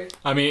Twitter.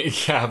 I mean,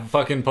 yeah,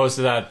 fucking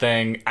posted that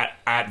thing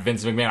at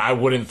Vince McMahon. I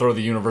wouldn't throw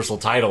the Universal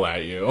title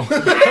at you.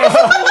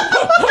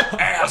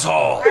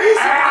 Asshole.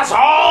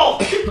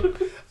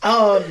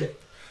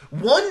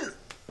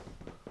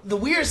 The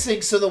weirdest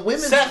thing. So the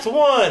women's. Seth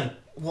won.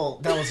 Well,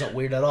 that wasn't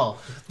weird at all.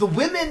 The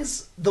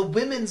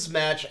women's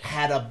match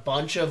had a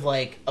bunch of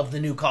of the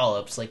new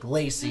call-ups, like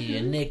Lacey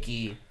and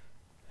Nikki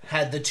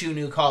had the 2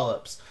 new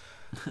call-ups.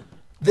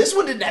 This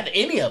one didn't have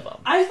any of them.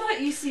 I thought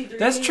EC3.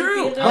 That's would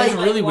true. be in there, That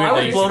was really weird I that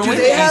was you- blown Do away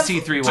they that have-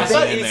 EC3 I wasn't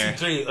thought in there.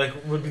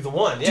 EC3 would be the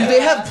one. Do Yeah. they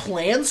have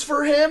plans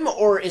for him,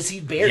 or is he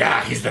buried?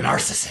 Yeah, he's the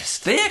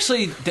narcissist. They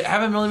actually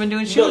haven't really been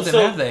doing shit No, with him,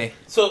 so- have they?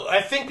 So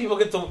I think people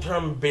get the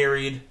term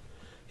buried.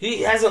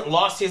 He hasn't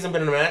lost. He hasn't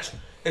been in a match.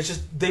 It's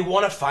just they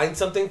want to find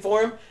something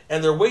for him,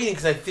 and they're waiting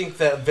because I think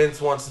that Vince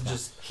wants to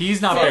just.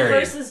 He's not Him buried.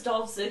 versus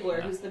Dolph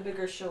Ziggler, who's the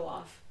bigger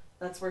show-off.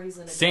 That's where he's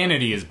in it.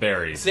 Sanity is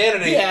buried.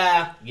 Sanity.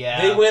 Yeah.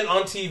 They went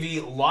on TV,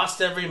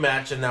 lost every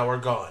match, and now we're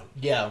gone.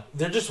 Yeah.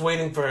 They're just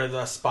waiting for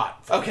the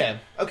spot. Okay.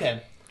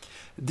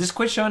 Just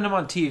quit showing him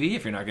on TV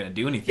if you're not going to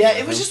do anything. Yeah, with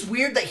it was him. just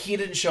weird that he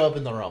didn't show up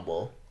in the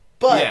Rumble.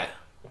 But Yeah.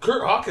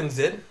 Kurt Hawkins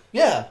did.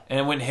 yeah.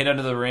 And went and hit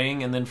under the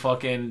ring, and then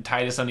fucking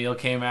Titus O'Neil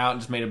came out and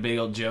just made a big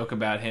old joke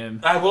about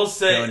him. I will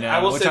say, Going down, I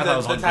will which say I thought that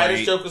was the Titus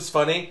great. joke was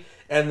funny,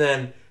 and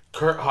then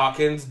Kurt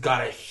Hawkins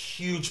got a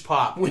huge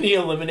pop When he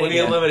eliminated when he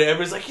eliminated.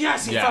 Everybody's like,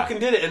 "Yes, he Yeah. fucking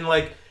did it!" And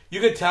like you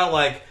could tell,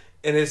 like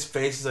in his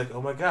face, he's like,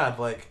 "Oh my god!"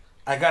 Like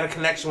I got a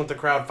connection with the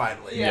crowd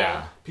finally.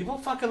 Yeah. People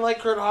fucking like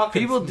Kurt Hawkins.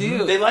 People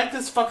do. They like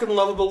this fucking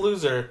lovable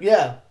loser,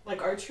 Yeah.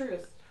 Like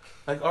R-Truth.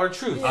 like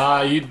R-Truth.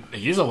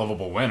 He's a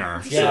lovable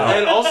winner. Yeah.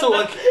 And also,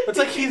 like, it's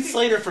like Heath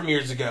Slater from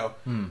years ago.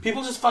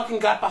 People just fucking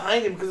got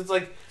behind him because it's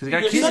like He's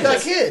got you're kids. such He's a-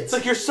 got kids. It's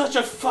like you're such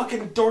a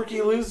fucking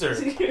dorky loser.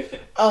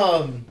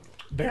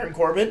 Baron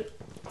Corbin.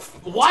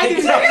 Why did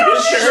Taking you off have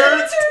his your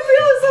shirt?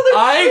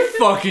 I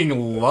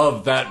fucking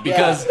love that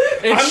because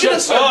it's I'm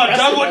just gonna Oh,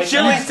 done with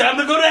Chili's. Time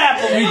to go to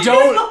Applebee's. you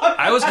don't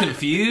I was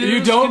confused.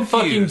 you don't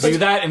fucking confused. do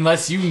that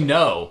unless you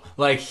know.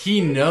 Like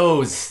he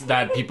knows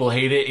that people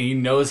hate it and he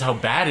knows how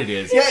bad it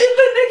is. Yeah.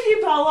 The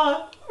Nikki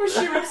Bella, where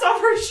she rips off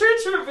her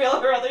shirt to reveal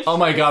her other shirt. Oh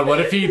my god, what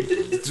if he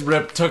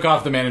took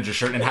off the manager's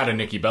shirt and had a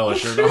Nikki Bella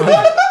shirt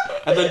on?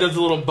 And then does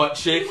a little butt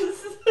shake.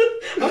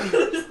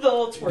 The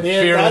little twerk.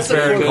 Yeah, Fearless that's a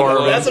Baron Corbin.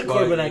 Corbin. That's a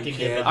Corbin But I you can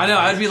give. can't. I know.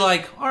 I'd be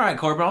like, all right,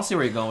 Corbin, I'll see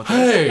where you're going with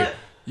this. Hey,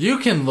 you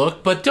can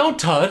look, but don't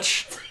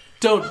touch.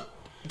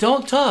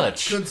 Don't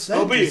touch.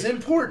 Consent is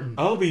important.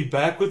 I'll be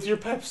back with your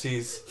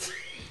Pepsis.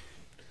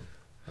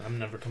 I'm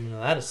never coming to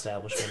that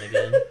establishment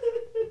again.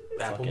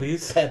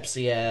 Applebee's.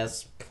 Pepsi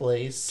ass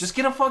place. Just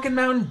get a fucking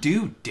Mountain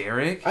Dew,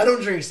 Derek. I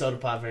don't drink soda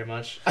pop very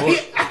much.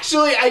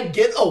 Actually, I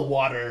get a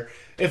water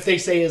if they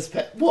say is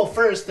well.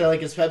 First they're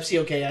like, "Is Pepsi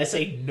okay?" I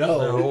say no.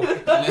 No.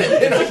 And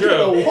then I get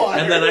a water.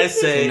 And then I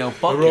say, No, the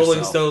fuck Rolling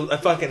yourself. Stones. I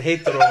fucking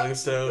hate the Rolling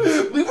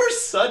Stones. we were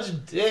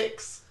such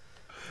dicks.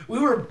 We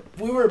were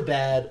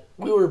bad.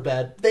 We were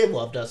bad. They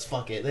loved us.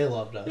 Fuck it. They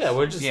loved us. Yeah,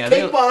 we're just Yeah,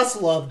 Cake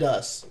Boss loved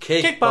us.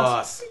 Cake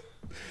Boss.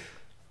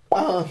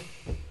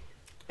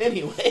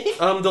 Anyway.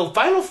 The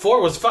Final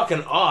Four was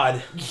fucking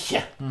odd.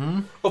 Yeah.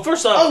 Well,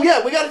 first off, Oh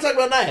yeah, we got to talk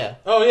about Nia.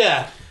 oh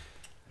yeah,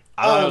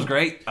 I thought it was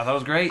great. I thought it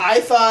was great.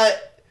 I thought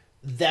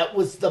that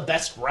was the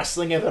best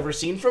wrestling I've ever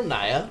seen from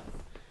Nia.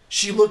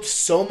 She looked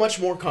so much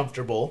more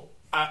comfortable.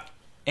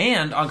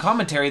 And on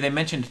commentary, they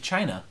mentioned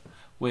China,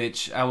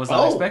 which I was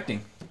not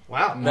expecting.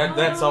 Wow.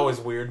 that's always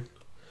weird.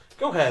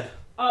 Go ahead.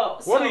 Oh,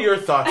 so, What are your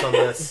thoughts on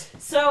this?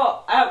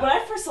 So, when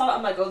I first saw it,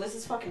 I'm like, oh, this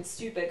is fucking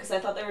stupid, because I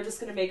thought they were just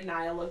going to make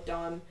Nia look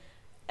dumb.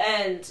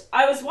 And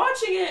I was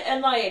watching it,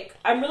 and, like,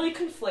 I'm really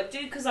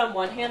conflicted, because on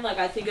one hand, like,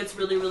 I think it's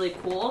really, really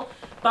cool.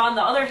 But on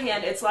the other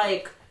hand, it's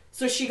like,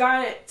 so she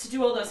got to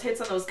do all those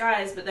hits on those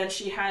guys, but then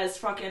she has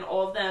fucking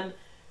all of them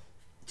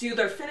do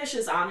their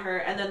finishes on her,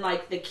 and then,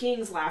 like, the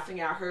King's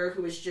laughing at her,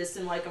 who is just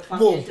in, like, a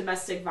fucking Well-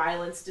 domestic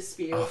violence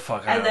dispute. Oh,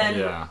 fuck, I And then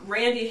yeah.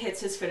 Randy hits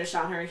his finish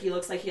on her, and he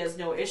looks like he has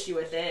no issue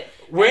with it.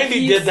 Randy And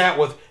he's- did that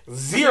with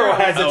zero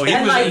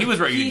hesitation. he was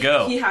ready to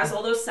go. He has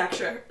all those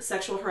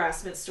sexual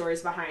harassment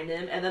stories behind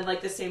him, and then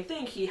like the same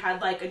thing, he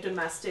had like a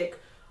domestic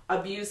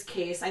abuse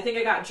case. I think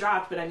it got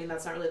dropped, but I mean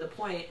that's not really the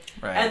point.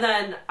 Right. And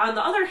then on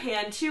the other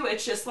hand, too,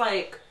 it's just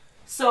like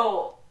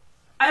so.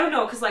 I don't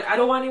know, because like I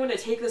don't want anyone to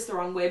take this the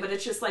wrong way, but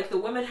it's just like the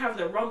women have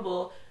their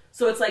Rumble.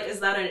 So it's like, is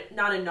that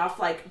not enough?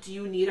 Like, do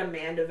you need a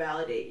man to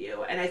validate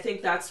you? And I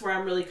think that's where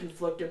I'm really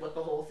conflicted with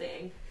the whole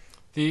thing.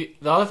 The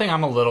other thing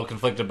I'm a little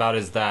conflicted about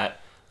is that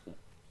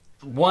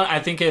one, I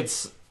think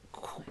it's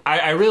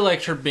I really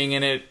liked her being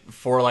in it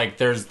for like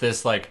there's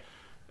this like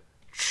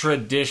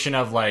tradition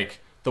of like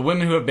the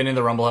women who have been in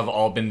the Rumble have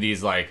all been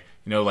these like,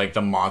 you know, like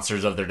the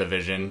monsters of their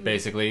division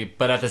basically,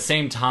 but at the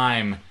same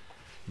time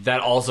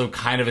that also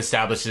kind of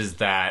establishes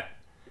that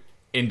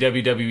in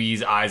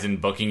WWE's eyes and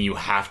booking, you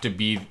have to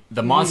be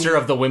the monster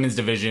of the women's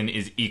division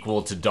is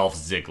equal to Dolph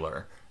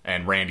Ziggler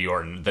and Randy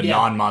Orton, the Yeah.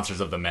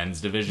 non-monsters of the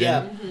men's division.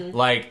 Yeah.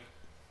 Like,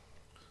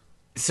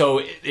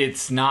 so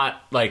it's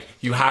not like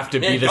you have to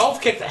be Man, this,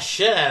 Dolph kicked the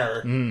shit out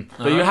of her.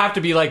 but you have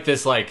to be like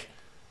this, like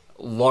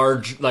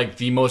large, like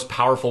the most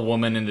powerful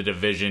woman in the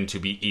division to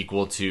be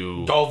equal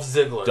to Dolph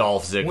Ziggler.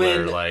 Dolph Ziggler.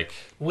 When- like,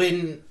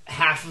 When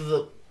half of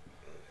the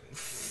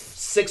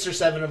 6 or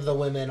 7 of the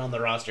women on the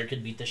roster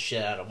could beat the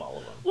shit out of all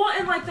of them. Well,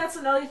 and like that's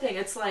another thing.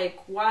 It's like,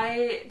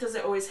 why does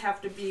it always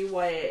have to be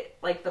what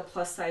like the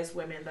plus size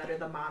women that are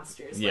the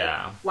monsters? Like,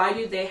 Yeah. why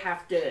do they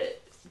have to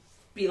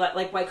be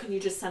like? Why couldn't you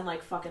just send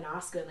like fucking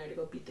Asuka in there to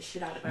go beat the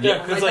shit out of Yeah,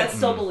 everyone? 'cause, like like, that's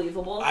so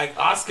believable. Like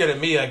Asuka to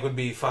me, like would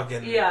be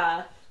fucking.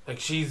 Yeah. Like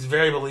she's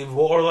very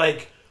believable, or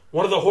like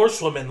one of the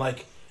horsewomen,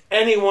 like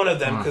any one of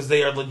them, because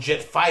they are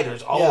legit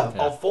fighters.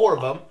 All 4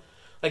 of them.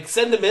 Like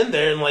send them in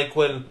there, and like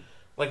when,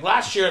 like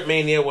last year at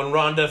Mania, when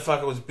Ronda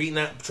fucking was beating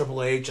out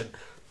Triple H and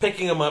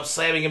picking him up,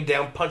 slamming him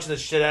down, punching the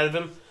shit out of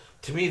him.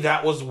 To me,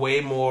 that was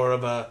way more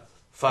of a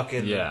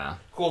fucking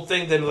cool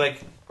thing than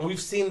like we've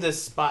seen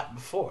this spot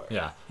before.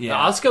 yeah. Yeah.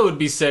 Now, Asuka would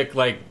be sick,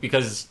 like,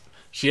 because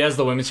she has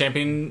the women's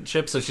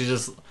championship, so she's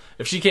just,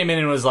 if she came in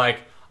and was like,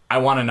 I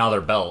want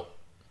another belt,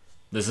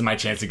 this is my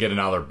chance to get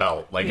another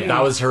belt. Like, if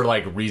that was her,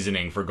 like,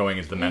 reasoning for going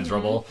into the men's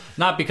rumble.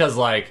 Not because,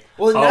 like,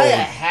 Well, oh, Nia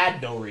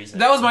had no reason.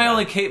 That was my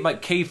only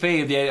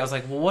kayfabe. I was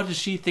like, well, what does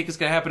she think is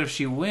going to happen if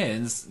she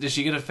wins? Does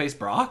she get to face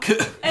Brock?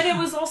 And it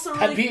was also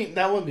That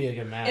wouldn't be a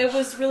good match. it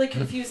was really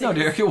confusing. No,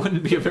 Derek, it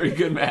wouldn't be a very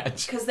good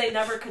match. Because they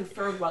never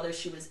confirmed whether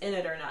she was in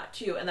it or not,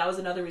 too. And that was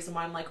another reason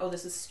why I'm like, oh,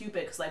 this is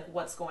stupid, because, like,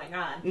 what's going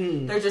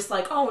on? They're just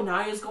like, oh,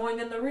 Nia's going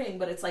in the ring.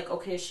 But it's like,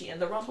 okay, is she in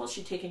the Rumble? Is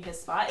she taking his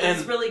spot? It's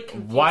And really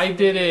confusing.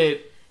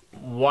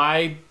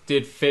 why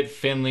did Fit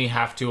Finley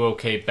have to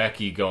okay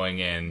Becky going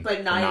in,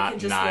 But Nia not can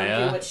just go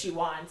Nia? do what she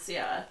wants,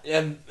 yeah.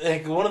 And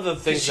like one of the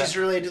things she's that,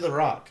 related to The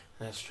Rock.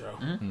 that's true.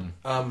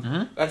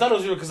 I thought it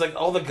was weird because like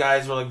all the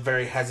guys were like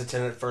very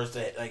hesitant at first.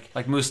 To,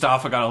 like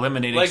Mustafa got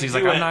eliminated. Like, She's do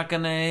like, I'm it- not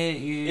going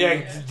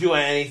to... to do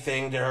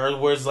anything to her.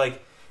 Whereas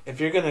like if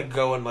you're gonna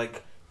go and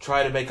like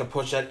try to make a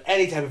push at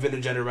any type of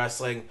intergender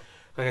wrestling,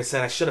 like I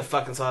said, I should have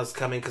fucking saw this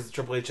coming because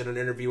Triple H in an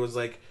interview was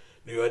like,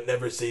 "No, I'd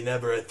never say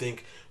never. I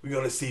think we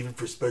gotta save it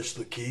for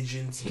special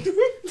occasions."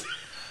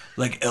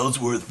 Like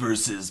Ellsworth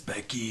versus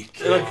Becky.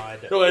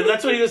 Like, no, and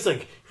that's what he was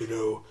like. You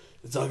know,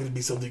 It's not going to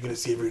be something you're going to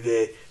see every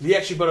day. And he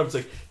actually brought up, it's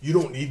like, you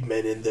don't need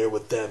men in there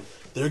with them.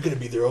 They're going to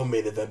be their own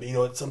main event. But you know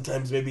what?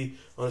 Sometimes maybe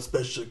on a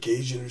special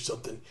occasion or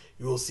something,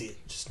 you will see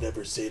it. Just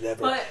never say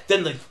never. But-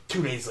 Then, like,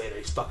 2 days later,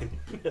 he's fucking...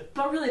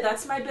 But really,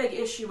 that's my big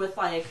issue with,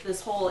 like,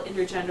 this whole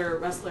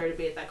intergender wrestler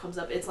debate that comes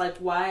up. It's like,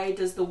 why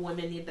does the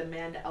woman need the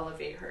man to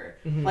elevate her?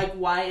 Like,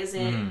 why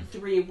isn't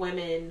 3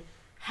 women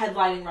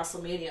headlining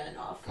WrestleMania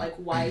enough? Like,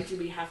 why do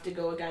we have to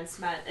go against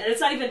men? And it's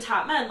not even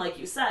top men, like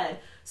you said.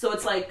 So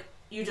it's like,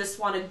 you just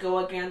want to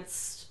go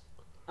against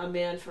a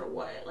man for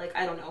what? Like,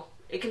 I don't know.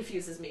 It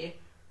confuses me.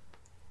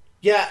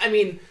 Yeah, I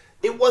mean,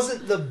 it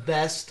wasn't the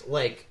best,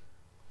 like,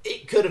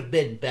 it could have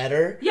been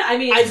better. Yeah, I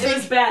mean, it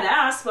was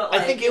badass, but,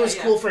 like... I think it was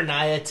cool for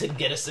Nia to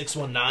get a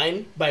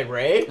 619 by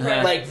Ray.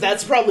 Right. Like,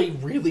 that's probably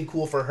really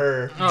cool for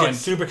her. Oh, Get and,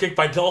 super kicked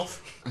by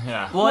Dolph.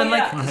 yeah. Well, and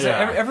like yeah. so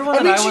Yeah. everyone I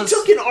that mean, I was she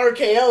took an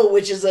RKO,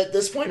 which is at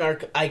this point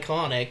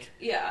iconic.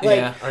 Yeah. Like,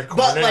 Yeah.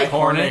 but like,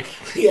 Hornick.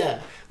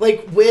 yeah,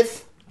 like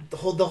with the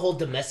whole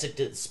domestic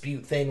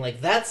dispute thing, like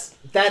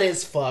that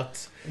is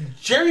fucked.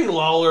 Jerry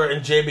Lawler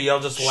and JBL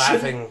just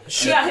laughing.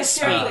 Yeah,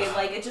 hysterically.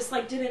 Like, it just,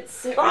 like, didn't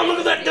sit Oh, right look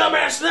at that with me.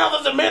 dumbass now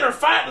that the men are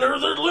fighting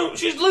her.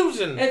 She's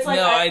losing. It's like,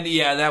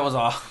 yeah, that was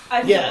all.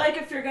 I feel Yeah. like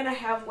if you're gonna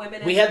have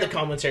women in We had the there-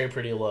 commentary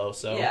pretty low,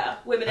 so Yeah,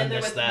 women I in there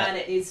missed with that. men,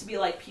 it needs to be,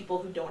 like, people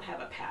who don't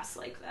have a past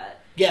like that.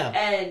 yeah.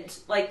 And,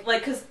 like,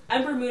 because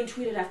Ember Moon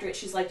tweeted after it,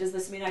 she's like, does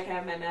this mean I can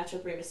have my match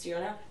with Rey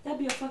Mysterio now? That'd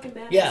be a fucking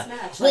badass Yeah.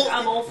 match. Well, Like,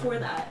 I'm all for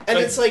that. And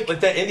it's like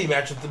that indie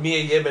match with the Mia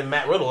Yim and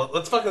Matt Riddle.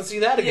 Let's fucking see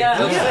that again. Yeah.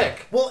 That was yeah.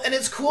 sick. Well, and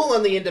it's cool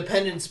on the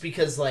independents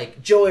because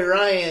like Joey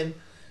Ryan,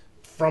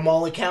 from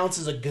all accounts,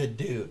 is a good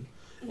dude.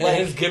 And Like,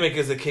 his gimmick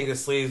is the King of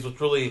Sleeves, which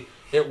really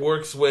it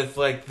works with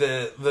like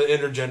the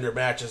intergender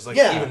matches like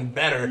Yeah. even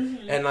better.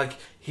 And like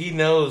he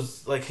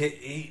knows like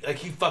he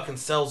fucking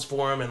sells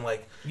for him and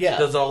like Yeah.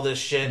 does all this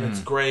shit and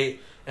it's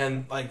great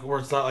and like where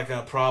it's not like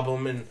a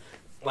problem and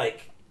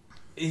like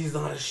he's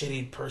not a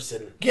shitty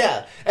person.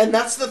 yeah, and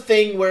that's the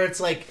thing where it's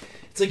like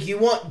you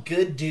want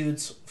good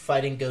dudes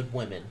fighting good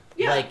women.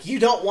 Yeah. Like you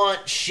don't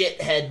want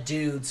shithead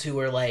dudes who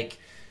are like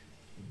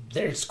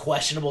there's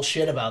questionable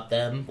shit about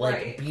them, like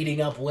Right.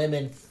 beating up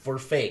women for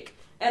fake.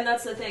 And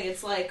that's the thing.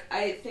 It's like,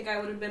 I think I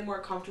would have been more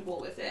comfortable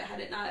with it had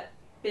it not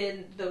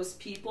been those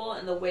people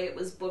and the way it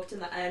was booked in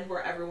the end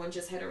where everyone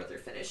just hit her with her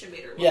finish and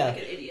made her look Yeah. like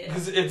an idiot.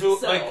 Because if it,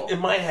 So- like in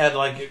my head,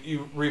 like if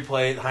you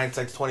replay it,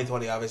 hindsight's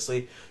 20/20,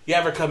 obviously. You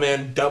have her come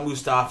in, dump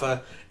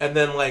Mustafa, and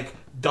then like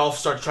Dolph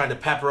starts trying to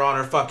pepper on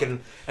her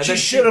fucking. And She then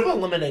should have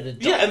eliminated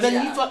Dolph. Yeah, and then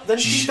Yeah.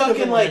 she She should've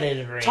fucking like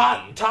eliminated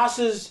Randy.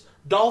 tosses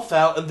Dolph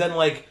out, and then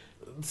like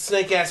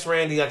snake ass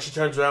Randy, like she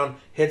turns around,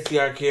 hits the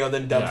RKO,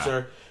 then dumps Yeah.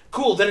 her.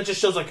 Cool. Then it just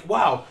shows like,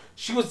 wow,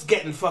 she was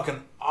getting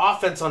fucking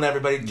offense on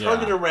everybody,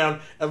 turned Yeah. it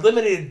around,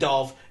 eliminated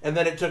Dolph, and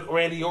then it took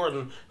Randy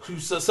Orton,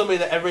 who's somebody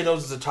that everybody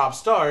knows is a top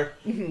star,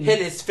 hit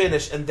his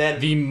finish, and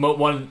then The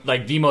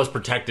the most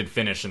protected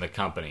finish in the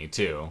company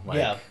too. Like,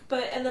 Yeah.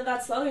 And then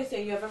that's the other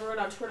thing. You have everyone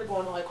on Twitter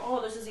going like,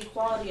 "Oh, this is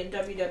equality in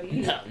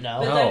WWE." No.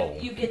 But No.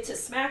 then you get to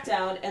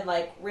SmackDown and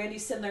like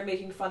Randy's sitting there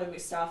making fun of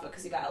Mustafa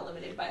because he got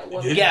eliminated by a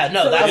woman. Yeah,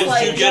 no, So that it's was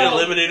like, you get well,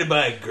 eliminated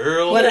by a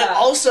girl. But it Yeah.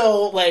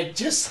 also like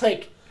just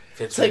like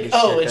it's like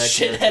oh, it's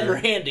shithead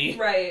Randy.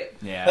 Right.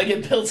 Yeah. Like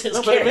it builds his No,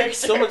 but character. it makes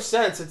so much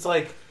sense. It's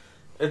like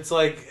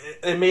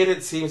it made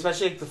it seem,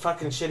 especially like the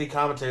fucking shitty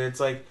commentary. It's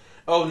like,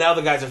 oh, now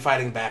the guys are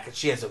fighting back, and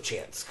she has no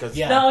chance because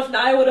Yeah. Now, if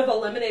Nia would have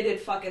eliminated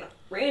fucking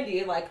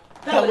Randy, like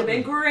that would have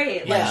been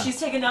great. Yeah. Like she's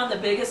taking down the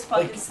biggest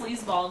fucking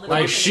sleazeball in the Like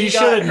company. she got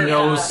should have her no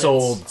confidence.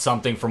 sold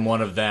something from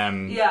one of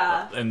them,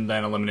 Yeah. and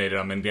then eliminated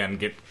them and then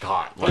get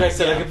caught. Like I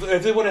said, like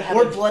if they would have had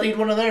or bloodied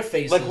one of their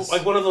faces.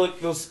 like one of the, like,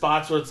 those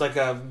spots where it's like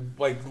a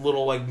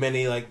little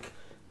mini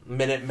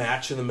minute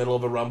match in the middle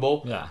of a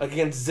rumble, Yeah. like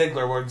against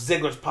Ziggler, where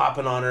Ziggler's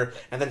popping on her,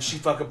 and then she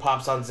fucking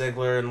pops on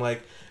Ziggler and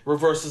like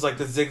reverses like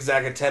the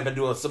zigzag attempt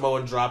into a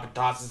Samoan drop and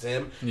tosses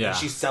him. Yeah. And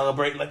she's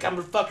celebrating like I'm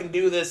gonna fucking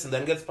do this, and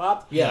then gets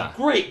popped. Yeah.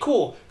 Great,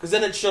 cool, because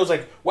then it shows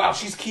like wow,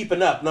 she's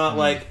keeping up, not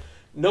like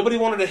nobody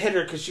wanted to hit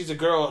her because she's a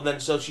girl, and then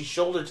so she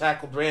shoulder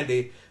tackled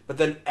Randy, but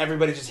then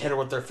everybody just hit her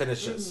with their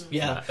finishes.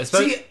 yeah.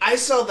 especially- See, I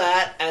saw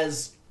that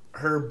as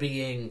her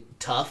being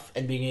tough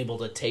and being able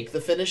to take the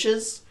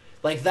finishes.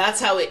 Like that's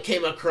how it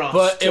came across.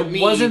 But to it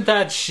me wasn't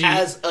that she.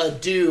 as a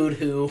dude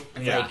who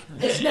Yeah. like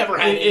has never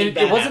had anything it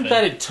bad wasn't happen.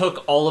 that it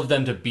took all of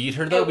them to beat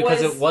her though, It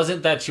because was- it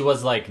wasn't that she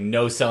was like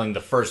no selling the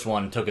first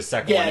one, took a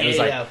second Yeah, one. It was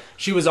yeah, like yeah.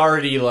 she was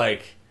already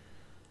like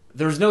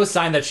there was no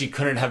sign that she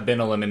couldn't have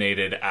been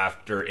eliminated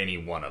after any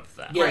one of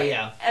them. Yeah, Right.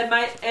 yeah. And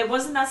it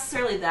wasn't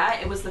necessarily that.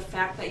 It was the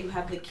fact that you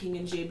have the King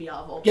and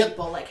JBL vote Yep.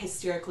 people like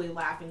hysterically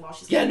laughing while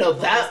she's Yeah, getting no,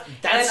 the that's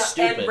and,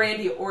 stupid. And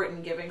Randy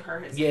Orton giving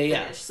her his Yeah,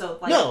 yeah. finish. So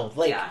like, No,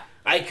 like yeah.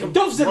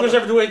 Dolph Ziggler's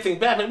never do anything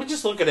bad, but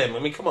just look at him. I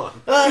mean, come on.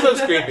 He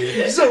looks creepy.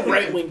 He's a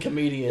right-wing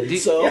comedian,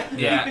 so...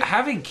 Yeah,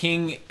 having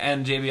King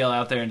and JBL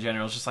out there in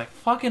general is just like,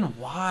 fucking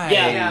why?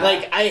 Yeah,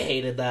 like, I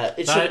hated that.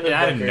 It should have That been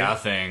added Booker.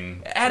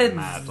 nothing. Added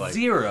Matt, like,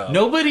 zero.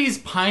 Nobody's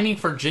pining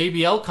for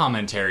JBL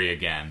commentary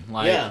again.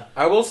 Like, Yeah.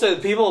 I will say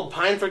people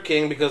pine for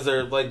King because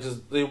they're like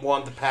they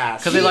want the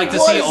pass. Because they He like to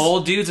see was-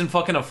 old dudes in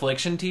fucking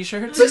Affliction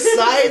t-shirts.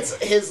 Besides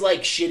his,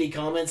 like, shitty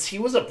comments, he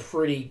was a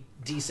pretty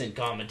decent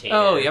commentator.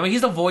 Oh, yeah, I mean,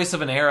 he's the voice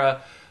of an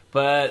era,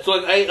 but... So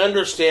like I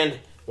understand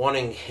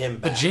wanting him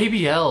but back.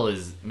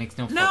 JBL makes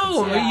no fucking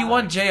No, sense. you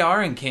want JR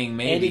and King,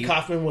 maybe. Andy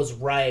Kaufman was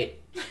right.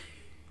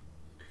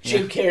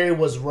 Jim Carrey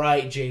was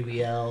right,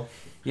 JBL.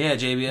 Yeah,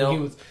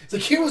 JBL.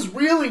 He was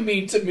really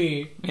mean to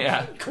me.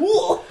 Yeah.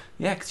 Cool.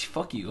 Yeah, because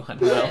fuck you. I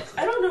don't know.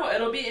 I don't know.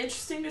 It'll be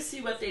interesting to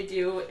see what they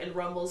do in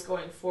Rumbles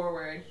going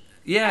forward.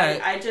 Yeah.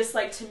 I just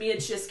like, to me,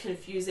 it's just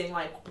confusing,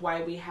 like,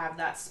 why we have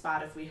that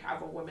spot if we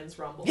have a women's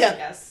Rumble. Yeah. I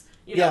guess.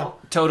 You Yeah. know.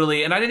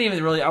 Totally, and I didn't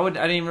even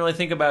really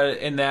think about it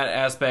in that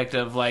aspect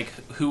of like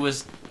who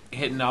was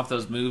hitting off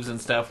those moves and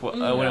stuff when it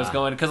was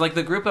going, because like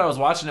the group that I was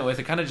watching it with,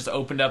 it kind of just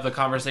opened up the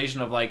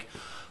conversation of like,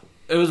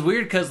 it was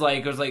weird because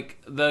like it was like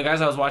the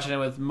guys I was watching it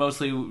with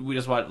mostly we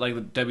just watch like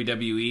the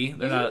WWE.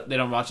 They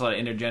don't watch a lot of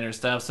intergender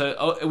stuff,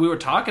 so we were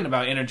talking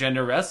about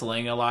intergender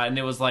wrestling a lot, and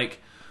it was like,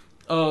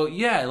 oh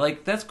yeah,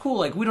 like that's cool.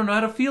 Like we don't know how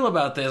to feel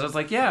about this. I was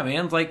like, yeah,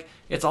 man, it's like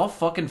it's all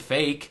fucking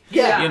fake.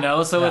 Yeah. you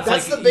know. So it's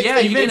That's like, the big yeah,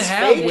 thing. you can It's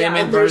have fake,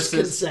 women and there's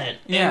versus consent.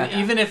 yeah.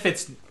 And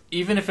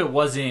even if it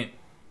wasn't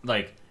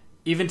like,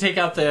 even take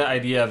out the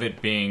idea of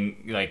it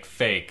being like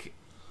fake.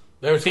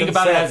 There's Think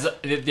about consent.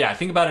 it as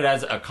think about it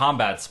as a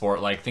combat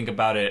sport. Like think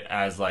about it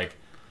as like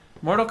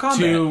Mortal Kombat.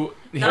 two.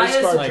 Car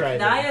Naya's, driving.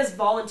 Naya's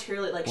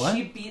voluntarily, like, What?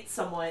 she beat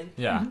someone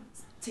Yeah,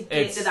 to get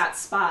It's- into that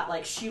spot.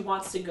 Like, she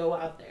wants to go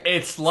out there.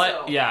 it's like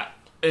So-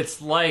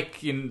 it's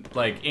like in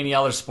like any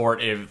other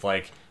sport. If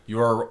like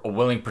you're a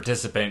willing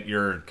participant,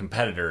 you're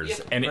competitors,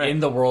 Yep. and Right. in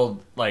the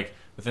world like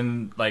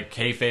within like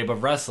kayfabe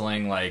of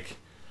wrestling, like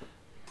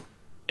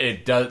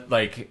it does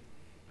like.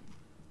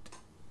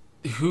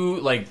 Who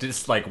like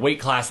just like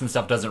weight class and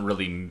stuff doesn't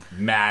really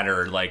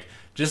matter. Like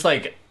just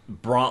like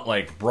Brock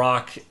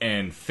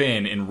and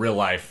Finn in real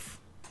life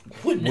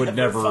Would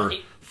never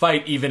fight.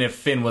 fight, even if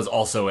Finn was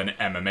also an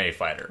MMA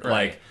fighter.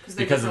 Like 'Cause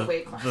they're because of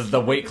different weight class. the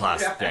weight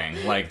class Yeah.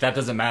 thing. Like that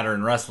doesn't matter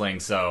in wrestling.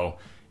 So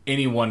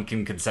anyone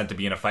can consent to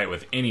be in a fight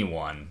with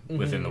anyone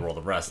within the world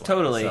of wrestling.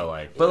 Totally. So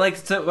like, but like,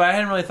 so I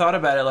hadn't really thought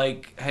about it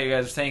like how you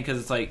guys are saying, because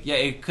it's like, yeah,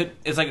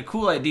 it's like a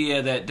cool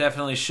idea that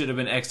definitely should have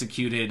been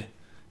executed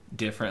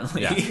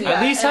differently. yeah. Yeah,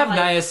 At least have and,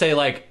 like- Nia say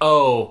like,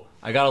 "Oh,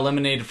 I got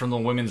eliminated from the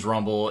women's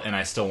rumble, and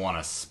I still want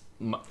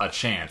a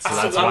chance." So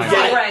that's I'm why.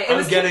 getting- Right.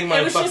 I'm getting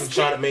my it was fucking just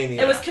shot at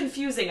Mania. It was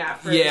confusing at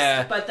first.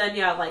 Yeah. But then,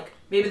 yeah, like,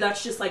 maybe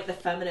that's just, like, the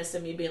feminist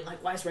in me being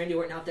like, why is Randy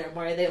Orton out there?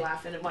 Why are they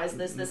laughing? And why is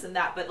this, and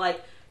that? But,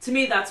 like, to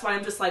me, that's why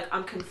I'm just, like,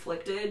 I'm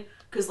conflicted.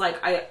 Because, like,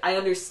 I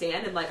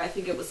understand, and, like, I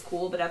think it was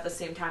cool, but at the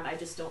same time, I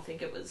just don't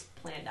think it was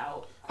planned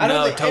out. I don't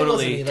No, think it wasn't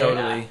totally, either.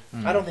 totally.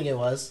 I don't think it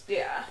was.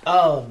 Yeah.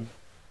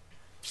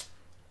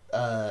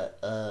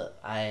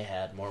 I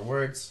had more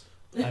words.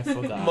 I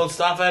forgot.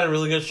 Mustafa had a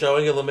really good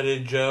showing.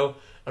 Eliminated Joe.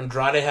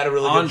 Andrade had a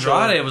really good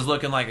showing. Andrade was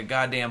looking like a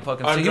goddamn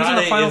fucking. He was in the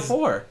Andrade final is-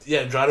 four. Yeah,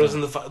 Andrade was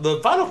in the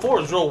Final Four.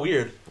 Is real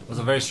weird. It was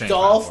a very strange.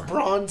 Dolph, Final Four.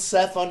 Braun,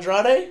 Seth,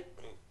 Andrade?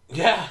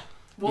 Yeah,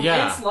 Well,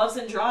 Yeah. Vince loves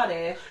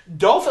Andrade.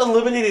 Dolph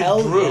eliminated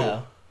Hell Drew.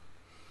 yeah.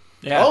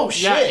 Yeah. Oh,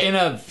 shit. Yeah, in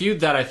a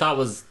feud that I thought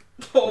was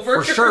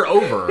Over. for sure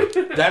over.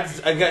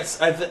 That's I guess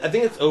I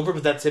think it's over,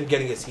 but that's him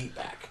getting his heat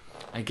back.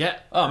 I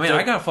get. Oh man,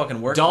 I gotta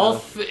fucking work.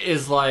 Dolph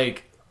is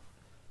like,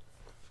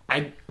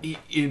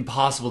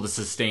 impossible to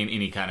sustain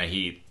any kind of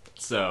heat.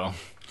 So,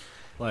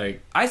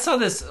 like, I saw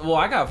this. Well,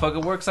 I got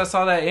fucking work 'cause I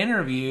saw that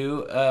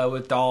interview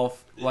with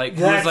Dolph. Like,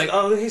 he was That's,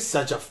 like, he's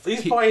such a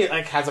he's probably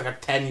like has like a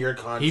 10-year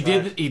contract.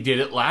 he did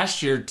it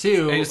last year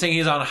too. he was saying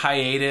he's on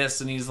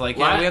hiatus, and he's like,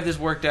 yeah, we have this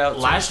worked out.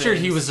 Last year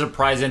he was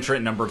surprise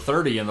entrant number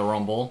 30 in the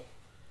Rumble.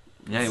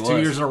 Yeah, he It's was. 2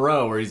 years in a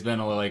row where he's been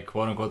a like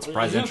quote unquote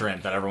surprise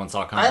entrant that everyone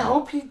saw coming. I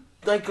hope he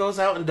like goes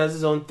out and does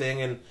his own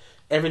thing, and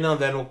every now and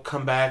then will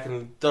come back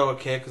and throw a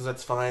kick because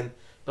that's fine.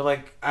 But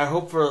like I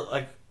hope for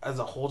like as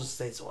a whole just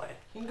stays away.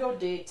 You can go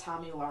date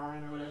Tommy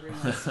Lauren or whatever he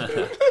wants to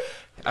do.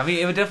 I mean,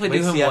 it would definitely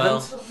do him Lacey well.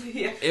 Evans?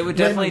 Yeah. It would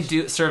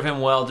definitely serve him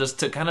well just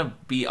to kind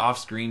of be off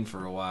screen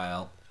for a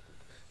while.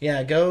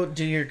 Yeah, go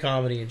do your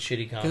comedy and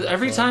shitty comedy. because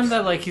every clubs. time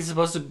that like he's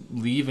supposed to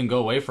leave and go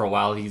away for a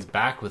while, he's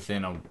back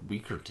within a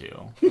week or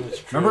two.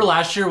 Remember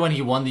last year when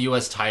he won the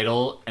U.S.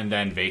 title and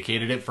then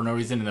vacated it for no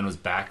reason and then was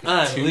back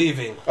I'm 2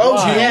 leaving. Oh,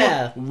 Why?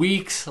 yeah.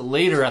 weeks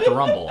later at the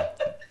Rumble.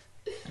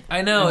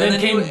 I know. And then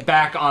he came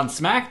back on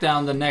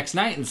SmackDown the next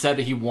night and said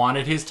that he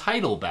wanted his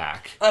title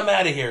back. I'm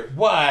out of here.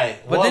 Why?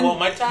 But Well, then, I want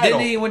my title.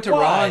 Then he went to Why?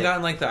 Raw and got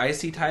in like the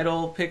IC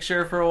title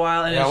picture for a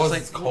while, and That it's was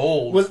just like,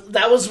 cold.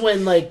 That was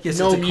when, like, Yes,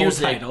 no it's a cold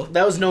music. title.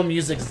 That was no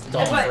music's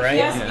Dolph, But right? he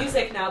has Yeah.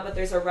 music now, but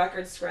there's a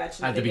record scratch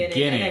in At the the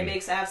beginning, and beginning. it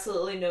makes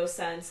absolutely no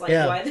sense. Like,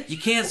 Yeah. why? you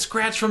can't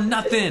scratch from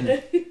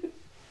nothing.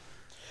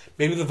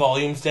 Maybe the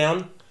volume's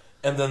down.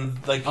 and then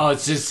like Oh,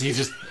 it's just he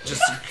just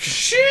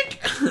Shit.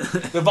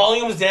 the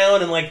volume's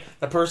down, and like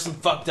the person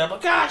fucked up,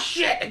 like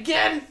shit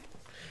again.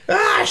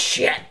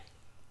 Shit.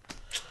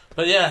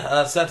 But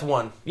yeah, Seth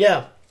won.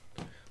 Yeah.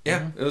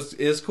 Yeah, it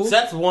was cool.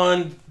 Seth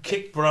won,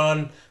 kicked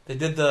Braun. They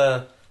did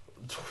the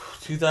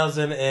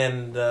 2000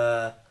 and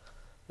the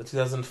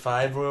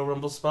 2005 Royal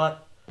Rumble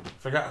spot.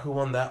 Forgot who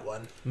won that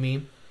one.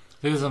 Me.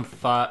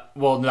 2005.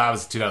 Well, no, that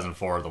was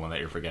 2004, the one that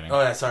you're forgetting. Oh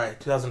yeah, sorry,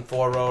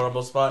 2004 Royal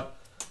Rumble spot.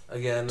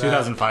 Again,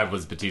 2005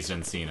 was Batista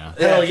and Cena.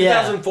 Hell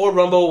yeah. 2004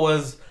 Rumble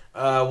was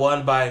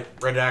won by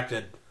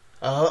Redacted.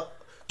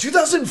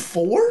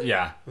 2004?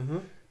 Yeah.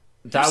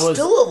 That was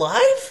Still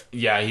alive?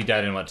 yeah. He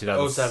died in what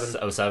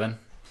 2007.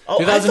 Oh,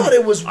 2000 I thought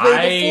it was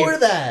way before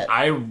that.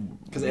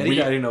 Because Eddie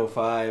died in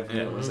 05, and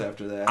it was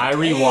after that. I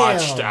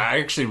rewatched. Damn. I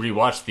actually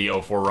rewatched the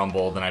 04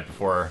 Rumble the night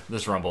before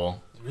this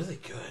Rumble. Really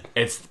good.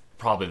 It's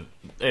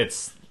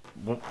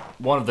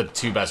one of the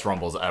two best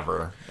Rumbles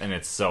ever, and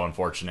it's so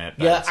unfortunate.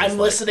 That Yeah, it's just I'm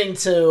like- listening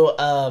to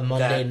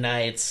Monday That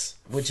nights,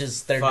 which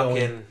is they're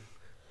going.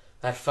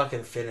 That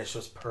fucking finish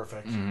was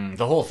perfect.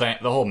 The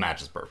whole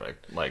match is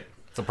perfect. Like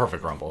it's a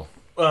perfect Rumble.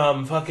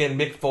 Fucking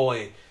Mick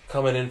Foley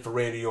coming in for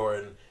Randy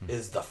Orton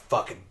is the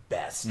fucking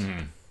best.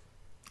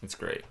 It's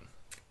great.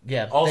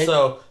 Yeah.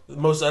 Also, the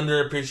most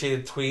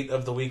underappreciated tweet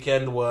of the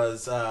weekend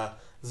was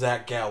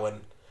Zach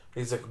Gowen.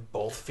 He's like,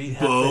 both feet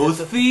have to hit Both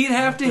the-" feet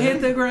have to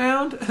hit the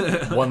ground.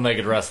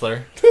 One-legged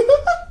wrestler.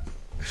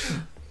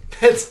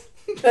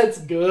 that's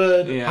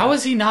good. Yeah. How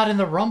is he not in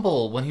the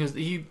Rumble when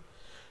he?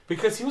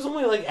 Because he was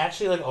only like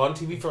actually like on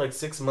TV for like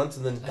 6 months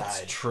and then That's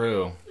died.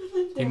 true.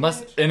 He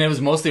must, and it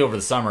was mostly over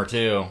the summer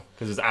too,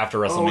 because it was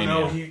after Oh WrestleMania.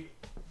 no,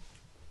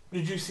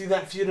 Did you see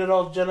that feud at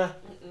all, Jenna?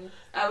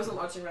 I wasn't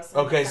watching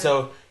wrestling. Okay,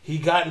 so he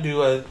got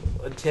into a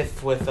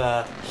tiff with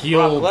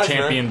Heel Brock Lesnar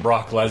champion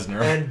Brock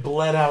Lesnar and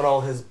bled out all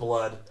his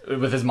blood.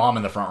 with his mom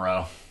in the front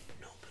row.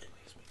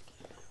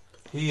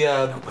 He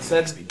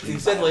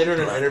said later in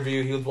an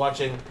interview he was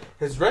watching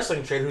his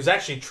wrestling trainer, who's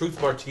actually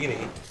Truth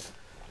Martini,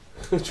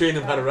 who trained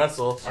him how to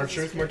wrestle, Our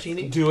Truth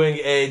Martini? doing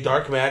a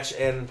dark match,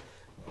 and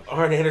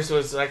Arn Anderson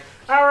was like,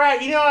 "All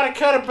right, you know how to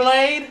cut a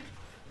blade?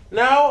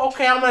 No,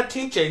 okay, I'm gonna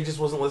teach you." He just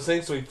wasn't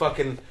listening, so he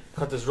fucking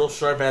cut this real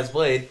sharp ass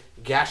blade,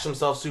 gashed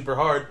himself super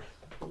hard,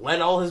 bled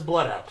all his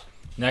blood out.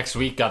 Next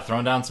week, got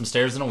thrown down some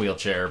stairs in a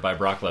wheelchair by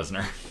Brock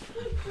Lesnar.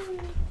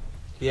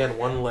 He had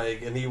one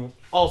leg, and he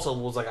also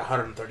was like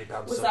 130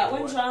 pounds. Was soaking that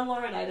when wet. John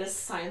Laurinaitis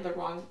signed the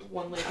wrong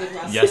one-legged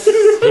wrestler? Yes,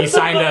 he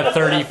signed a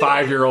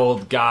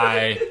 35-year-old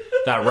guy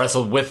that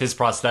wrestled with his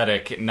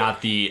prosthetic,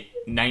 not the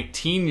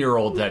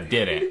 19-year-old that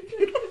didn't.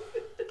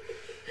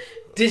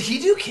 Did he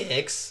do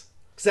kicks?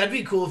 Because that'd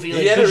be cool if he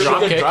like He had a really Drop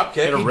good kick. drop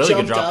kick. He had a he really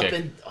good jumped drop up kick.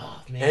 and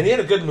oh man, And he had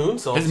a good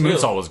moonsault. His too.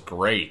 moonsault was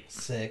great.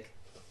 sick.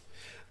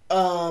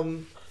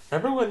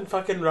 Remember when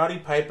fucking Roddy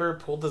Piper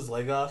pulled his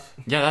leg off?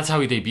 Yeah, that's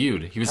how he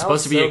debuted. He was That supposed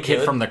was to be so a kid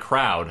good. from the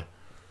crowd.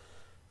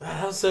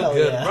 That was so Hell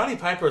good. yeah. Roddy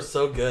Piper is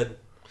so good.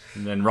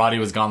 And then Roddy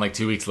was gone like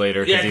 2 weeks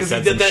later Yeah, because he because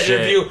said he some did that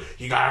shit. interview.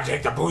 You gotta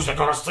take the booze to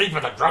go to sleep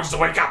and the drugs to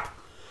wake up.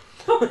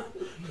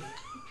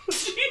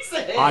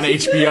 Jesus. On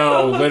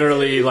HBO,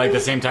 literally like the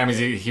same time as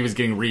he was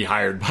getting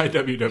rehired by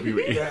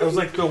WWE. Yeah, it was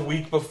like the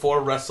week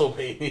before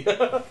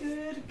WrestleMania.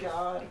 Good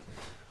God.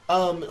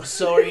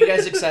 So are you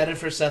guys excited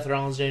for Seth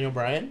Rollins, Daniel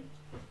Bryan?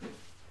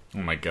 Oh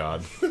my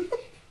god.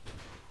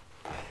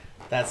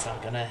 That's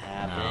not gonna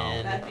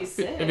happen. That'd be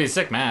sick. It'd be a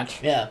sick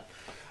match. Yeah.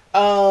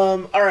 All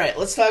right,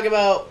 let's talk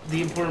about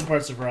the important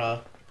parts of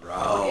Raw.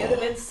 It would have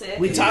been sick.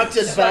 We talked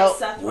If, about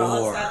Seth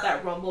Rollins got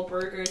that Rumble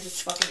burger and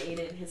just fucking ate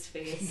it in his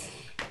face.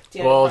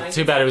 Well,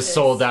 too bad it was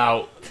sold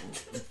out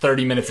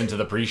 30 minutes into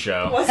the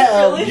pre-show. Was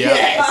Hell it really?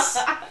 yes.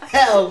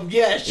 Hell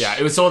yes. Yeah,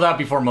 it was sold out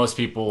before most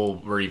people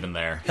were even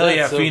there. Hell yeah,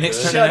 That's so Phoenix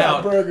good. turning Shut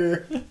up, out.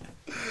 burger.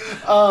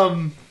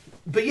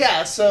 But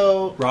yeah,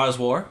 so Raw's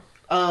War.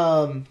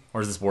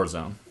 Where's this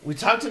Warzone? we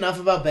talked enough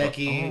about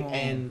Becky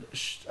and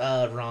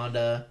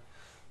Ronda.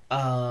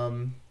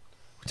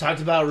 We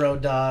talked about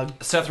Road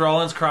Dogg. Seth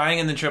Rollins crying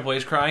and then Triple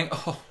H crying.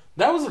 Oh,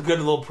 That was a good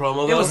little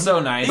promo, it though. was so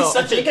nice. He's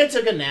I such think a... I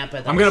took a nap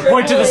at that. I'm gonna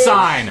point to the Triple H.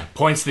 sign.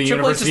 Points to the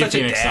Triple H is University of such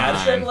a Phoenix dad.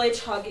 sign. Triple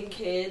H hugging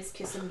kids,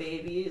 kissing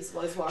babies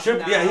while he's walking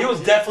down. Yeah, he was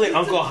definitely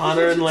Uncle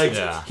Hunter and like...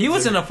 Yeah. He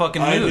was in a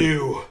fucking I mood.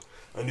 knew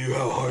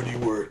how hard he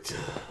worked.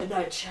 And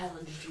I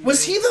challenged you.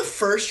 Was he the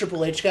first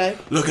Triple H guy?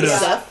 Look at us.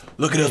 Seth?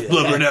 Look at us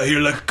blubbering out here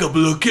like a couple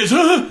little kids,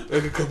 huh?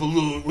 Like a couple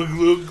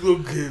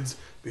little kids.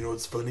 But you know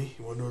what's funny?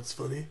 You wanna know what's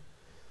funny?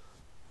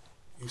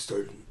 You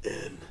started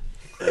an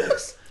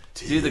NXT.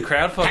 Dude, the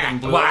crowd fucking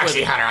blew Well, up.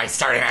 actually, With, Hunter, I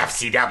started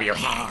FCW.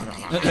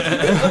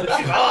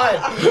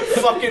 God,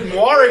 fucking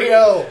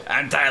Mario.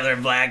 I'm Tyler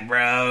Black,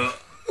 bro.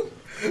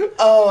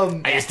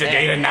 I used to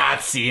date a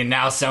Nazi, and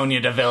now Sonya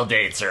Deville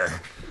dates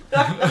her.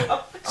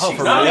 oh,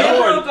 for Oh, real? they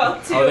broke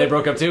up too. Oh, they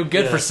broke up too?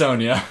 Good for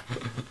Sonya.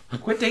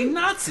 Quit dating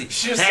Nazi.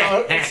 Just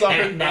saw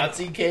her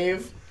Nazi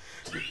cave.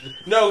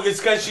 No, it's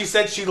because she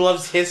said she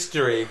loves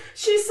history.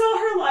 She saw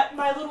her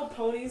My Little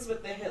Ponies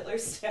with the Hitler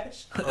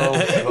stash. Oh,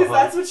 Because God.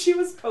 that's what she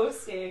was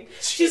posting.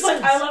 She's like,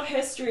 Jesus. I love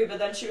history, but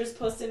then she was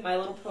posting My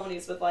Little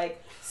Ponies with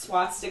like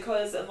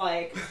swastikas and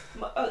like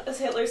a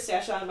Hitler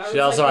stash on them. I was She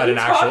also like, had what an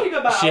are you talking actual.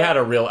 about? She had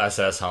a real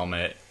SS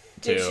helmet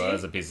too, Did she?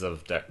 as a piece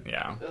of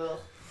yeah. Ugh.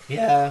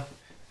 Yeah.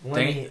 Dude,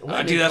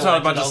 that's what I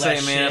was about to say,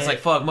 man. It's like,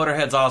 fuck,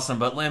 Motorhead's awesome,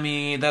 but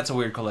Lemmy, that's a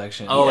weird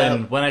collection. Oh, Yeah.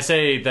 and when I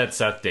say that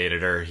Seth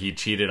dated her, he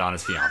cheated on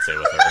his fiance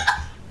with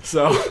her.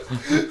 So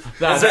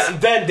that's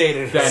Then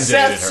dated her. Then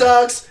Seth dated her.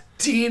 sucks.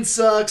 Dean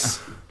sucks.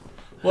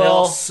 They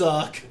all Well,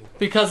 suck.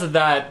 because of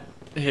that,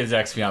 his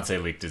ex-fiance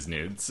leaked his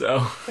nudes. So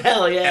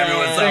Hell yeah.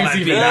 Everyone's on my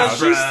Easy feet, now, She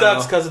bro.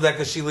 sucks because of that,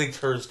 because she leaked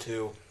hers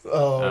too.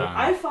 Oh.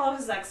 I follow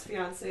his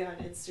ex-fiance on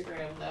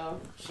Instagram, though.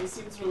 She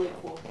seems really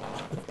cool.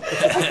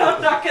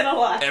 I'm not gonna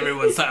lie.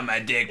 Everyone's on my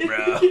dick, bro.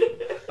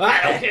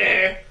 I don't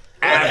care.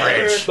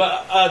 average.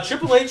 But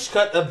Triple H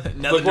cut Another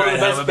one of dry the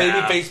best hell of a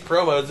bow. babyface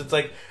promos. It's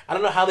like, I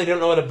don't know how they don't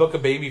know how to book a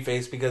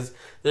babyface, because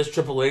this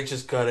Triple H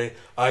is cutting.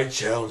 I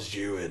challenged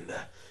you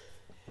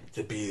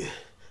to be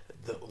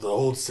the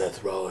old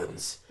Seth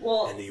Rollins,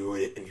 Well- and you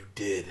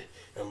did.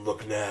 And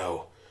look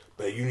now,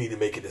 but you need to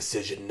make a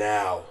decision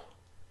now.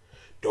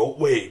 Don't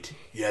wait.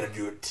 You got to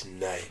do it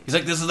tonight. He's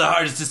like, this is the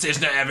hardest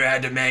decision I ever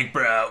had to make,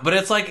 bro. But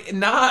it's like,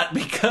 not,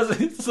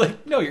 because it's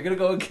like, no, you're going to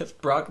go against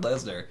Brock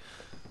Lesnar.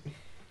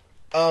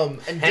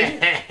 And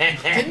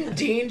didn't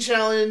Dean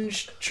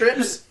challenge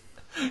Trips?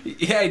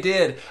 Yeah, I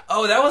did.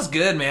 Oh, that was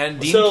good, man.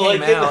 Dean So, came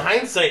like, in out.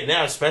 hindsight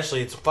now,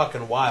 especially, it's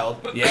fucking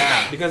wild.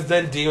 Yeah. Because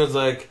then Dean was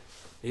like,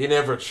 he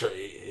never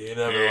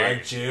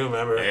liked you,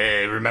 remember?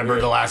 Hey, remember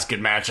the last good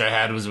match I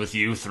had was with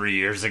you 3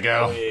 years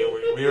ago?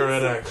 We were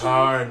in a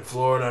car in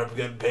Florida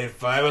getting paid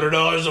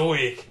 $500 a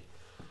week.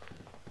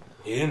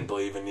 He didn't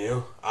believe in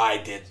you. I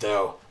did,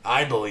 though.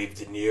 I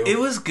believed in you. It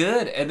was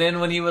good. And then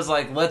when he was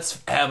like,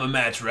 let's have a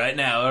match right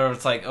now. Or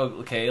it's like, oh,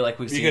 okay, like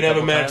we've You seen could a have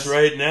a couple match times.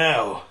 right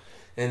now.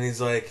 And he's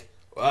like,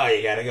 well,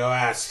 you gotta go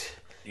ask.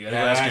 You gotta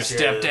go ask your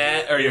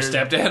stepdad, or your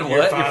stepdad, your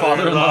what? Your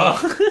father-in-law?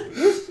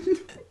 father-in-law.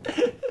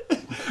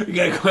 You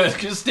gotta go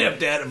ask your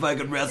stepdad if I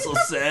could wrestle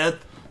Seth.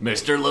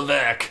 Mr.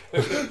 Levesque.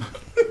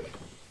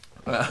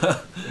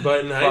 But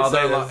in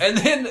Father-in-law. hindsight, And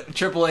then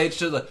Triple H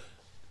just like,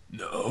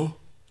 no,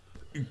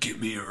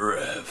 give me a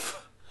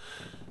ref.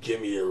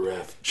 give me your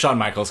ref. Shawn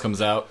Michaels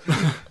comes out.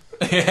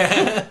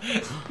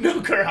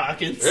 No, Kurt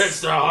Hawkins.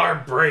 It's the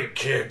Heartbreak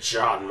Kid,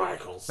 Shawn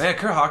Michaels. Man,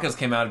 Kurt Hawkins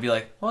came out and be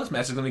like, well, this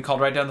match is gonna be called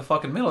right down the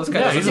fucking middle. This guy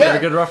doesn't, he's a very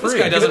good referee. This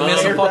guy doesn't Good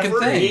miss a referee. fucking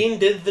thing. Dean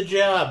did the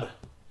job.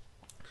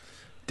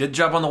 Did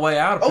job on the way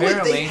out, Oh, wait,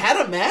 apparently. they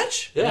had a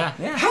match? Yeah.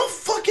 Yeah. How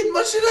fucking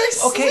much did I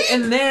sleep? Okay,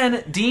 and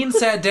then Dean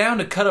sat down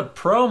to cut a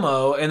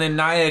promo, and then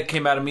Nia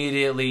came out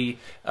immediately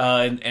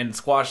and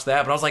squashed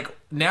that. But I was like,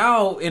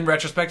 now in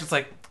retrospect, it's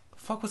like,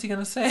 fuck, what's he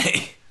gonna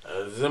say?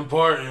 It's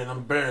important.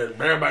 I'm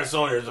bare my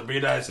soul here, so be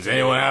nice Does to me.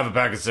 anyone have a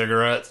pack of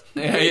cigarettes?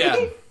 Yeah.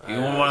 You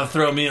won't want to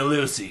throw me a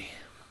Lucy.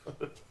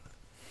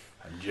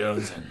 I'm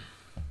jonesing.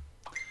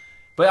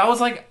 But I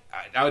was like,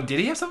 did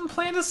he have something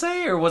planned to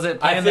say, or was it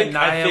planned I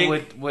that Nia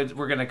think- would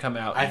were gonna come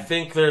out? I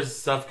think there's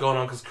stuff going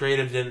on because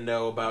creative didn't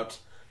know about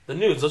the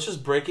news. Let's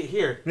just break it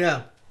here.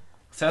 Yeah.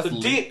 Seth's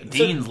so Dean-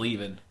 Dean's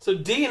leaving. So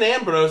Dean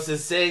Ambrose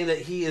is saying that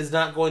he is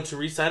not going to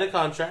re-sign a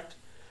contract,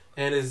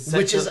 and is set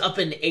Which to, is up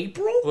in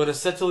April? but is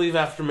set to leave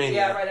after Mania.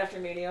 Yeah, right after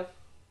Mania.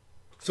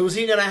 So is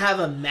he going to have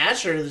a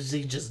match or is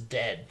he just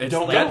dead?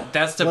 Don't know.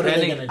 That's What are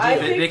they depending. gonna do? I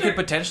They, think they could they're-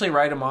 potentially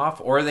write him off,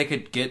 or they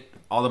could get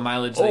all the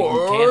mileage they can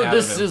Or out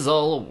this of him. is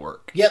all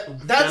work.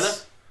 Yep,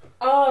 that's...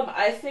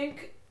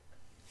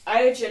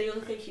 I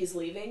genuinely think he's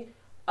leaving.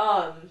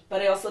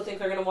 But I also think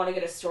they're gonna want to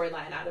get a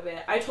storyline out of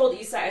it. I told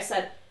Issa, I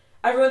said,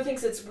 everyone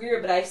thinks it's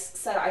weird, but I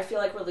said I feel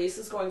like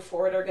releases going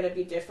forward are gonna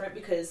be different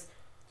because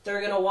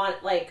they're gonna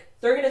want, like,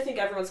 they're gonna think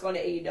everyone's going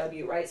to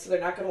AEW, right? So they're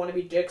not gonna want to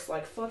be dicks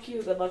like, fuck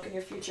you, good luck in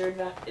your future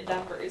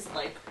endeavors,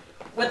 like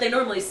what they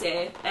normally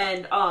say.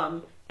 And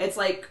it's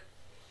like,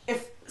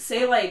 if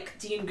say like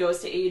Dean goes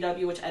to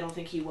AEW, which I don't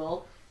think he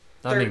will.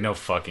 That make no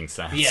fucking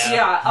sense.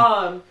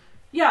 Yeah.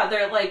 Yeah,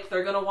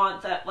 they're gonna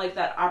want that, like,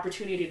 that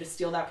opportunity to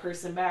steal that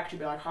person back, to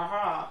be like,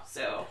 haha.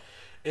 So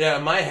Yeah,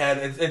 in my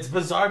head, it's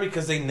bizarre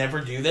because they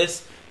never do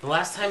this. The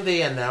last time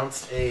they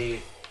announced a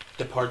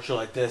departure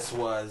like this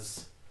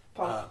was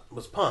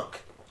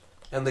Punk,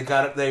 and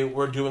they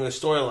were doing a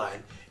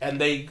storyline, and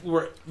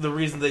the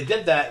reason they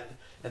did that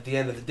at the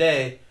end of the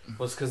day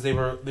was because they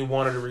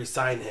wanted to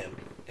re-sign him,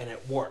 and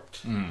it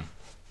worked.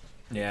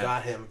 Yeah.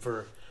 Got him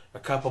for a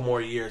couple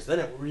more years. Then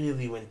it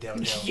really went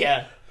downhill.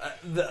 Yeah.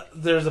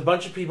 There's a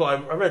bunch of people. I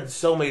read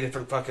so many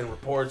different fucking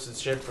reports and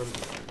shit from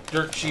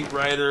dirt sheet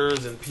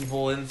writers and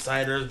people,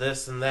 insiders,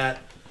 this and that,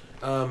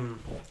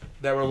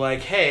 that were like,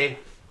 "Hey,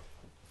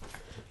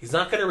 he's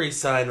not going to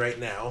re-sign right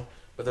now,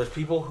 but there's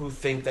people who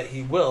think that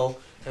he will,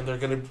 and they're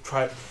going to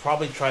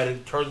probably try to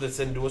turn this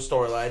into a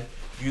storyline,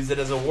 use it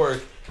as a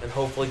work, and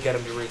hopefully get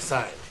him to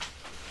re-sign."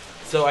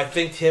 So I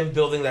think him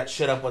building that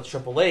shit up with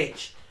Triple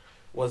H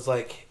was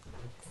like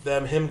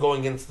him going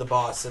against the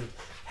boss and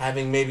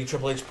having maybe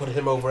Triple H put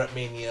him over at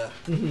Mania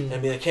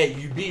and be like, hey,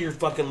 you be your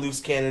fucking loose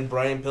cannon,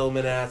 Brian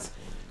Pillman ass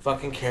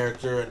fucking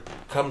character, and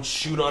come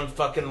shoot on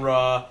fucking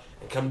Raw,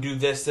 and come do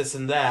this, this,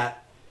 and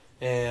that,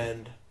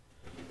 and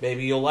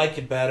maybe you'll like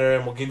it better,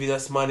 and we'll give you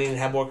less money and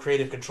have more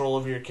creative control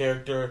over your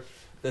character.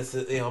 This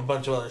is, a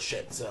bunch of other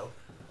shit. So,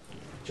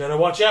 Jenna,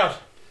 watch out.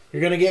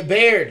 You're gonna get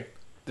bared.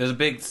 There's a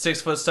big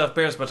 6-foot stuffed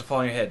bear that's about to fall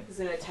on your head. He's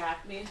gonna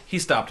attack me. He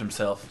stopped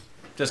himself.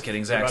 Just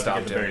kidding. Zach About to stopped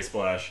get the him. berry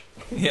splash.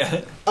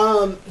 Yeah.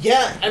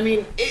 Yeah, I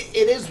mean,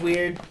 it is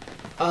weird.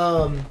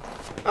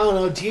 I don't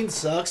know, Dean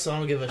sucks, so I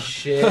don't give a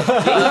shit.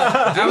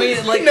 I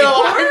mean, like,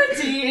 No,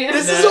 Dean.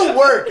 this is a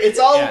work. It's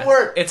all yeah.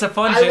 work. It's a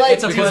fun. I like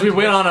it's a Because fun, we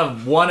went on a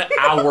 1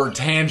 hour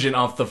tangent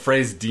off the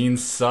phrase Dean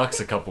sucks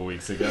a couple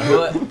weeks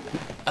ago.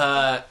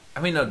 But, I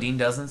mean, no, Dean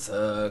doesn't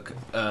suck.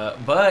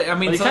 But I mean,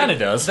 Well, he so, like, kinda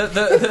does.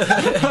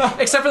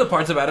 Except for the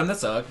parts about him that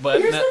suck.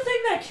 But Here's the thing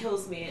that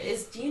kills me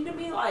is Dean to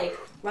me like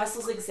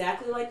wrestles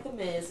exactly like The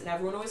Miz, and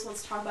everyone always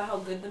wants to talk about how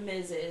good The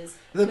Miz is.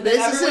 The but then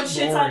Miz everyone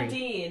isn't shits boring. on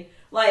Dean.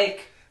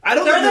 Like I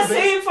don't they're think the The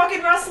Miz- same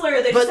fucking wrestler.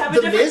 They But just have a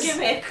the different Miz,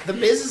 gimmick. The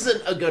Miz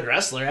isn't a good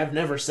wrestler. I've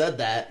never said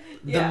that.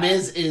 Yeah. The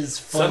Miz is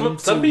fun.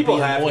 Some to people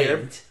be have annoying.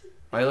 here.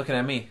 why are you looking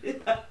at me?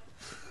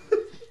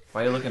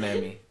 Why are you looking at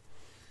me?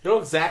 You know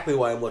exactly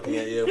why I'm looking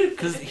at you.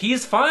 Because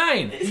he's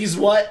fine. He's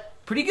what?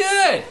 Pretty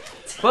good.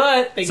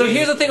 But Thank so you.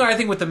 here's the thing. I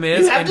think with the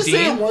Miz You have and to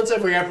say it Dean. once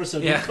every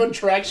episode. Yeah. You're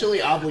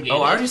contractually obligated.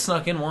 Oh, I already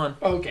snuck in one.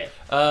 Okay.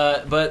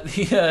 But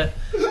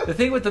the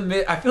thing with the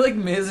Miz, I feel like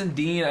Miz and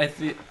Dean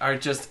are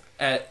just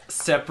at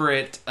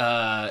separate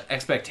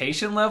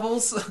expectation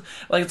levels.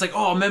 Like it's like,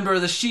 oh, a member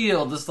of the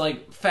Shield, this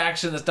like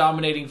faction, this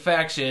dominating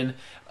faction,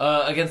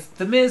 against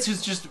the Miz,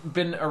 who's just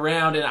been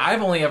around, and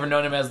I've only ever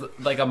known him as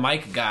like a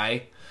mic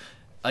guy.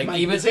 Like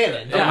Mike even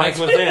Mizanin. Yeah, Yeah, Mike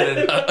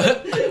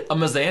Mizanin. a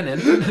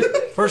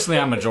Mizanin. Personally,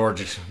 I'm a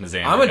George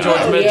Mizanin. I'm a George.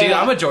 Oh,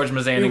 yeah. I'm a George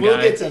Mizanin We will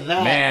guy. get to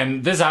that.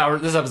 Man, this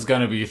episode's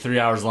gonna be 3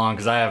 hours long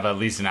because I have at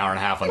least an hour and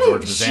a half on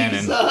George Mizanin.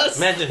 Jesus.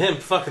 Imagine him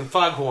fucking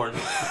foghorn.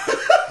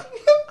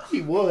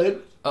 He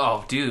would.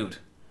 Oh, dude.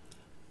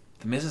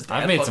 The Mrs.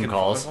 Dad I've made some fucking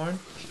calls. Foghorn?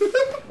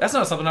 That's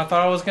not something I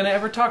thought I was going to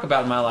ever talk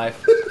about in my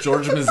life.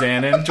 George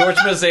Mizanin. George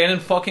Mizanin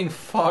fucking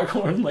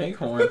Foghorn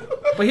Leghorn.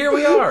 But here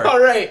we are. All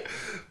right.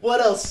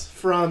 What else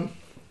from?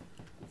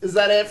 Is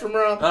that it from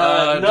Raw?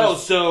 No,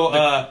 just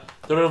so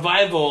the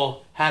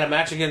Revival had a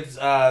match against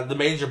the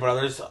Major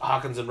Brothers,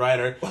 Hawkins and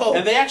Ryder, Oh.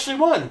 and they actually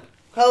won.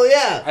 Hell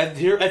yeah! I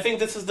think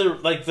this is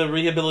the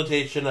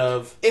rehabilitation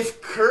of. If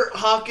Kurt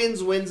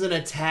Hawkins wins in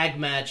a tag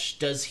match,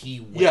 does he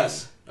win?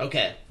 Yes.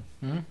 Okay.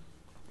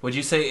 Would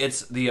you say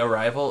it's the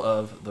arrival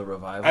of the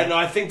revival? I know.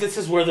 I think this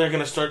is where they're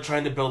going to start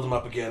trying to build them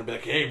up again. Be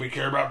like, hey, we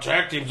care about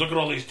tag teams. Look at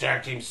all these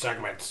tag team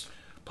segments.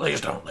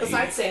 Please don't leave.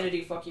 Besides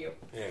Sanity, fuck you.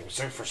 Yeah, we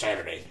search for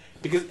Sanity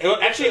because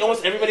actually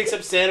almost everybody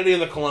except Sanity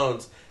and the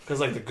Clones, because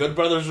like the Good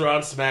Brothers were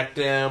on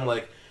SmackDown.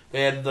 Like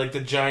they had like the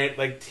giant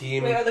like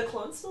team. Wait, are the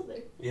clones still there?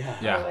 Yeah.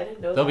 Oh, I Yeah,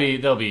 didn't know they'll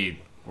that. be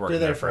working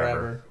They're there forever.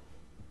 forever.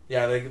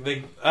 Yeah,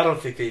 they. I don't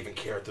think they even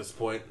care at this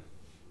point.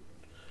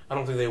 I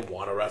don't think they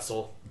want to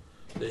wrestle.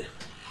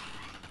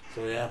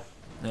 So yeah,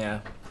 Yeah.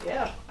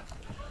 Yeah.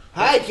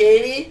 Hi,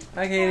 Katie.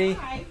 Hi, Katie.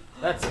 Hi.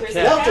 that's Here's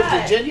okay. the- Welcome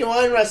Hi. to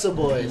Genuine Wrestle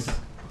Boys.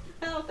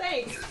 Oh,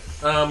 thanks.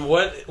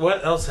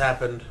 What else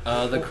happened?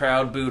 The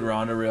crowd booed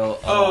Ronda real.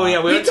 Oh yeah,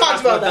 we We already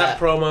talked about that.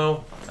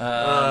 promo.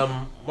 Uh,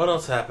 What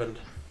else happened?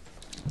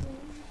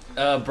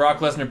 Brock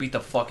Lesnar beat the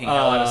fucking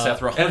hell out of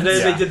Seth Rollins. And then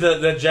Yeah. they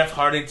did the Jeff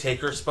Hardy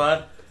Taker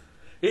spot.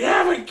 You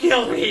haven't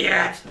killed me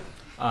yet.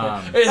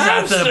 Is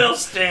I'm still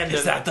standing.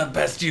 Is that the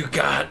best you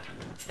got?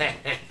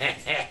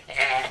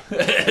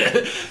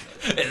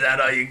 Is that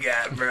all you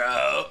got,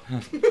 bro?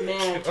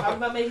 Man, talk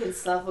about making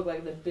stuff look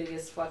like the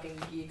biggest fucking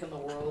geek in the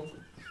world.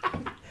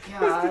 Gets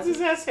God.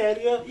 his ass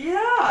handed you?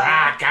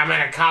 Yeah. I'm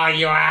gonna call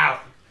you out.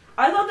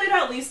 I thought they'd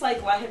at least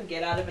like let him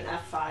get out of an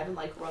F5 and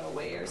like run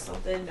away or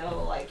something.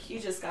 No, like he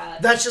just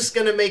got. That's just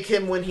gonna make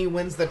him when he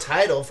wins the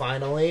title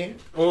finally.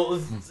 Well,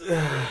 it's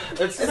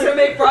It's gonna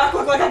make Brock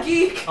look like a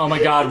geek. Oh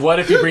my God! What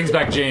if he brings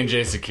back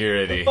J&J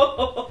Security?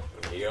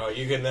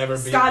 you can never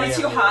be Scotty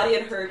Too Hottie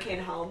and Hurricane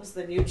Helms,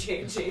 the new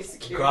J&J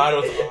security.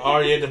 God with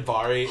Arya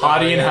Davari.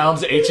 Hottie and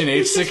Helms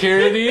H&H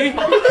Security.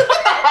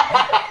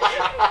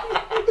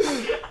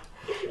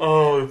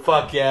 Oh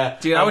fuck yeah,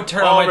 Dude, I would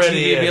turn on my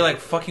already TV and be in. like,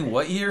 fucking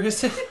what year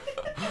is it?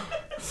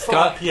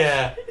 fuck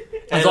yeah.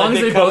 As And, long like,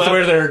 as they come both up-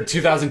 wear their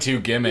 2002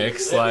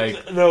 gimmicks,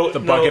 like No, the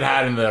no. bucket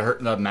hat and the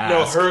No,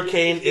 mask.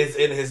 Hurricane is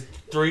in his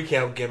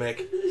 3-count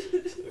gimmick.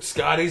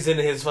 Scotty's in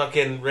his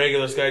fucking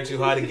regular Scotty Too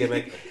Hottie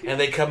gimmick, and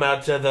they come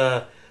out to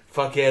the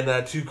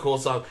fucking Too Cool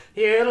song.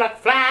 You look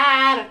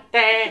fly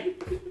today.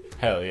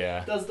 Hell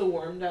yeah! Does the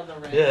worm down the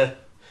ramp. Yeah,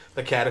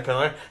 the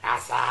caterpillar.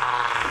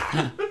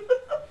 Asa.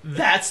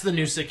 That's the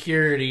new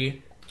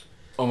security.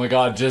 Oh my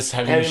God! Just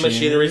heavy, Heavy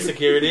machinery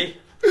security.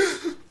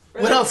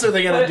 What else are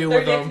they gonna do their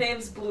with them?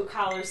 nickname's Blue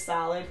Collar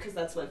Solid because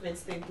that's what Vince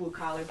thinks blue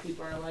collar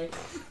people are like.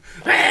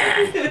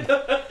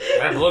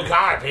 They're blue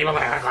collar people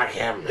that look like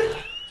him.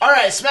 All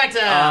right,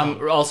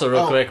 SmackDown. Also,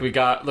 real Oh. quick,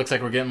 looks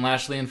like we're getting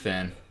Lashley and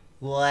Finn.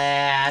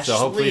 Lashley. So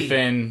hopefully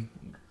Finn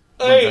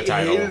wins the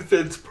title. hated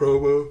Finn's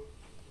promo.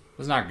 It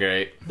was not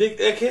great.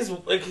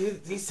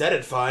 He said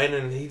it fine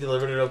and he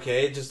delivered it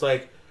okay. Just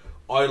like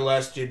I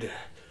lasted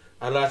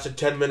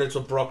 10 minutes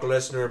with Brock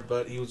Lesnar,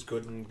 but he was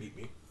good and beat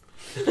me.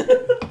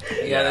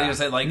 Yeah, then he was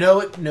saying like,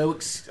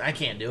 I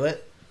can't do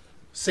it.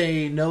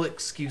 Say no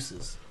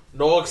excuses.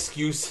 No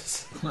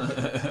excuses.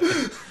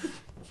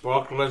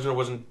 Brock Lesnar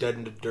wasn't dead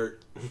in the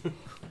dirt.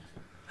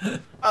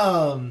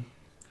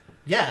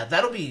 Yeah,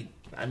 that'll be.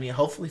 I mean,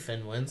 hopefully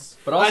Finn wins.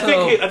 but also,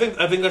 I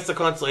think that's the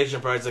consolation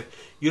prize. Like,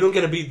 you don't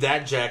get to beat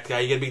that jacked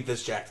guy, you get to beat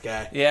this jacked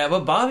guy. yeah,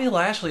 but Bobby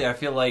Lashley, I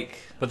feel like,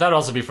 But that'd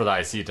also be for the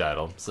IC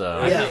title.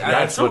 So Yeah.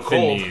 that's so what Finn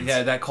cold. needs.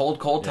 yeah, that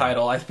cold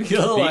title. I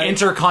feel The like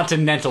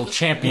Intercontinental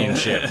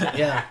Championship.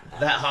 Yeah,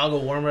 that hog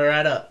will warm it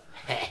right up.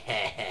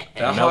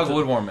 that hog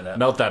would warm it up.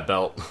 Melt that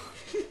belt.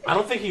 I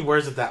don't think he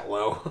wears it that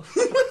low.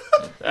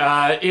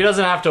 He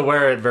doesn't have to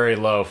wear it very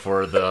low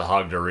for the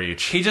hog to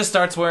reach. He just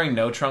starts wearing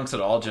no trunks at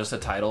all, just a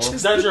title.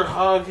 Is that your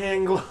hog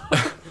hang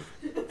glove?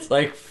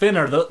 Like, Finn,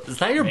 is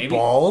that your Maybe.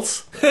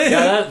 balls?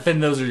 Yeah, Finn,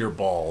 those are your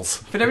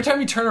balls. But every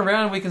time you turn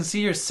around, we can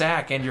see your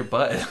sack and your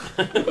butt.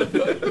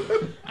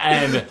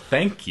 And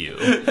thank you.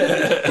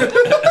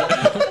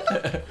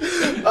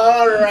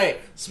 All right,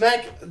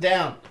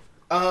 SmackDown.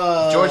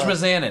 George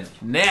Mizanin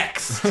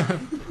next.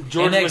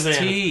 George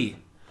NXT.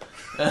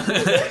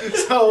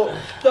 So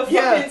The fucking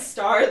Yeah.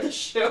 star of the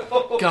show.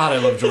 God, I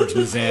love George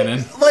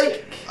Mizanin.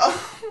 like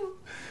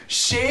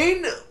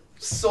Shane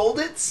sold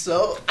it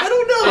so I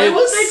don't know. It It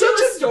was they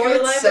such do a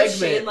good storyline where Shane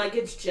segment. like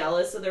gets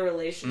jealous of their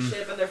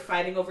relationship and they're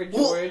fighting over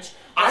Well, George.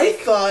 I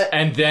thought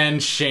And then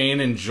Shane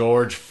and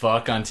George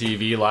fuck on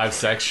TV, live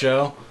sex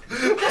show.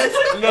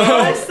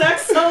 Live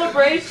sex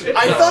celebration.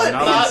 I thought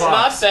not not,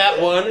 Fox. that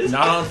one.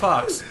 Not on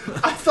Fox.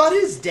 I thought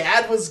his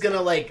dad was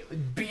gonna like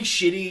be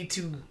shitty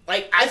to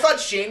like. I thought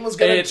Shane was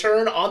gonna It-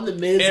 turn on the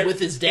Miz with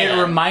his dad.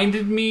 It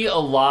reminded me a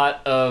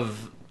lot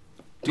of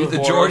Dude, the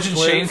Horror George and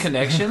twins. Shane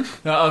connection?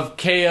 of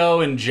KO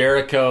and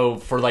Jericho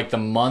for like the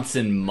months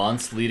and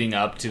months leading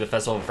up to the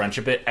Festival of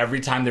Friendship. Every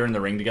time they were in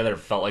the ring together, it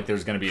felt like there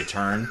was going to be a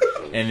turn,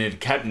 and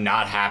it kept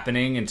not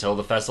happening until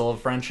the Festival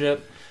of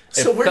Friendship.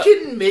 so It we're fe-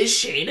 getting Miz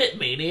Shane at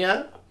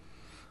Mania.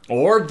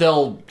 or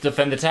they'll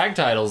defend the tag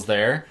titles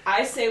there.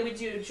 I say we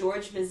do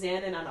George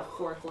Mizanin on a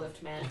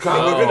forklift match.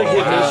 God, we're gonna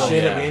get wow. this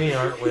shit Yeah. at Mania,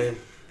 aren't we?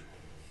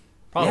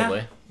 Probably.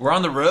 Yeah. We're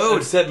on the road.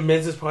 Except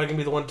Miz is probably gonna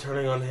be the one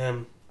turning on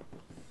him.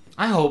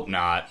 I hope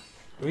not.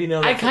 We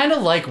know. I kind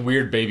of like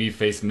weird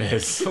babyface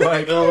Miz.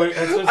 like. Oh,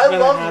 that's what's I gonna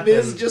love happen.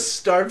 Miz just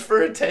starved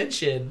for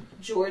attention.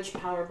 George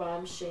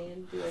powerbomb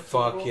Shane. Do it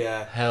Fuck people.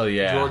 yeah. Hell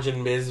yeah. George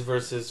and Miz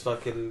versus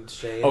fucking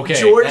Shane. Okay.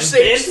 George and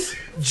says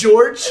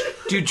George.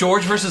 Dude,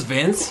 George versus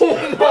Vince?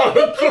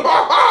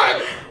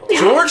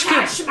 George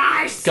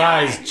could,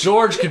 guys,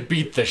 George could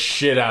beat the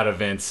shit out of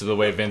Vince the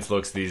way Vince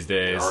looks these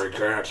days. Sorry,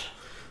 can't.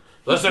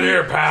 Listen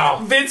here, pal.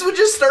 Vince would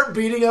just start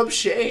beating up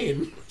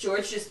Shane.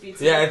 George just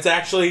beats Yeah, him. it's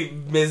actually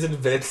Miz and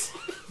Vince.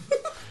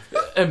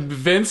 And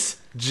Vince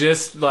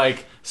just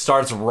like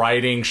starts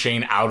writing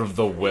Shane out of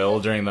the will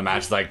during the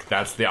match. Like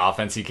that's the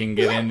offense he can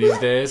get in these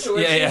days.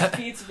 George Yeah, just yeah.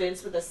 beats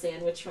Vince with a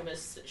sandwich from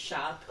his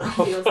shop.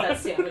 He owns that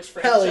sandwich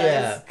franchise. Hell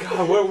yeah.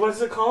 God,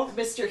 what's it called?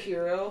 Mr.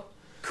 Hero.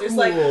 There's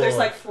Cool.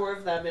 like 4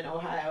 of them in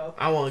Ohio.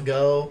 I want to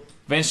go.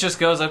 Vince just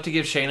goes up to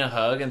give Shane a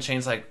hug, and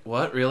Shane's like,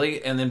 what,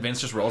 really? And then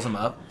Vince just rolls him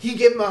up. He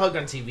gave him a hug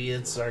on TV.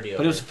 It's already over.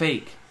 But it was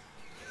fake.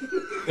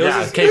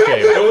 Yeah, It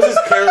kayfabe. was his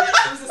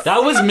character.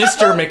 That was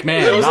Mr. It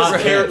McMahon, was not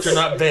his character, Vince.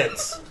 not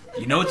Vince.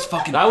 You know it's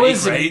fucking That fake,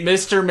 was right?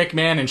 Mr.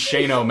 McMahon and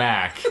Shane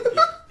O'Mac.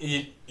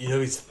 You know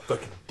he's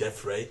fucking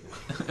deaf, right?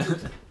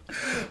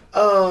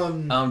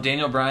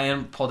 Daniel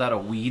Bryan pulled out a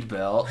weed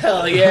belt.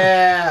 Hell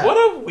yeah. What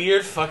a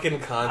weird fucking I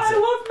concept.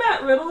 love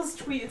Matt Riddle's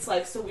tweets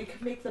like, so we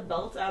could make the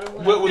belt out of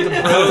What with the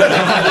he's bro?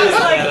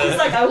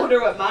 like, I wonder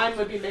what mine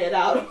would be made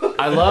out of.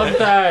 I love I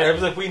that.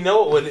 was like, we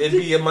know it would. It'd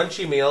be a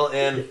munchie meal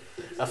and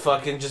a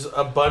fucking just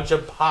a bunch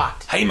of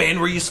pot. Hey, man,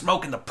 were you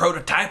smoking the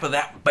prototype of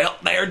that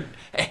belt there?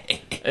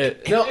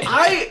 No,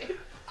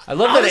 I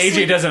love that Honestly-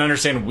 AJ doesn't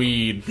understand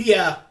weed.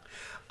 yeah.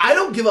 I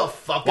don't give a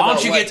fuck Why don't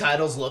about you what get-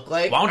 titles look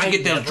like. Why don't you I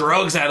get those never-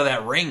 drugs out of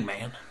that ring,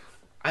 man?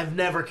 I've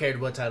never cared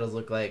what titles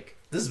look like.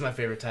 This is my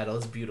favorite title.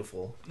 It's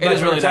beautiful. It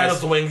is really title's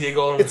nice. the Winged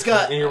Eagle. It's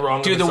got- and you're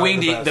wrong. Dude, the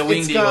Winged Eagle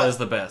It's got- is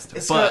the best.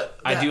 It's But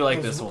got I do that- like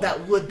those- this one.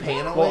 That wood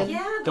paneling.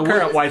 Yeah, The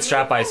Current wood white is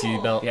strap IC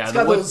beautiful. belt. Yeah, It's the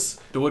got wood, those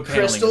the wood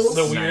paneling crystals. is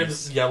The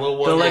nice. weird yellow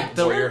one. They're like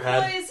the- warrior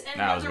head. Turquoise and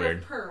That was mother of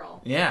weird.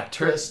 pearl. Yeah,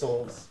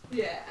 crystals.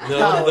 Yeah.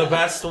 No,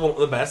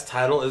 the best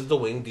title is the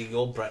Winged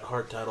Eagle Bret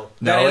Hart title.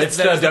 No, That it's is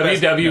the the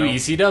best-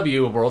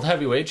 WWECW World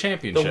Heavyweight The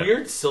Championship.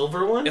 weird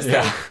silver one.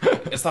 Yeah.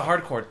 It's the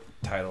hardcore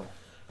title.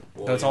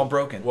 That's all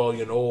broken. Well,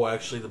 you know,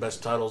 actually, the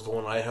best title is the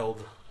one I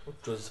held,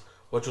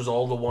 which was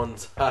all the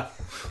ones.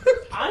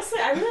 Honestly,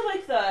 I really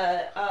like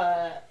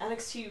the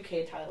NXT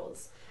UK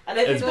titles. And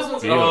I think It's those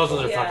ones beautiful. Oh,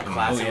 those are yeah. fucking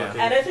classic. Oh, yeah.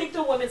 looking. And I think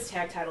the women's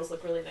tag titles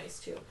look really nice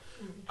too.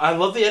 I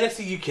love the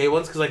NXT UK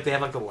ones because like they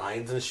have like the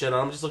lines and shit on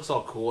them. It just looks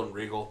all cool and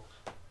regal.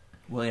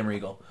 William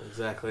Regal.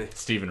 Exactly.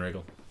 Steven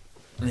Regal.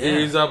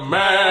 He's a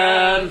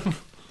man.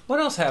 What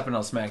else happened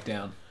on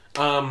SmackDown?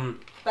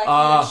 Becky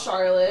and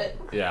Charlotte.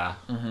 Yeah.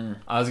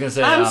 I was gonna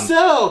say. I'm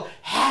so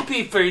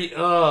happy for you.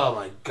 Oh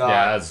my god.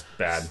 yeah, that's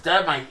bad.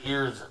 Stab my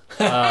ears.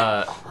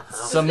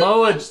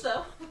 Samoa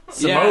Though.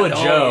 Samoa Yeah,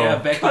 Joe. Oh, yeah,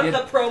 Becky Cut did. the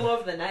promo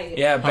of the night.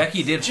 Yeah,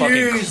 Becky did fucking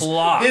Jeez,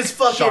 clock his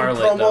fucking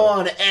Charlotte, promo though.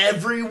 on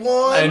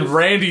everyone. And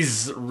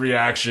Randy's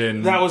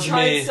reaction. That was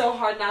Tried me. so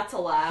hard not to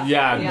laugh.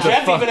 Yeah, Yeah. the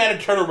Jeff fuck- even had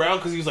to turn around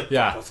because he was like,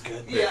 Yeah. that was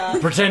good. Yeah.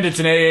 Pretend it's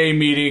an AA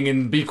meeting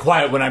and be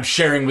quiet when I'm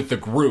sharing with the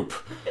group.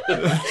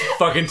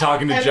 Fucking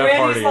talking to And Jeff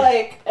Randy's Hardy.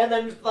 like, and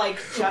then like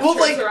Jeff Well,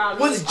 turns like, around.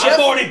 was and Jeff- I've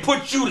already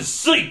put you to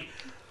sleep.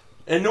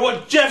 And you know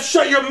what, Jeff?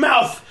 Shut your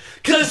mouth.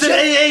 Because it's an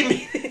AA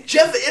meeting.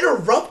 Jeff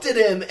interrupted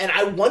him, and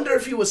I wonder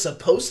if he was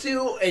supposed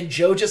to, and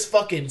Joe just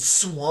fucking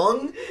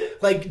swung.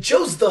 Like,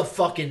 Joe's the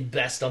fucking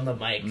best on the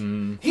mic.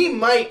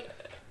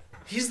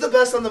 He's the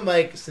best on the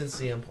mic since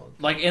CM Punk.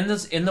 Like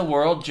in the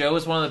world, Joe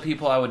is one of the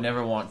people I would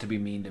never want to be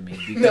mean to me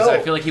because No. I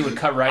feel like he would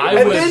cut right I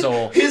into would- my And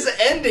soul. then his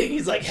ending,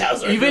 he's like,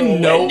 how's our even girl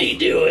know, Wendy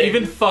doing?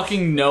 even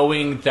fucking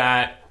knowing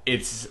that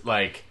it's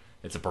like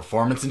it's a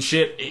performance and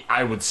shit,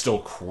 I would still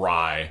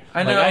cry.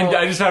 I know. Like,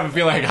 I just have a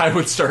feeling like I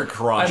would start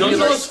crying. Joe's the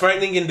like- most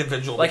frightening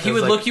individual. Like he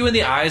because, would look you in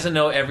the eyes and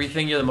know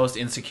everything you're the most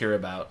insecure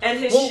about. And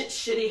his Well-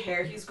 shitty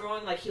hair he's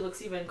growing, like he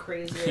looks even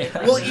crazier.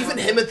 Yeah. Well, even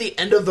him at the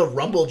end of the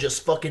Rumble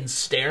just fucking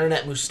staring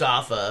at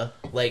Mustafa,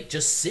 like,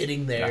 just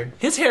sitting there.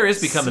 His hair is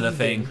becoming a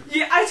thing.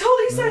 Yeah, I told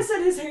Lisa, I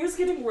said his hair is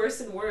getting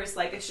worse and worse.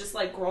 Like it's just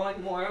like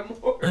growing more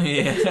and more. I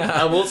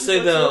Yeah. will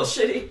say Looks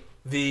though, real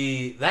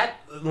shitty. that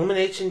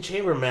Elimination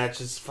Chamber match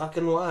is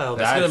fucking wild.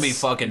 That's gonna be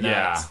fucking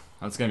nuts. Yeah,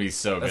 that's gonna be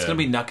so That's good. gonna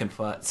be nuck and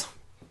futz.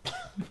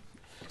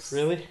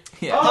 Really?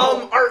 Yeah.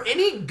 Are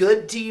any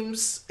good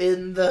teams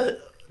in the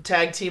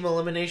tag team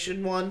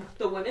elimination one?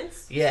 The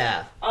women's.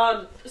 Yeah.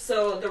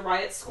 So the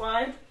Riot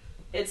Squad,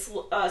 it's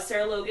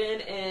Sarah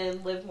Logan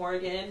and Liv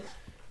Morgan.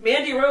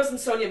 Mandy Rose and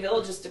Sonya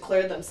Deville just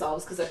declared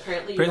themselves because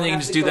apparently Apparently you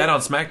can just do that on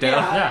SmackDown.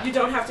 Yeah, Yeah. you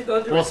don't have to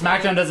go through. Well, a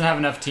SmackDown doesn't have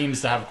enough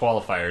teams to have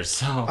qualifiers,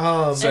 so So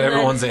And then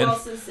everyone's who in.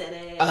 else is in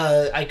it?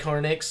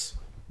 Iconix.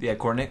 Yeah,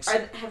 Cornix.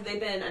 Have they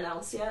been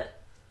announced yet?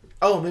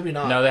 Oh, maybe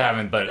not. no, they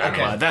haven't. But I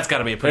Okay. mean, That's got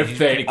to be a pretty, if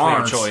they pretty clear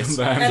aren't, choice.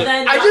 And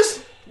then I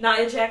just...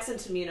 Nia Jackson,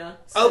 Tamina.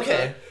 So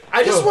Okay.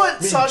 I just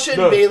want Sasha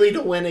and Bailey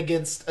to win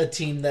against a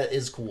team that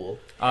is cool.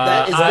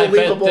 That is I bet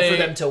believable they- for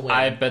them to win.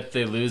 I bet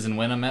they lose and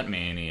win them at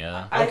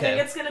Mania. I Okay.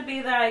 think it's gonna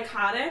be the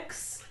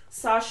Iconics,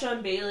 Sasha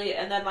and Bailey,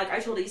 and then like I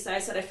told Issa, I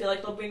said I feel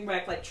like they'll bring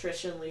back like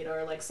Trish and Lita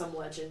or like some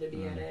legend to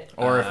be in it.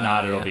 Or if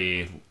not, it'll yeah.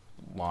 be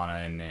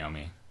Lana and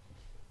Naomi.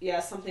 Yeah,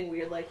 something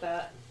weird like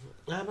that.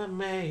 I'm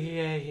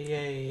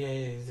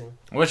amazing.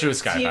 I wish it was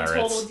Sky Team Pirates.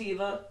 Total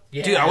Diva.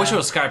 Yeah. Dude, I wish it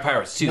was Sky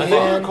Pirates too. I Yeah.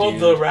 think they're called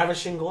dude. the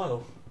Ravishing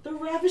Glow. The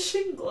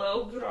Ravishing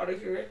Glow. Get out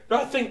of here.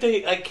 No, I think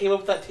I came up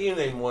with that team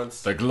name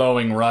once. The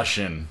glowing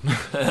Russian. Oh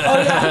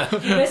yeah,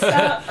 you missed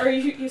out, or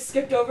you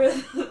skipped over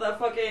the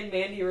fucking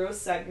Mandy Rose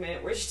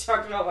segment where she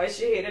talked about why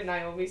she hated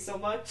Naomi so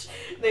much.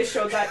 They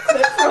showed that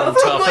clip from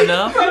Tough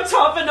enough. from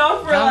Tough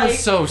Enough where That like was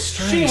so She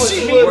strange. was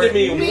She mean was to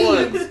me mean.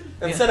 once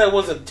and said I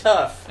wasn't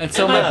tough. And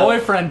so my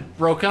boyfriend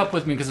broke up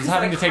with me because I was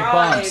having I to take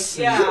cried. bumps.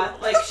 Yeah,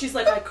 like she's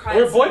like I cried.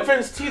 Your so much.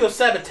 boyfriend's Tito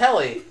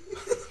Sabatelli.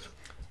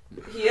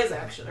 He is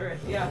actually right.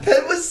 Yeah.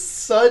 That was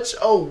such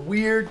a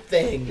weird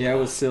thing. Yeah, it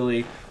was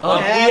silly. We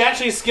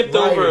actually skipped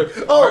over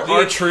Oh, the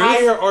R-Truth?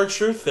 entire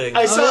R-Truth thing.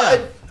 I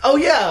saw.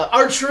 yeah.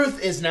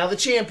 R-Truth is now the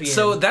champion.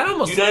 So that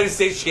almost. United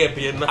States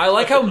champion. I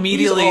like how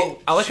immediately. He's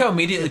all- I like how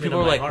immediately He's been people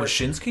in were my like, heart. "Was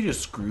Shinsuke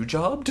just screw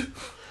jobbed?"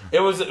 It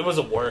was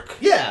a work.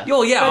 yeah.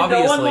 Oh yeah, But no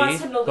one obviously.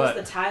 wants him to lose but-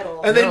 the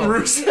title. And then No.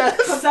 Rusev.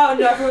 comes out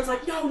and everyone's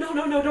like,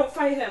 no, don't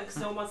fight him because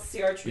no one wants to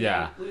see R-Truth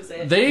Yeah. lose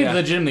it. They Yeah.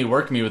 legitimately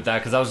worked me with that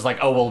because I was just like,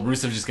 oh, well,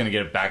 Rusev's just going to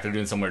get it back. They're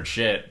doing some weird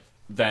shit.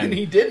 Then And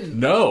he didn't.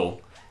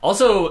 No.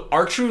 Also,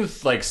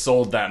 R-Truth, like,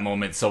 sold that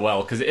moment so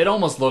well because it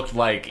almost looked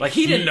like...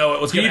 he didn't know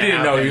it was He gonna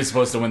didn't know happen. he was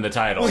supposed to win the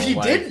title. Well, he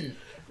like- didn't.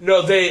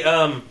 No, they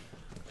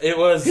it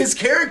was His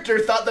character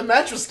thought the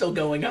match was still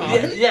going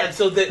on. yeah.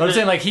 So But I'm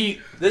saying, like, he...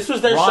 this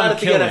was their Ron shot at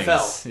the Killings,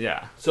 NFL.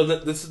 Yeah. So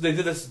they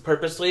did this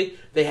purposely.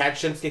 They had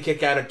Shinsuke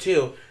kick out at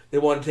 2. They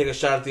wanted to take a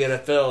shot at the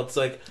NFL. It's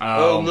like,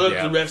 oh look,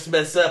 yeah. the refs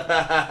mess up.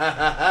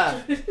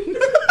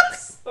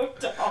 So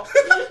dumb.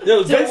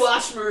 Yo, To Vince,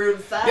 watch Maroon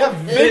 5. Yeah,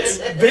 Vince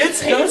Vince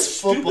hates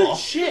hates football. stupid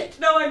shit.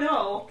 No, I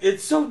know.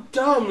 It's so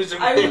dumb. It's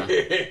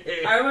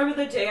I remember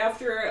the day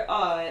after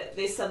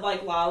they said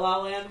like La La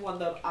Land won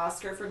the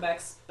Oscar for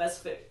best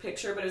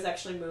picture, but it was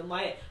actually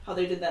Moonlight. How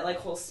they did that like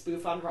whole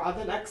spoof on Raw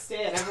the next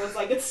day, and everyone's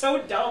like, "It's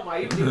so dumb. Why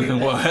are you doing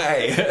Well,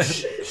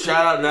 this?" hey.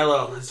 Shout out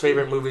Nello. His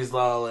favorite movie is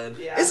La La Land.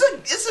 Yeah.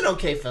 It's an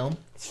okay film.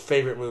 His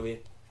favorite movie.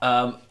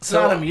 So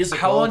not a musical,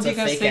 how long it's do you a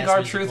guys fake think ass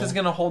R-Truth musical. is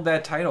going to hold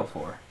that title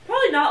for?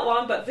 Probably not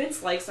long, but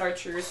Vince likes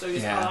R-Truth, so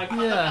he's Yeah. kind of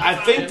like,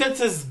 I think that's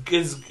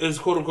his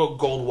quote unquote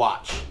gold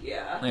watch.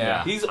 yeah.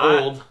 Yeah. He's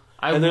old,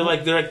 I and they're will-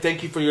 like,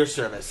 thank you for your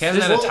service. He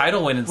hasn't had a Well,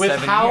 title win in with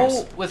 7 how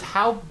years. with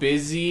how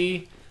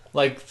busy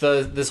like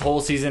this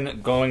whole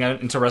season going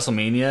out into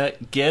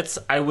WrestleMania gets,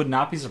 I would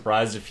not be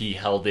surprised if he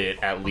held it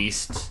at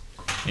least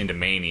into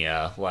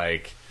Mania,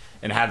 like,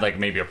 and had like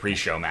maybe a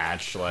pre-show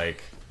match,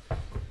 like.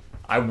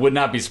 I would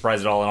not be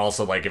surprised at all, and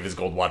also like if his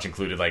gold watch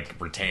included like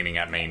retaining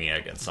at Mania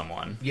against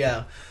someone.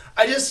 Yeah.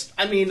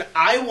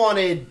 I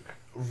wanted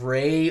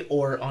Ray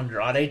or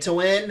Andrade to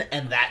win,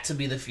 and that to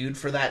be the feud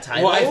for that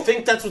title. Well, I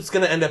think that's what's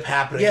going to end up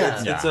happening.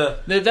 Yeah.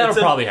 That'll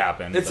probably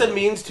happen. It's a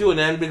means to an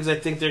end because I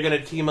think they're going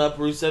to team up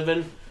Rusev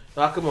and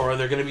Nakamura.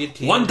 They're going to be a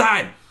team. One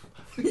time.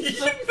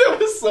 that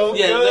was so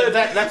Yeah, good.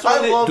 that's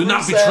why they love Do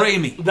not Rusev. betray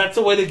me. That's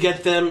a way to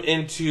get them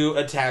into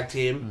a tag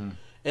team,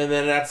 and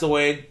then that's a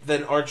way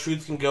then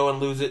R-Truth can go and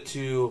lose it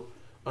to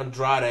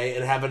Andrade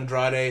and have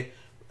Andrade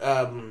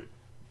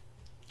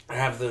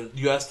have the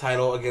U.S.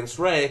 title against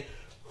Ray,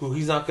 who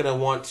he's not going to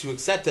want to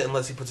accept it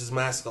unless he puts his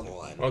mask on the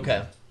line.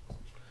 Okay.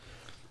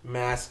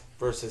 Mask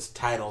versus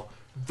title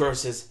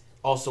versus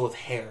also with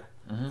hair.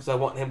 So I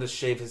want him to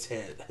shave his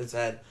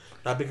head,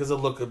 not because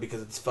of look good,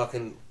 because it's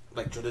fucking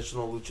like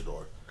traditional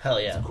luchador. Hell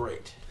yeah. It's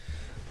great.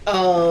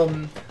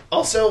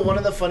 Also, one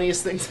of the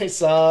funniest things I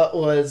saw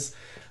was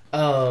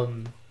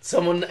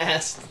someone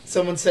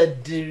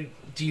said, do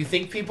you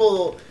think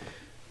people...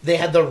 They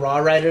had the Raw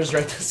writers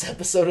write this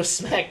episode of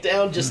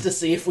SmackDown just to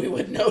see if we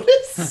would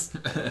notice.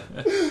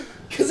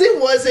 Because it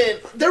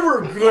wasn't... There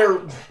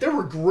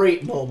were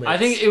great moments. I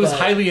think it was but-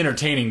 highly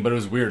entertaining, but it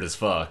was weird as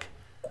fuck.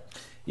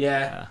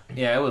 Yeah,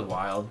 it was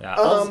wild. Yeah,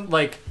 also,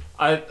 like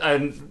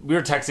we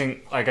were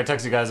texting. Like I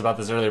texted you guys about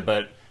this earlier,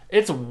 but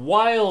it's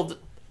wild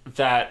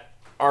that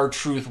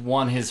R-Truth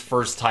won his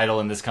first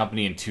title in this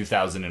company in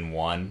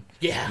 2001.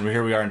 Yeah. And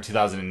here we are in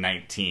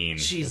 2019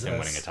 Jesus. with him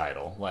winning a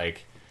title.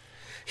 Like,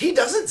 He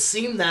doesn't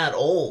seem that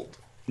old.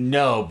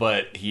 no,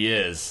 but he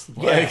is.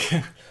 Yeah.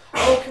 Like,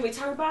 Oh, can we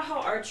talk about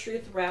how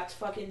R-Truth wrapped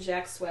fucking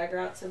Jack Swagger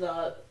out to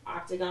the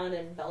Octagon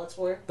and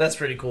Bellator? That's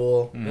pretty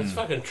cool. That's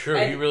fucking true.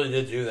 And- he really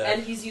did do that.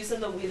 And he's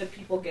using the We the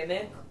People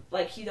gimmick.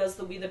 Like, he does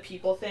the We the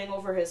People thing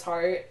over his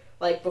heart,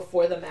 like,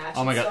 before the match.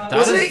 Oh my and God, stuff. that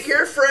Wasn't is- it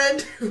your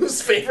friend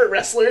whose favorite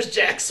wrestler is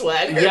Jack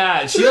Swagger?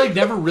 yeah, she like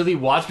never really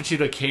watched, but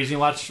she'd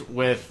occasionally watch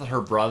with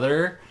her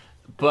brother.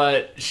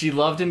 But she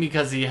loved him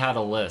because he had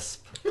a lisp.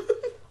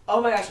 Oh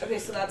my gosh, okay,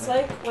 so that's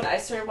like when I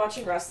started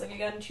watching wrestling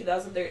again in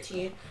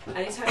 2013.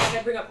 Anytime I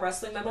bring up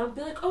wrestling, my mom would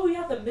be like, oh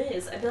yeah, The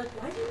Miz. I'd be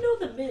like, why do you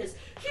know The Miz?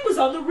 He was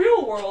on The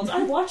Real World.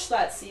 I watched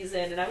that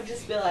season. And I would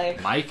just be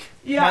like, Mike?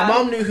 yeah. My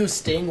mom knew who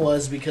Sting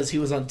was because he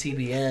was on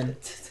TBN.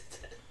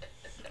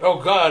 Oh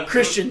God,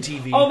 Christian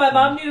TV. Oh, my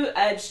mom knew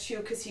Edge too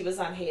because he was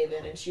on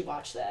Haven and she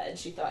watched that and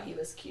she thought he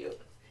was cute.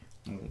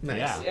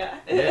 Nice. Yeah.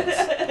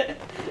 Yeah.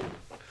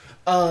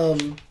 All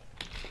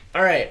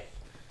right.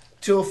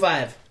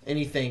 205.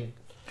 Anything?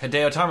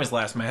 Hideo Itami's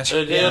last match.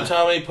 Hideo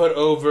Itami put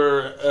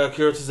over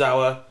Akira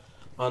Tozawa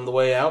on the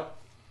way out.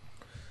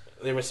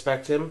 They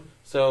respect him,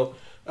 so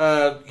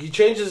he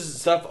changes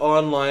stuff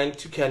online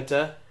to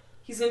Kenta.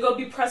 He's gonna go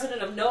be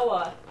president of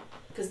Noah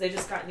because they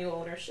just got new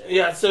ownership.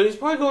 Yeah, so he's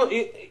probably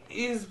going.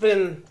 He's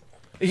been.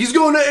 He's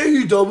going to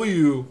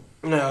AEW.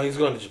 No, he's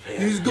going to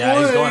Japan. He's going Yeah,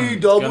 he's to going,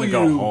 AEW. gonna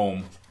go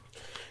home.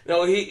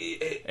 No,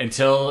 he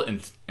Until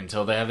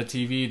they have a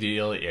TV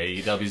deal,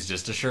 AEW's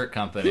just a shirt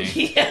company.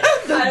 Yeah,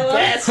 the I love-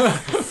 best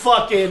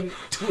fucking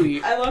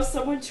tweet. I love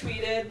someone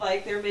tweeted,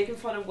 like, they were making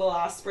fun of Will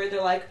Ospreay.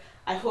 They're like,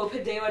 I hope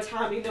Hideo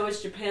Itami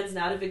knows Japan's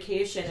not a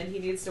vacation and he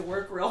needs to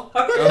work real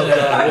hard. Oh,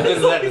 God, we'll get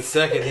to that in a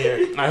second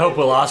here. I hope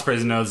Will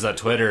Ospreay knows that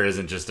Twitter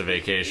isn't just a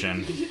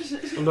vacation.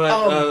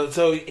 But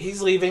so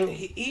he's leaving.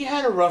 He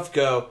had a rough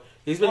go.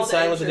 He's been All the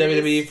signed with the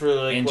injuries. WWE for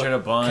like Injured a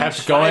what? bunch. Kept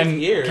 5 going,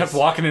 years. kept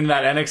walking into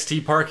that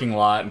NXT parking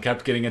lot and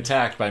kept getting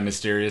attacked by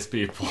mysterious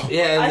people.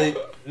 Yeah, and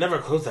they never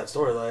closed that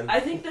storyline.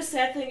 I think the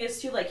sad thing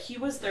is, too, like, he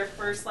was their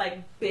first, like,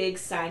 big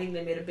signing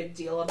they made a big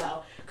deal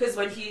about. Because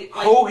when he...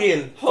 Like,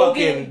 Hogan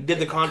fucking did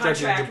the contract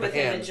with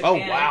him in Japan.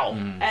 Japan. Oh, wow.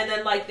 And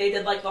then, like, they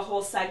did, like, the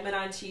whole segment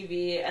on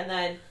TV. And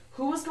then,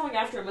 who was going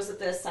after him? Was it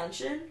the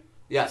Ascension?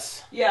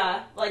 Yes.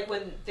 Yeah, like,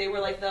 when they were,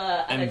 like, the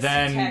And NXT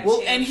then- tag Well,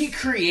 champs. and he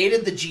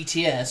created the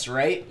GTS,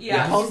 right?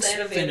 Yeah, The Punk's he's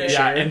the innovator. finisher.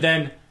 Yeah, and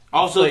then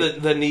Also,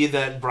 like, the knee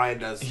that Brian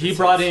does. he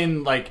brought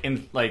in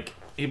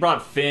he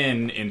brought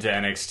Finn into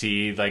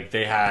NXT. Like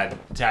they had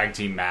tag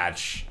team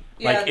match,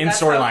 like in that's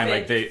how storyline, Finn-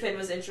 like they. Finn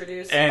was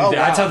introduced. And Oh,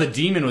 that's wow. how the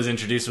Demon was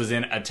introduced. Was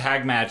in a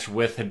tag match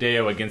with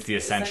Hideo against the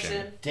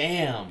Ascension.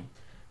 Damn.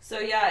 So,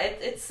 yeah,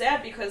 it's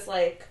sad because,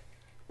 like...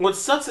 What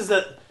sucks is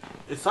that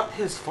it's not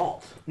his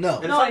fault. No.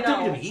 And No, it's I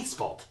not know. WWE's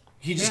fault.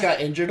 He just got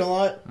injured a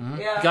lot?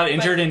 Yeah, Got but-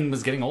 injured and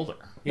was getting older.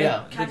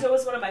 Yeah. Kenta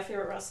was one of my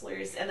favorite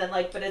wrestlers, and then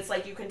but it's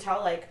like you can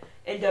tell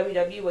in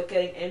WWE with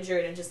getting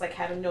injured and just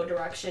having no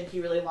direction, he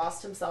really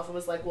lost himself and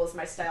was like, well, is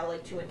my style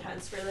too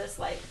intense for this?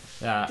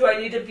 Yeah. Do I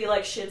need to be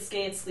like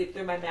Shinsuke and sleep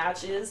through my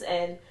matches?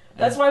 And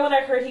that's why when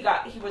I heard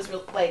he was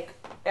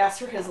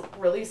asked for his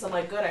release, I'm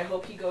like, good. I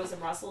hope he goes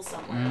and wrestles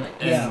somewhere,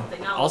 does Yeah.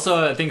 something else.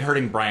 Also, I think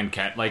hurting Brian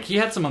Kent, he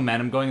had some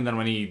momentum going, and then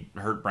when he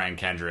hurt Brian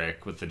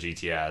Kendrick with the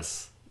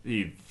GTS,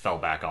 he fell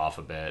back off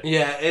a bit.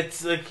 Yeah,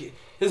 it's like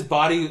his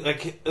body,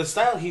 the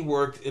style he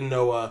worked in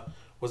Noah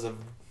was a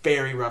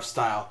very rough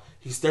style.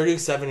 He's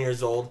 37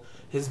 years old.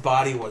 His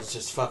body was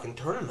just fucking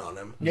turning on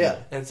him. Yeah.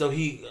 And so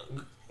he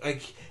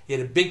had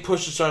a big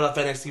push to start off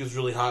NXT. He was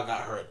really hot,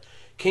 got hurt.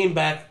 Came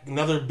back,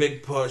 another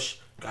big push,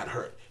 got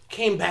hurt.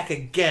 came back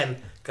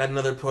again, got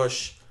another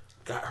push,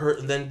 got hurt,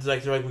 and then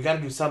like they're like, we got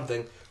to do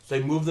something. So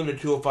they moved him to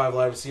 205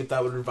 Live to see if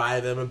that would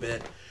revive him a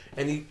bit,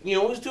 and he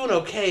was doing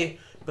okay.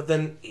 But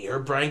then or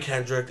Brian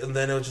Kendrick, and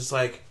then it was just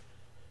like,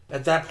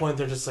 at that point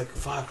they're just like,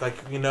 fuck, like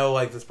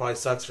like this probably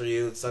sucks for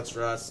you, it sucks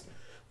for us,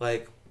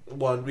 like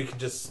we could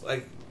just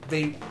like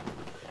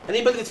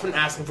anybody that's been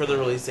asking for the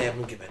release they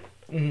haven't given.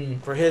 Mm-hmm.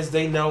 For his,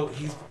 they know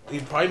he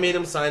probably made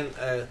him sign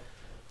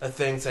a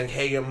thing saying,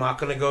 hey, I'm not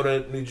going to go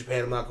to New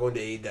Japan, I'm not going to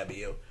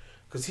AEW.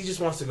 Because he just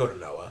wants to go to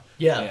Noah.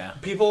 Yeah.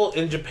 People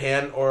in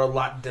Japan are a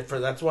lot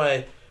different. That's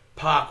why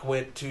Pac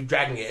went to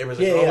Dragon Gate. Everyone's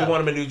like, we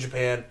want him in New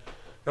Japan.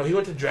 No, he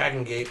went to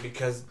Dragon Gate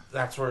because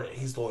that's where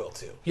he's loyal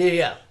to.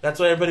 Yeah. That's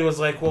why everybody was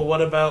like, well,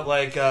 what about,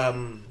 like,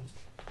 Akamakira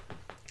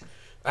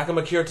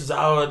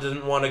Tozawa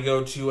didn't want to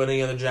go to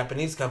any other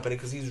Japanese company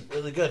because he's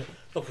really good.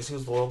 No, because he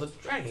was loyal to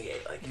Dragon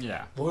Gate. Like,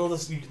 they're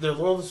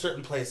loyal to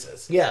certain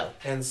places. Yeah.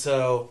 And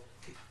so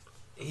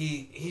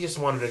he just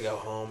wanted to go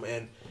home,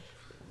 and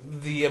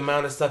the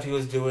amount of stuff he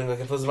was doing, like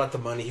if it was about the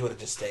money, he would have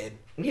just stayed.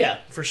 Yeah,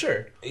 for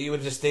sure. He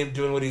would just stay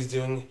doing what he's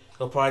doing.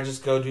 He'll probably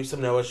just go do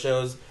some Noah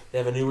shows. They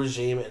have a new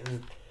regime,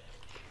 and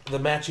the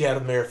match he had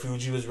with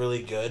Marufuji was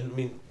really good. I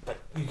mean, but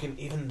you can,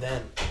 even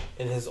then,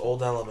 in his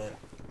old element,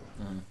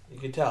 you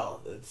could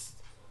tell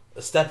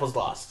the step was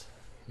lost.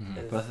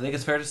 But I think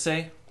it's fair to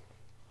say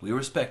we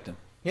respect him.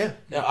 Yeah.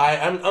 Now,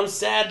 I'm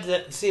sad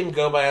to see him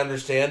go, but I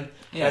understand.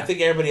 Yeah. I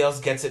think everybody else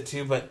gets it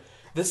too, but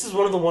this is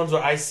one of the ones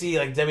where I see,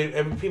 like,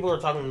 people are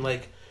talking,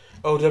 like,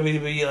 oh,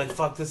 WWE, like,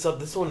 fuck this up.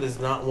 This one is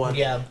not one.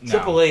 Yeah.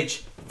 Triple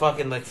H,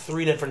 fucking, like,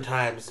 3 different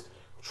times,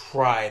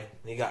 tried,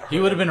 and he got hurt. He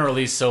would have been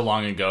released so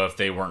long ago if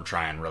they weren't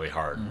trying really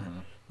hard. Mm-hmm.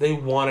 They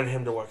wanted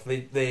him to work.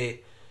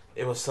 It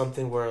was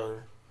something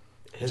where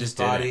his just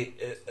body,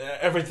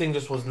 everything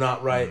just was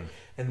not right.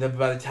 And then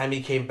by the time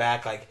he came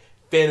back, like,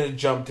 Finn had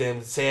jumped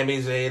in,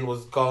 Sami Zayn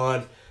was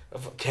gone,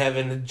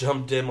 Kevin had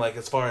jumped in, like,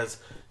 as far as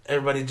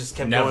everybody just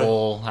kept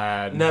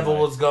going. Neville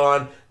was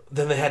gone.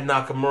 Then they had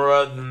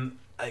Nakamura. Then,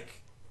 like,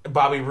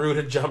 Bobby Roode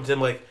had jumped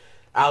in. Like,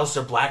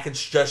 Aleister Black had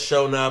just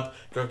shown up.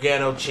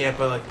 Gargano,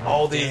 Ciampa, like,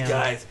 all these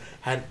guys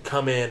had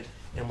come in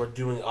and were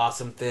doing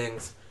awesome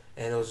things.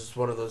 And it was just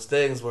one of those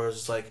things where it's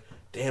just like,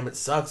 damn, it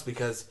sucks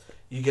because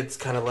you get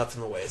kind of left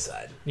on the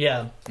wayside.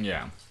 Yeah.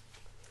 Yeah.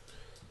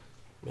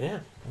 Yeah.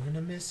 I'm going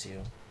to miss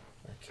you,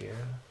 Akira.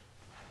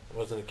 It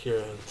wasn't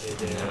Akira.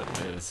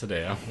 It's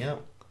Hideo.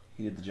 Yep.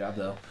 He did the job,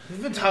 though.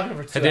 We've been talking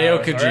for 2 Hideo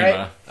hours, Kojima.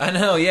 alright? I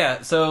know,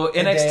 yeah. So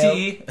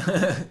NXT.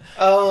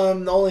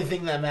 The only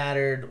thing that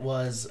mattered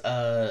was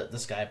the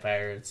Sky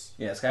Pirates.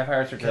 Yeah, Sky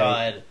Pirates are great.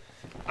 God.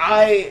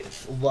 I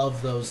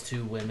love those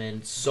 2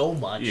 women so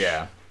much.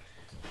 Yeah.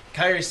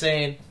 Kairi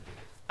Sane,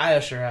 Io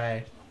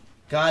Shirai.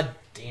 God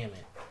damn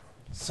it.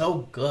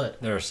 So good.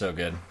 They're so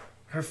good.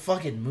 Her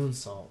fucking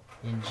moonsault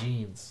in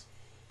jeans.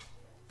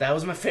 That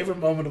was my favorite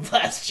moment of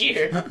last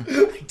year.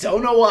 I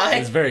don't know why.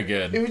 It's very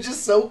good. It was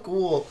just so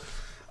cool.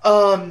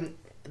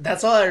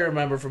 That's all I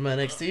remember from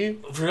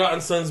NXT.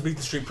 Forgotten Sons beat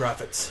the Street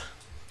Profits.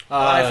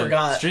 I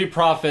forgot. Street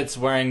Profits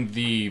wearing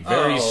the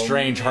very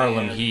strange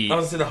Harlem Heat. I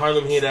was in the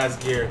Harlem Heat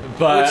ass gear.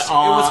 But Which, it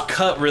was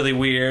cut really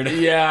weird.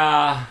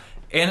 yeah.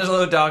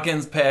 Angelo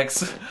Dawkins'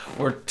 pecs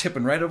were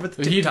tipping right over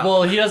the tip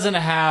top. He doesn't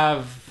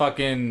have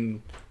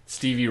fucking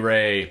Stevie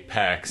Ray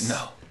pecs.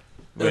 No.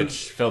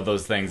 Which filled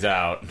those things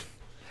out.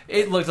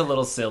 It looked a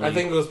little silly. I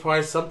think it was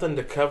probably something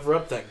to cover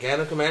up that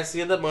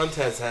gynecomastia that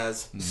Montez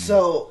has.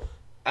 So,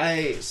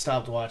 I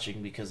stopped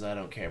watching because I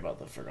don't care about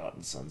the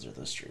Forgotten Sons or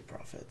the Street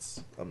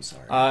Profits. I'm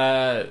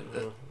sorry.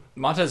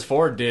 Montez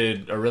Ford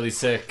did a really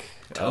sick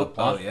Tope,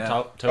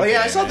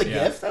 I saw the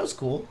GIF. That was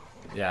cool.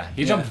 Yeah,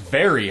 he jumped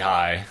very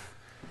high.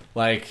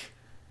 Like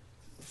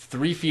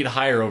 3 feet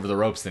higher over the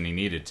ropes than he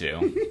needed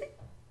to.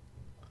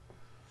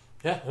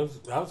 Yeah,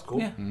 that was cool.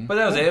 Yeah, but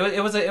that was it.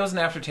 It was an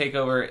after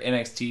Takeover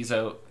NXT,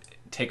 so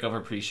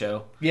Takeover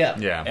pre-show. Yeah.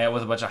 Yeah. And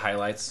with a bunch of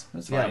highlights. It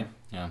was fine.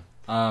 Yeah.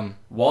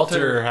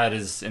 Walter had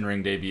his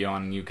in-ring debut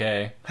on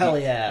UK. Hell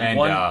yeah.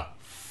 And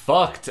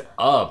fucked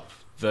up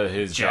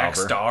his Jack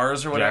jobber.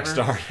 Stars or whatever.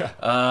 Jack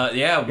Star.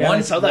 Yeah,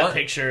 I saw that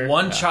picture.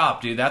 One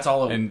chop, dude. That's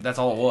all. That's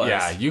all it was.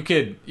 Yeah, you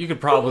could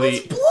probably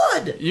It's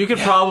blood. you could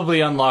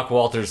probably unlock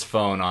Walter's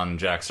phone on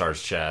Jack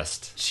Star's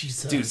chest.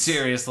 Jesus. Dude,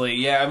 seriously.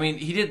 Yeah, I mean,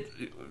 he did.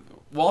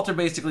 Walter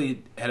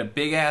basically had a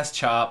big ass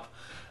chop,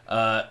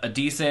 a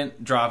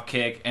decent drop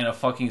kick, and a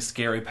fucking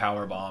scary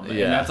power bomb.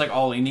 Yeah. And that's like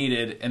all he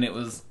needed, and it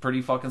was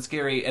pretty fucking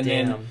scary. And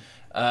Damn.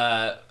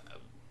 then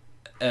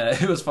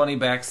it was funny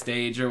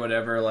backstage or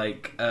whatever.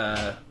 Like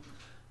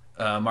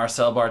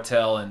Marcel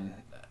Bartel and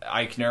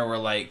Eichner were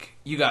like,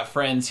 "You got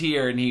friends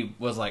here," and he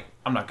was like,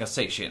 "I'm not gonna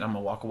say shit. And I'm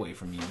gonna walk away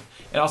from you."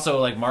 And also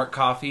like Mark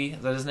Coffey,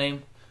 is that his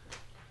name?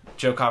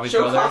 Joe Coffey's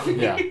Joe brother. Coffey.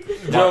 Yeah.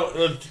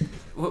 Joe,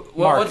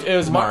 Mark. It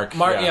was Mark.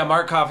 Yeah,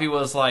 Mark Coffey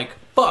was like,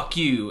 "Fuck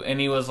you," and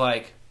he was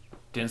like,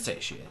 didn't say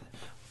shit.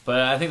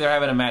 But I think they're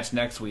having a match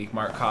next week,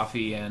 Mark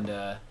Coffey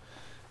and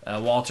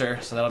Walter,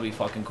 so that'll be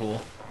fucking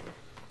cool.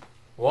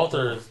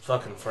 Walter is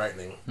fucking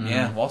frightening.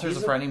 Yeah, Walter's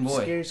a frightening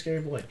boy. Scary, scary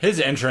boy. His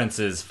entrance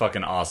is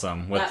fucking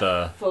awesome with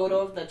That photo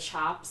of the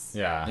chops.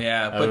 yeah.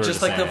 Yeah, That's what but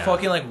just like the saying,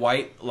 fucking like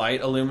white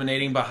light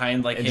illuminating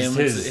behind like And him,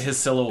 just his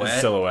silhouette.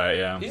 His silhouette,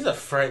 yeah. He's a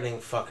frightening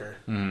fucker.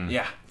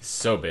 Yeah,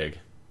 So big.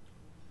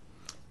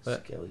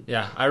 Skelly.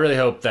 Yeah, I really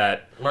hope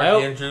that. Mark I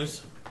hope-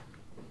 Andrews.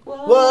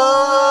 Whoa!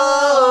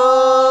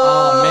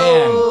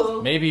 Oh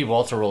man, maybe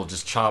Walter will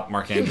just chop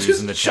Mark Andrews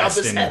Just in the chop chest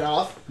his and head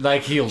off.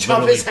 like he'll Chop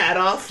literally his hat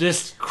off.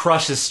 just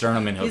crush his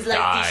sternum and he'll He's like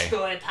die.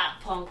 destroying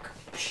Pop Punk.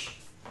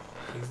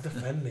 He's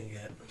defending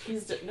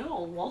it.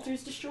 No,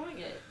 Walter's destroying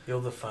it.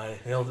 He'll defy.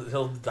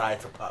 He'll die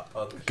for Pop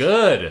Punk.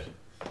 Good.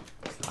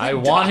 I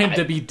want him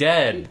to be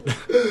dead.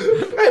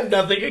 I have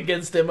nothing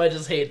against him. I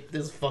just hate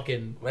this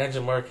fucking.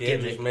 Imagine Mark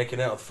Andrews Gimmick.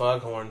 making out with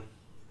Foghorn.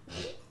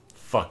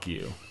 Fuck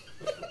you.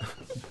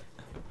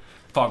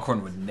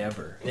 Foghorn would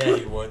never. Yeah,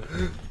 he would.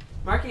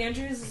 Mark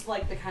Andrews is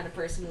like the kind of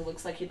person who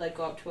looks like he'd like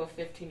go up to a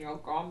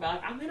 15-year-old girl and be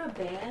like, "I'm in a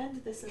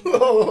band. This is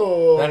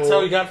Oh. That's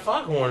how he got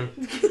Foghorn.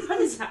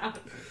 what is that?"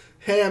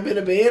 Hey, I'm in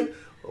a band.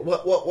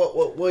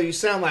 What you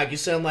sound like? You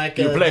sound like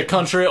You play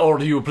country or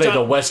do you play the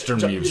John- western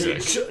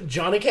music?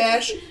 Johnny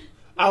Cash.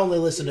 I only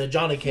listen to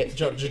Johnny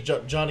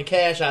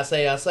Cash. I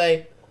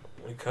say.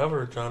 We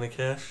covered Johnny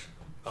Cash.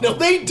 No,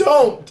 they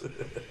don't.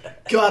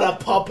 Got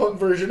a pop punk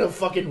version of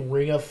fucking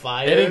Ring of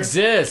Fire. It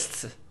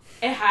exists.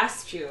 It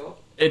has to.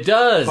 It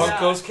does. Punk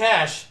goes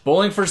Cash.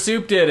 Bowling for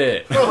Soup did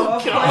it.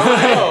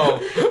 Oh,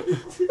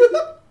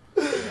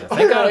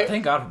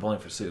 Thank God for Bowling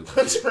for Soup.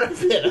 Let's wrap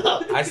it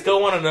up. I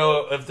still want to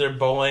know if they're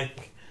bowling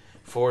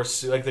for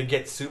like they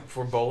get soup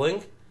for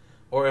bowling,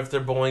 or if they're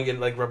bowling in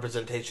like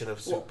representation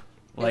of soup.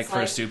 Like It's for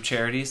like- soup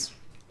charities.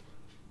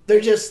 They're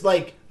just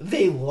like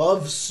they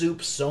love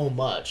soup so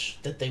much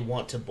that they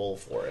want to bowl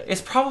for it.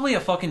 It's probably a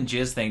fucking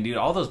jizz thing, dude.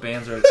 All those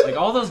bands are like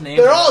all those names.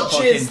 They're are all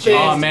fucking jizz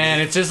Oh bands.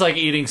 man, it's just like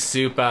eating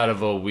soup out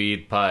of a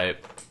weed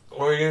pipe. What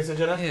were you gonna say,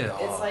 Jenna? Ew.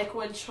 It's like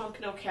when Chunk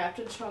No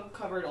Captain Chunk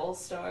covered All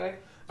Star.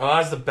 Oh,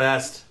 that's the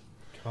best.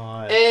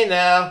 God. Hey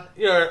now,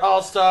 you're an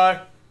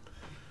all-star.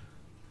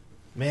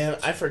 Man,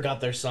 I forgot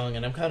their song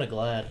and I'm kind of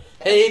glad.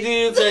 Hey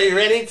dudes, are you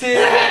ready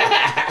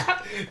to?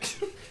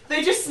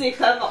 They just sneak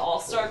that in the All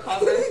Star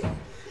cover.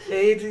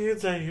 Hey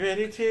dudes, are you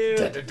ready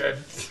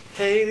to?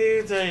 Hey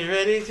dudes, are you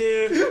ready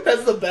to?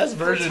 That's the best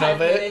For version 10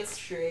 of it. minutes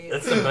straight.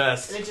 That's the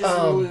best. And it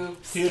just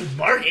loops. Dude,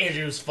 Mark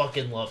Andrews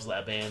fucking loves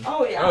that band.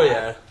 Oh yeah. Oh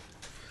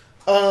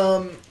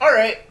yeah.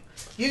 Alright.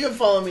 You can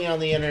follow me on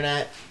the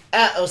internet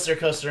at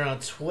Ostercoaster on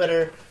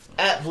Twitter,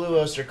 at Blue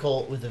Oster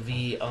Cult with a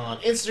V on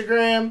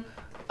Instagram.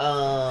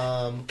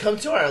 Come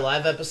to our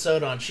live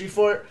episode on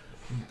Shreveport,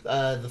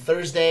 the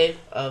Thursday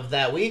of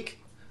that week.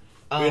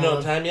 Do we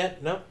know time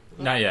yet? No.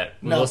 Not yet.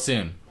 We No. will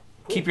soon.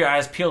 Keep your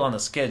eyes peeled on the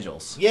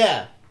schedules.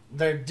 Yeah,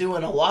 they're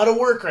doing a lot of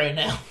work right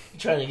now,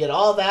 trying to get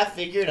all that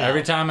figured out.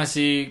 Every time I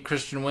see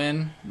Christian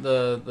Wynn,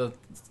 the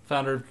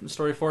founder of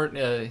Story Fort,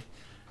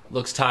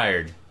 looks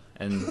tired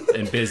and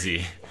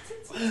busy.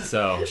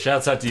 So,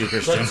 shouts out to you, But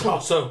Christian. it's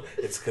also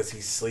it's because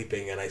he's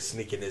sleeping and I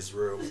sneak in his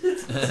room.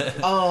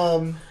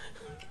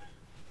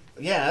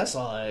 Yeah, that's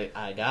all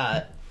I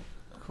got.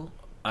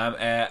 I'm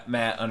at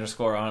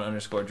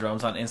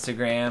Matt_on_drums on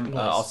Instagram. Nice.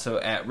 Also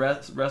at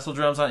Wrestle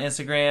Drums on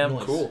Instagram.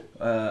 Nice. Cool.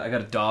 I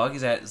got a dog.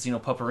 He's at Zeno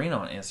Puparino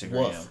on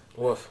Instagram. Woof.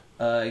 Woof.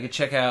 You can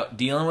check out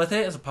Dealing With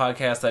It. It's a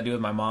podcast I do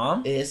with my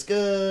mom. It's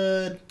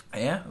good.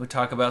 Yeah, we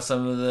talk about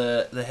some of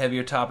the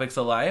heavier topics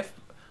of life.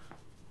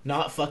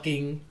 Not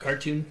fucking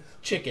cartoon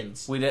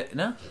chickens. We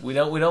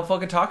don't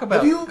fucking talk about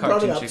Have you brought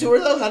cartoon it up chicken. to her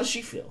though? How does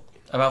she feel?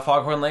 About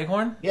Foghorn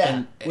Leghorn?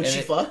 Yeah. Would she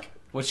it- fuck?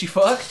 Would she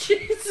fuck?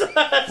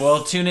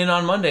 Well, tune in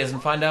on Mondays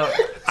and find out.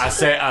 I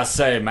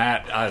say,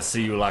 Matt, I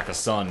see you like a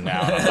son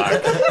now. I'd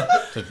like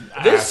to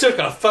This ask, took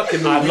a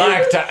fucking. I'd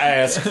like to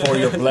ask for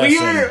your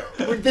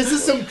blessing. This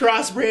is some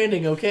cross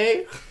branding,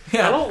 okay?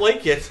 I don't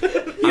like it.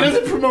 He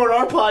doesn't promote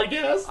our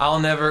podcast. I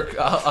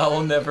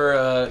will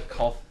never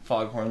call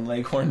Foghorn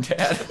Leghorn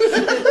Dad.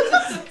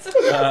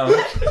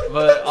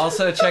 But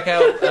also check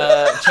out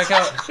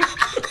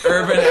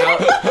Urban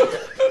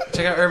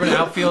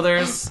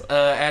Outfielders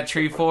at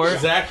Tree Fort,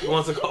 Zach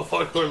wants to call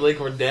Foghorn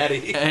Leghorn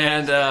Daddy.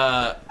 and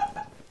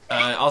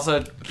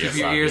also keep Yes,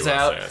 your I ears do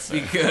out want to say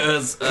it.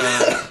 because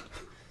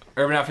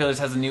Urban Outfielders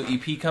has a new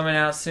EP coming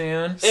out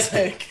soon.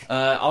 Sick.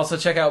 Also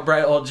check out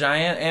Bright Old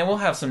Giant, and we'll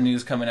have some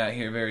news coming out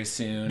here very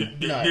soon.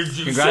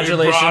 Nice.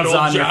 Congratulations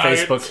on your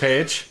Facebook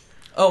page.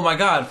 Oh my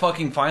God!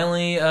 Fucking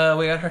finally, we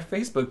got our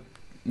Facebook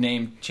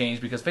name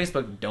changed because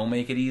Facebook don't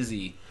make it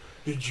easy.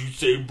 Did you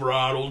say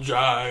bridal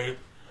giant?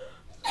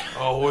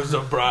 Always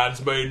a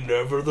bridesmaid,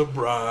 never the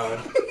bride.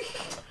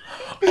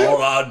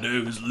 All I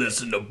do is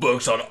listen to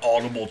books on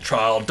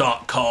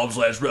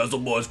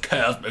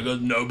audibletrial.com/WrestleBoysCast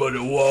because nobody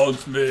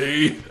wants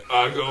me.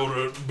 I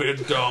go to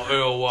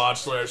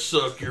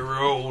bit.ly/suck your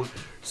own.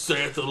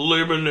 Seth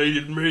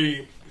eliminated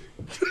me.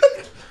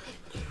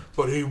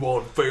 But he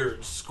won fair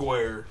and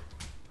square.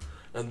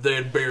 And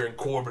then Baron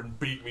Corbin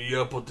beat me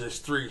up with his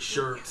 3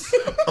 shirts.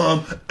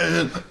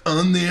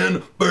 and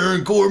then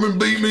Baron Corbin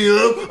beat me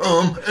up,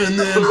 and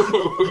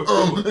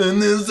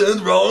then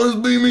Seth Rollins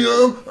beat me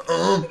up,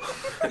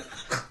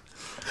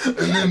 and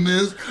then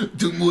Miz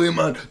took away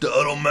my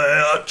title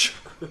match.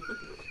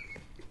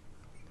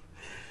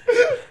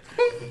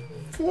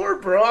 Poor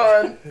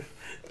Braun.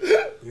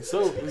 He's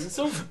so.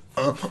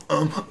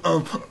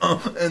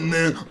 And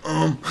then,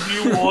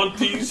 You want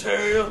these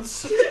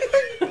hands?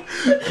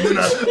 then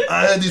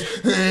I had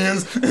these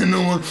hands, and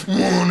no one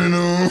wanted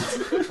them.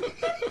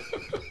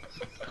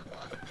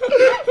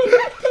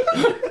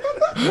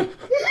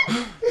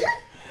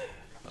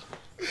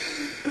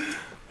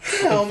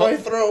 Ow, my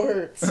throat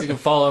hurts. You can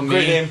follow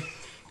Great me name.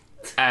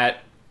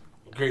 at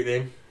Great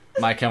name.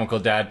 My Chemical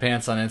Dad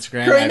Pants on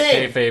Instagram, Great at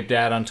name. Kayfabe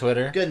Dad on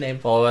Twitter. Good name.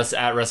 Follow us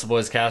at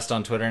WrestleBoysCast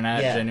on Twitter and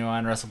at Yeah.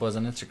 Genuine WrestleBoys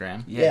on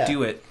Instagram. Yeah,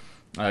 do it.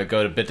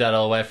 Go to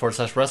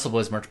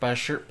bit.ly/WrestleBoys merch. Buy a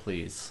shirt,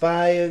 please.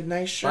 Buy a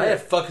nice Buy a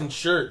shirt. fucking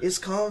shirt. It's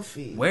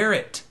comfy. Wear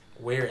it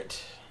Wear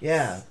it.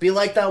 Yeah. Be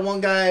like that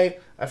one guy,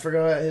 I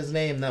forgot his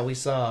name, that we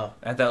saw.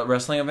 at that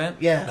wrestling event.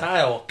 Yeah.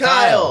 Kyle.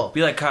 Kyle.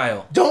 Be like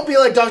Kyle. Don't be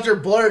like Dr.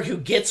 Blurg who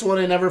gets one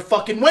and never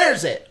fucking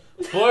wears it.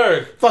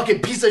 Blurg.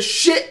 Fucking piece of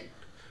shit.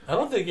 I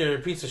don't think you're a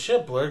piece of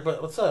shit, Blurg,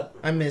 but what's up?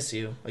 I miss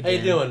you. How Again.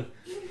 you doing?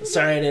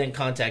 Sorry I didn't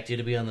contact you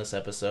to be on this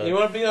episode. You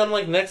want to be on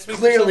like next week? Or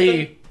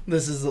Clearly,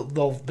 this has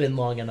been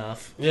long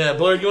enough. something? Yeah,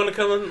 Blurg, you want to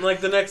come in like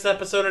the next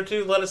episode or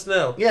two? Let us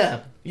know.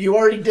 Yeah, you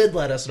already did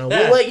let us know.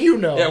 Yeah. We'll let you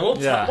know. Yeah, we'll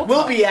Yeah. talk.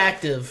 We'll be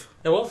active.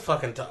 Yeah, we'll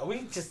fucking talk.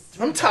 We just.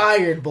 I'm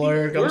tired,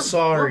 Blurg. I'm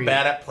sorry. We're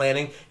bad at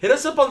planning. Hit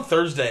us up on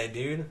Thursday,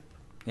 dude.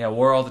 Yeah,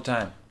 war all the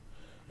time.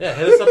 Yeah,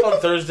 hit us up on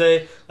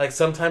Thursday, like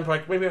sometime,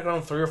 like maybe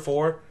around 3 or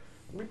 4.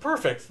 It'll be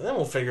perfect. Then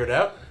we'll figure it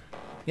out.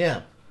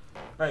 Yeah.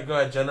 All right, go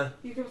ahead, Jenna.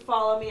 You can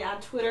follow me on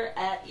Twitter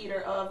at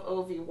Eater of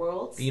OV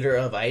Worlds. Eater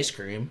of ice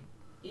cream.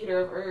 Eater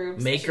of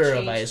Herbs. Maker It should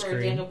of change ice for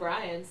cream. Daniel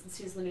Bryan, since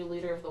he's the new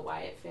leader of the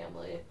Wyatt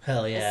family.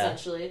 Hell yeah.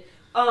 Essentially.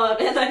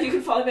 And then you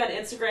can follow me on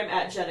Instagram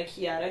at Jenna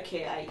Kieta,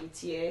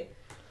 Kieta.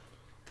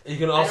 You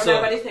can I don't also.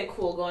 have anything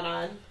cool going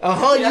on.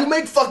 Yeah. You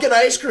make fucking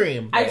ice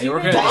cream. I Yeah, do you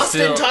were make gonna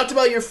Boston still- talked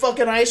about your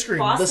fucking ice cream.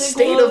 Boston the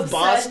state Globe of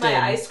Boston. said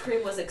my ice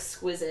cream was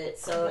exquisite,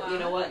 so you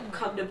know what?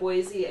 Come to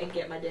Boise and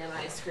get my damn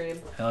ice cream.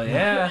 Hell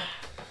yeah.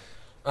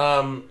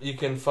 You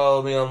can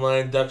follow me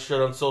online,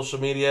 Duckshirt on social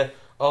media.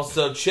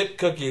 Also, Chip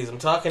Cookies. I'm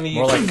talking to you.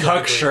 More like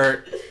cuck specifically.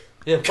 shirt.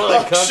 Yeah, more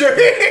like cuck. Sure.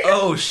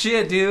 Oh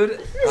shit, dude.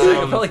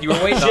 I felt like you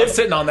were waiting on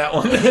sitting on that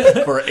one.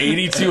 For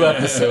 82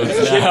 episodes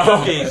Chip now.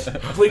 Cookies.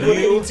 Blink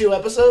 182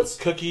 episodes?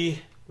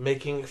 Cookie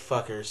making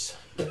fuckers.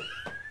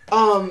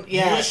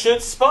 Yeah. You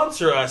should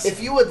sponsor us.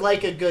 If you would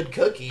like a good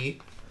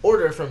cookie,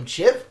 order from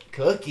Chip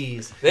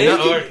Cookies. They You are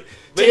can-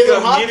 they Taylor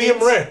got medium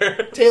Hawkins.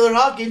 rare. Taylor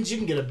Hawkins, you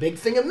can get a big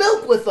thing of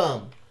milk with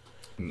them.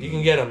 You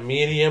can get a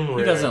medium rare.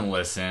 He doesn't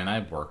listen. I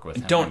work with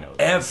him. I Don't know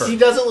this. ever. He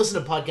doesn't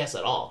listen to podcasts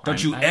at all.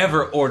 Don't you I-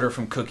 ever order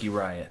from Cookie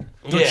Riot.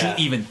 Don't Yeah.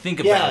 you even think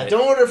about Yeah, it.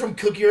 don't order from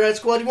Cookie Rat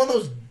Squad. You want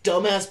those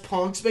dumbass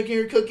punks making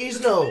your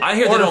cookies? No. I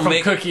hear they Order don't from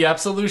make. Cookie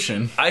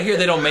Absolution. I hear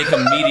they don't make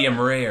them medium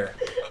rare.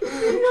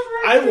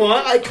 I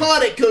want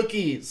iconic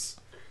cookies.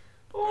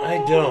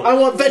 I don't. I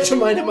want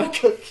Vegemite in my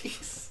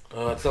cookies.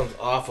 Oh, that sounds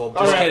awful. All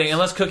Just right. kidding.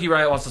 Unless Cookie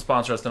Riot wants to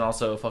sponsor us, then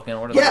also fucking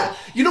order Yeah, them.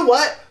 you know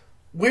what?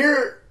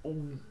 We're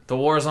The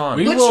war is on.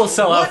 We Which- will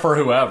sell what- out for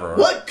whoever.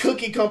 what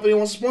cookie company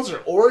wants to sponsor?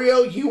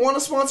 Oreo, you want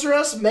to sponsor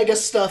us? Mega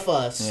Stuff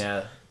us.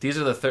 Yeah. These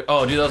are the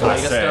oh, do those I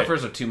mega say.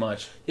 stuffers are too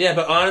much. Yeah,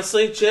 but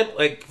honestly, Chip,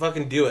 like,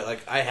 fucking do it. Like,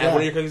 I had Yeah. one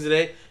of your cookies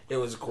today. It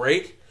was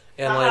great.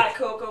 And, The like, hot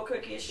cocoa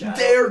cookies shop.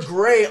 They're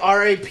great.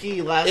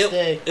 R.A.P. last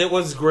day. it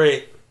was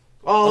great.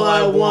 All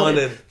I wanted.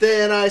 wanted.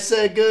 Then I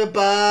said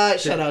goodbye.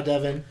 Shout out,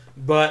 Devin.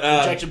 But,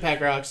 Injection Pack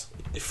rocks.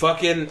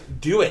 fucking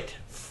do it.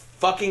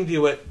 Fucking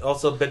do it.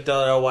 Also,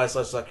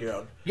 bit.ly/suck your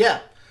own. Yeah.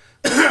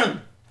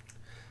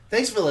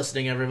 Thanks for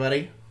listening,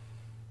 everybody.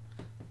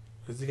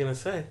 What's he gonna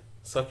say?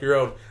 Suck your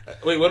own.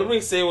 Wait, what did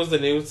we say was the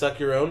new suck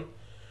your own?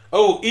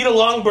 Oh, eat a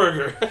long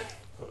burger.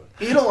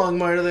 Eat along,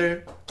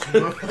 Murder.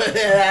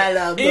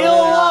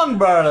 Elon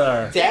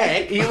brother.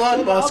 Derek,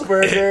 Elon Musk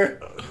burger.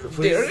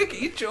 Derek,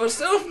 eat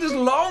yourself this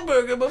long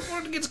burger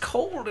before it gets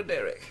cold,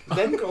 Derek.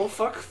 Then go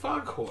fuck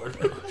Foghorn.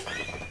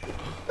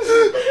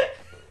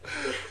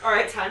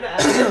 Alright, time to end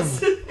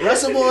this.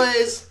 Wrestle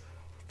Boys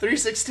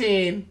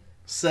 316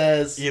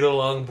 says Eat a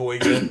long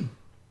boykin.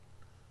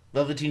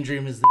 Velveteen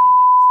Dream is the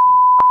NXT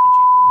North American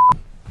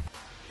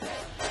champion.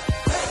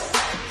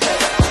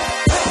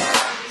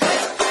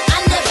 I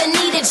never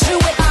needed you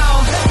at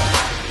all.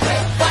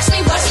 Watch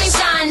me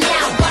shine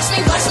now. Watch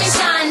me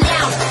shine.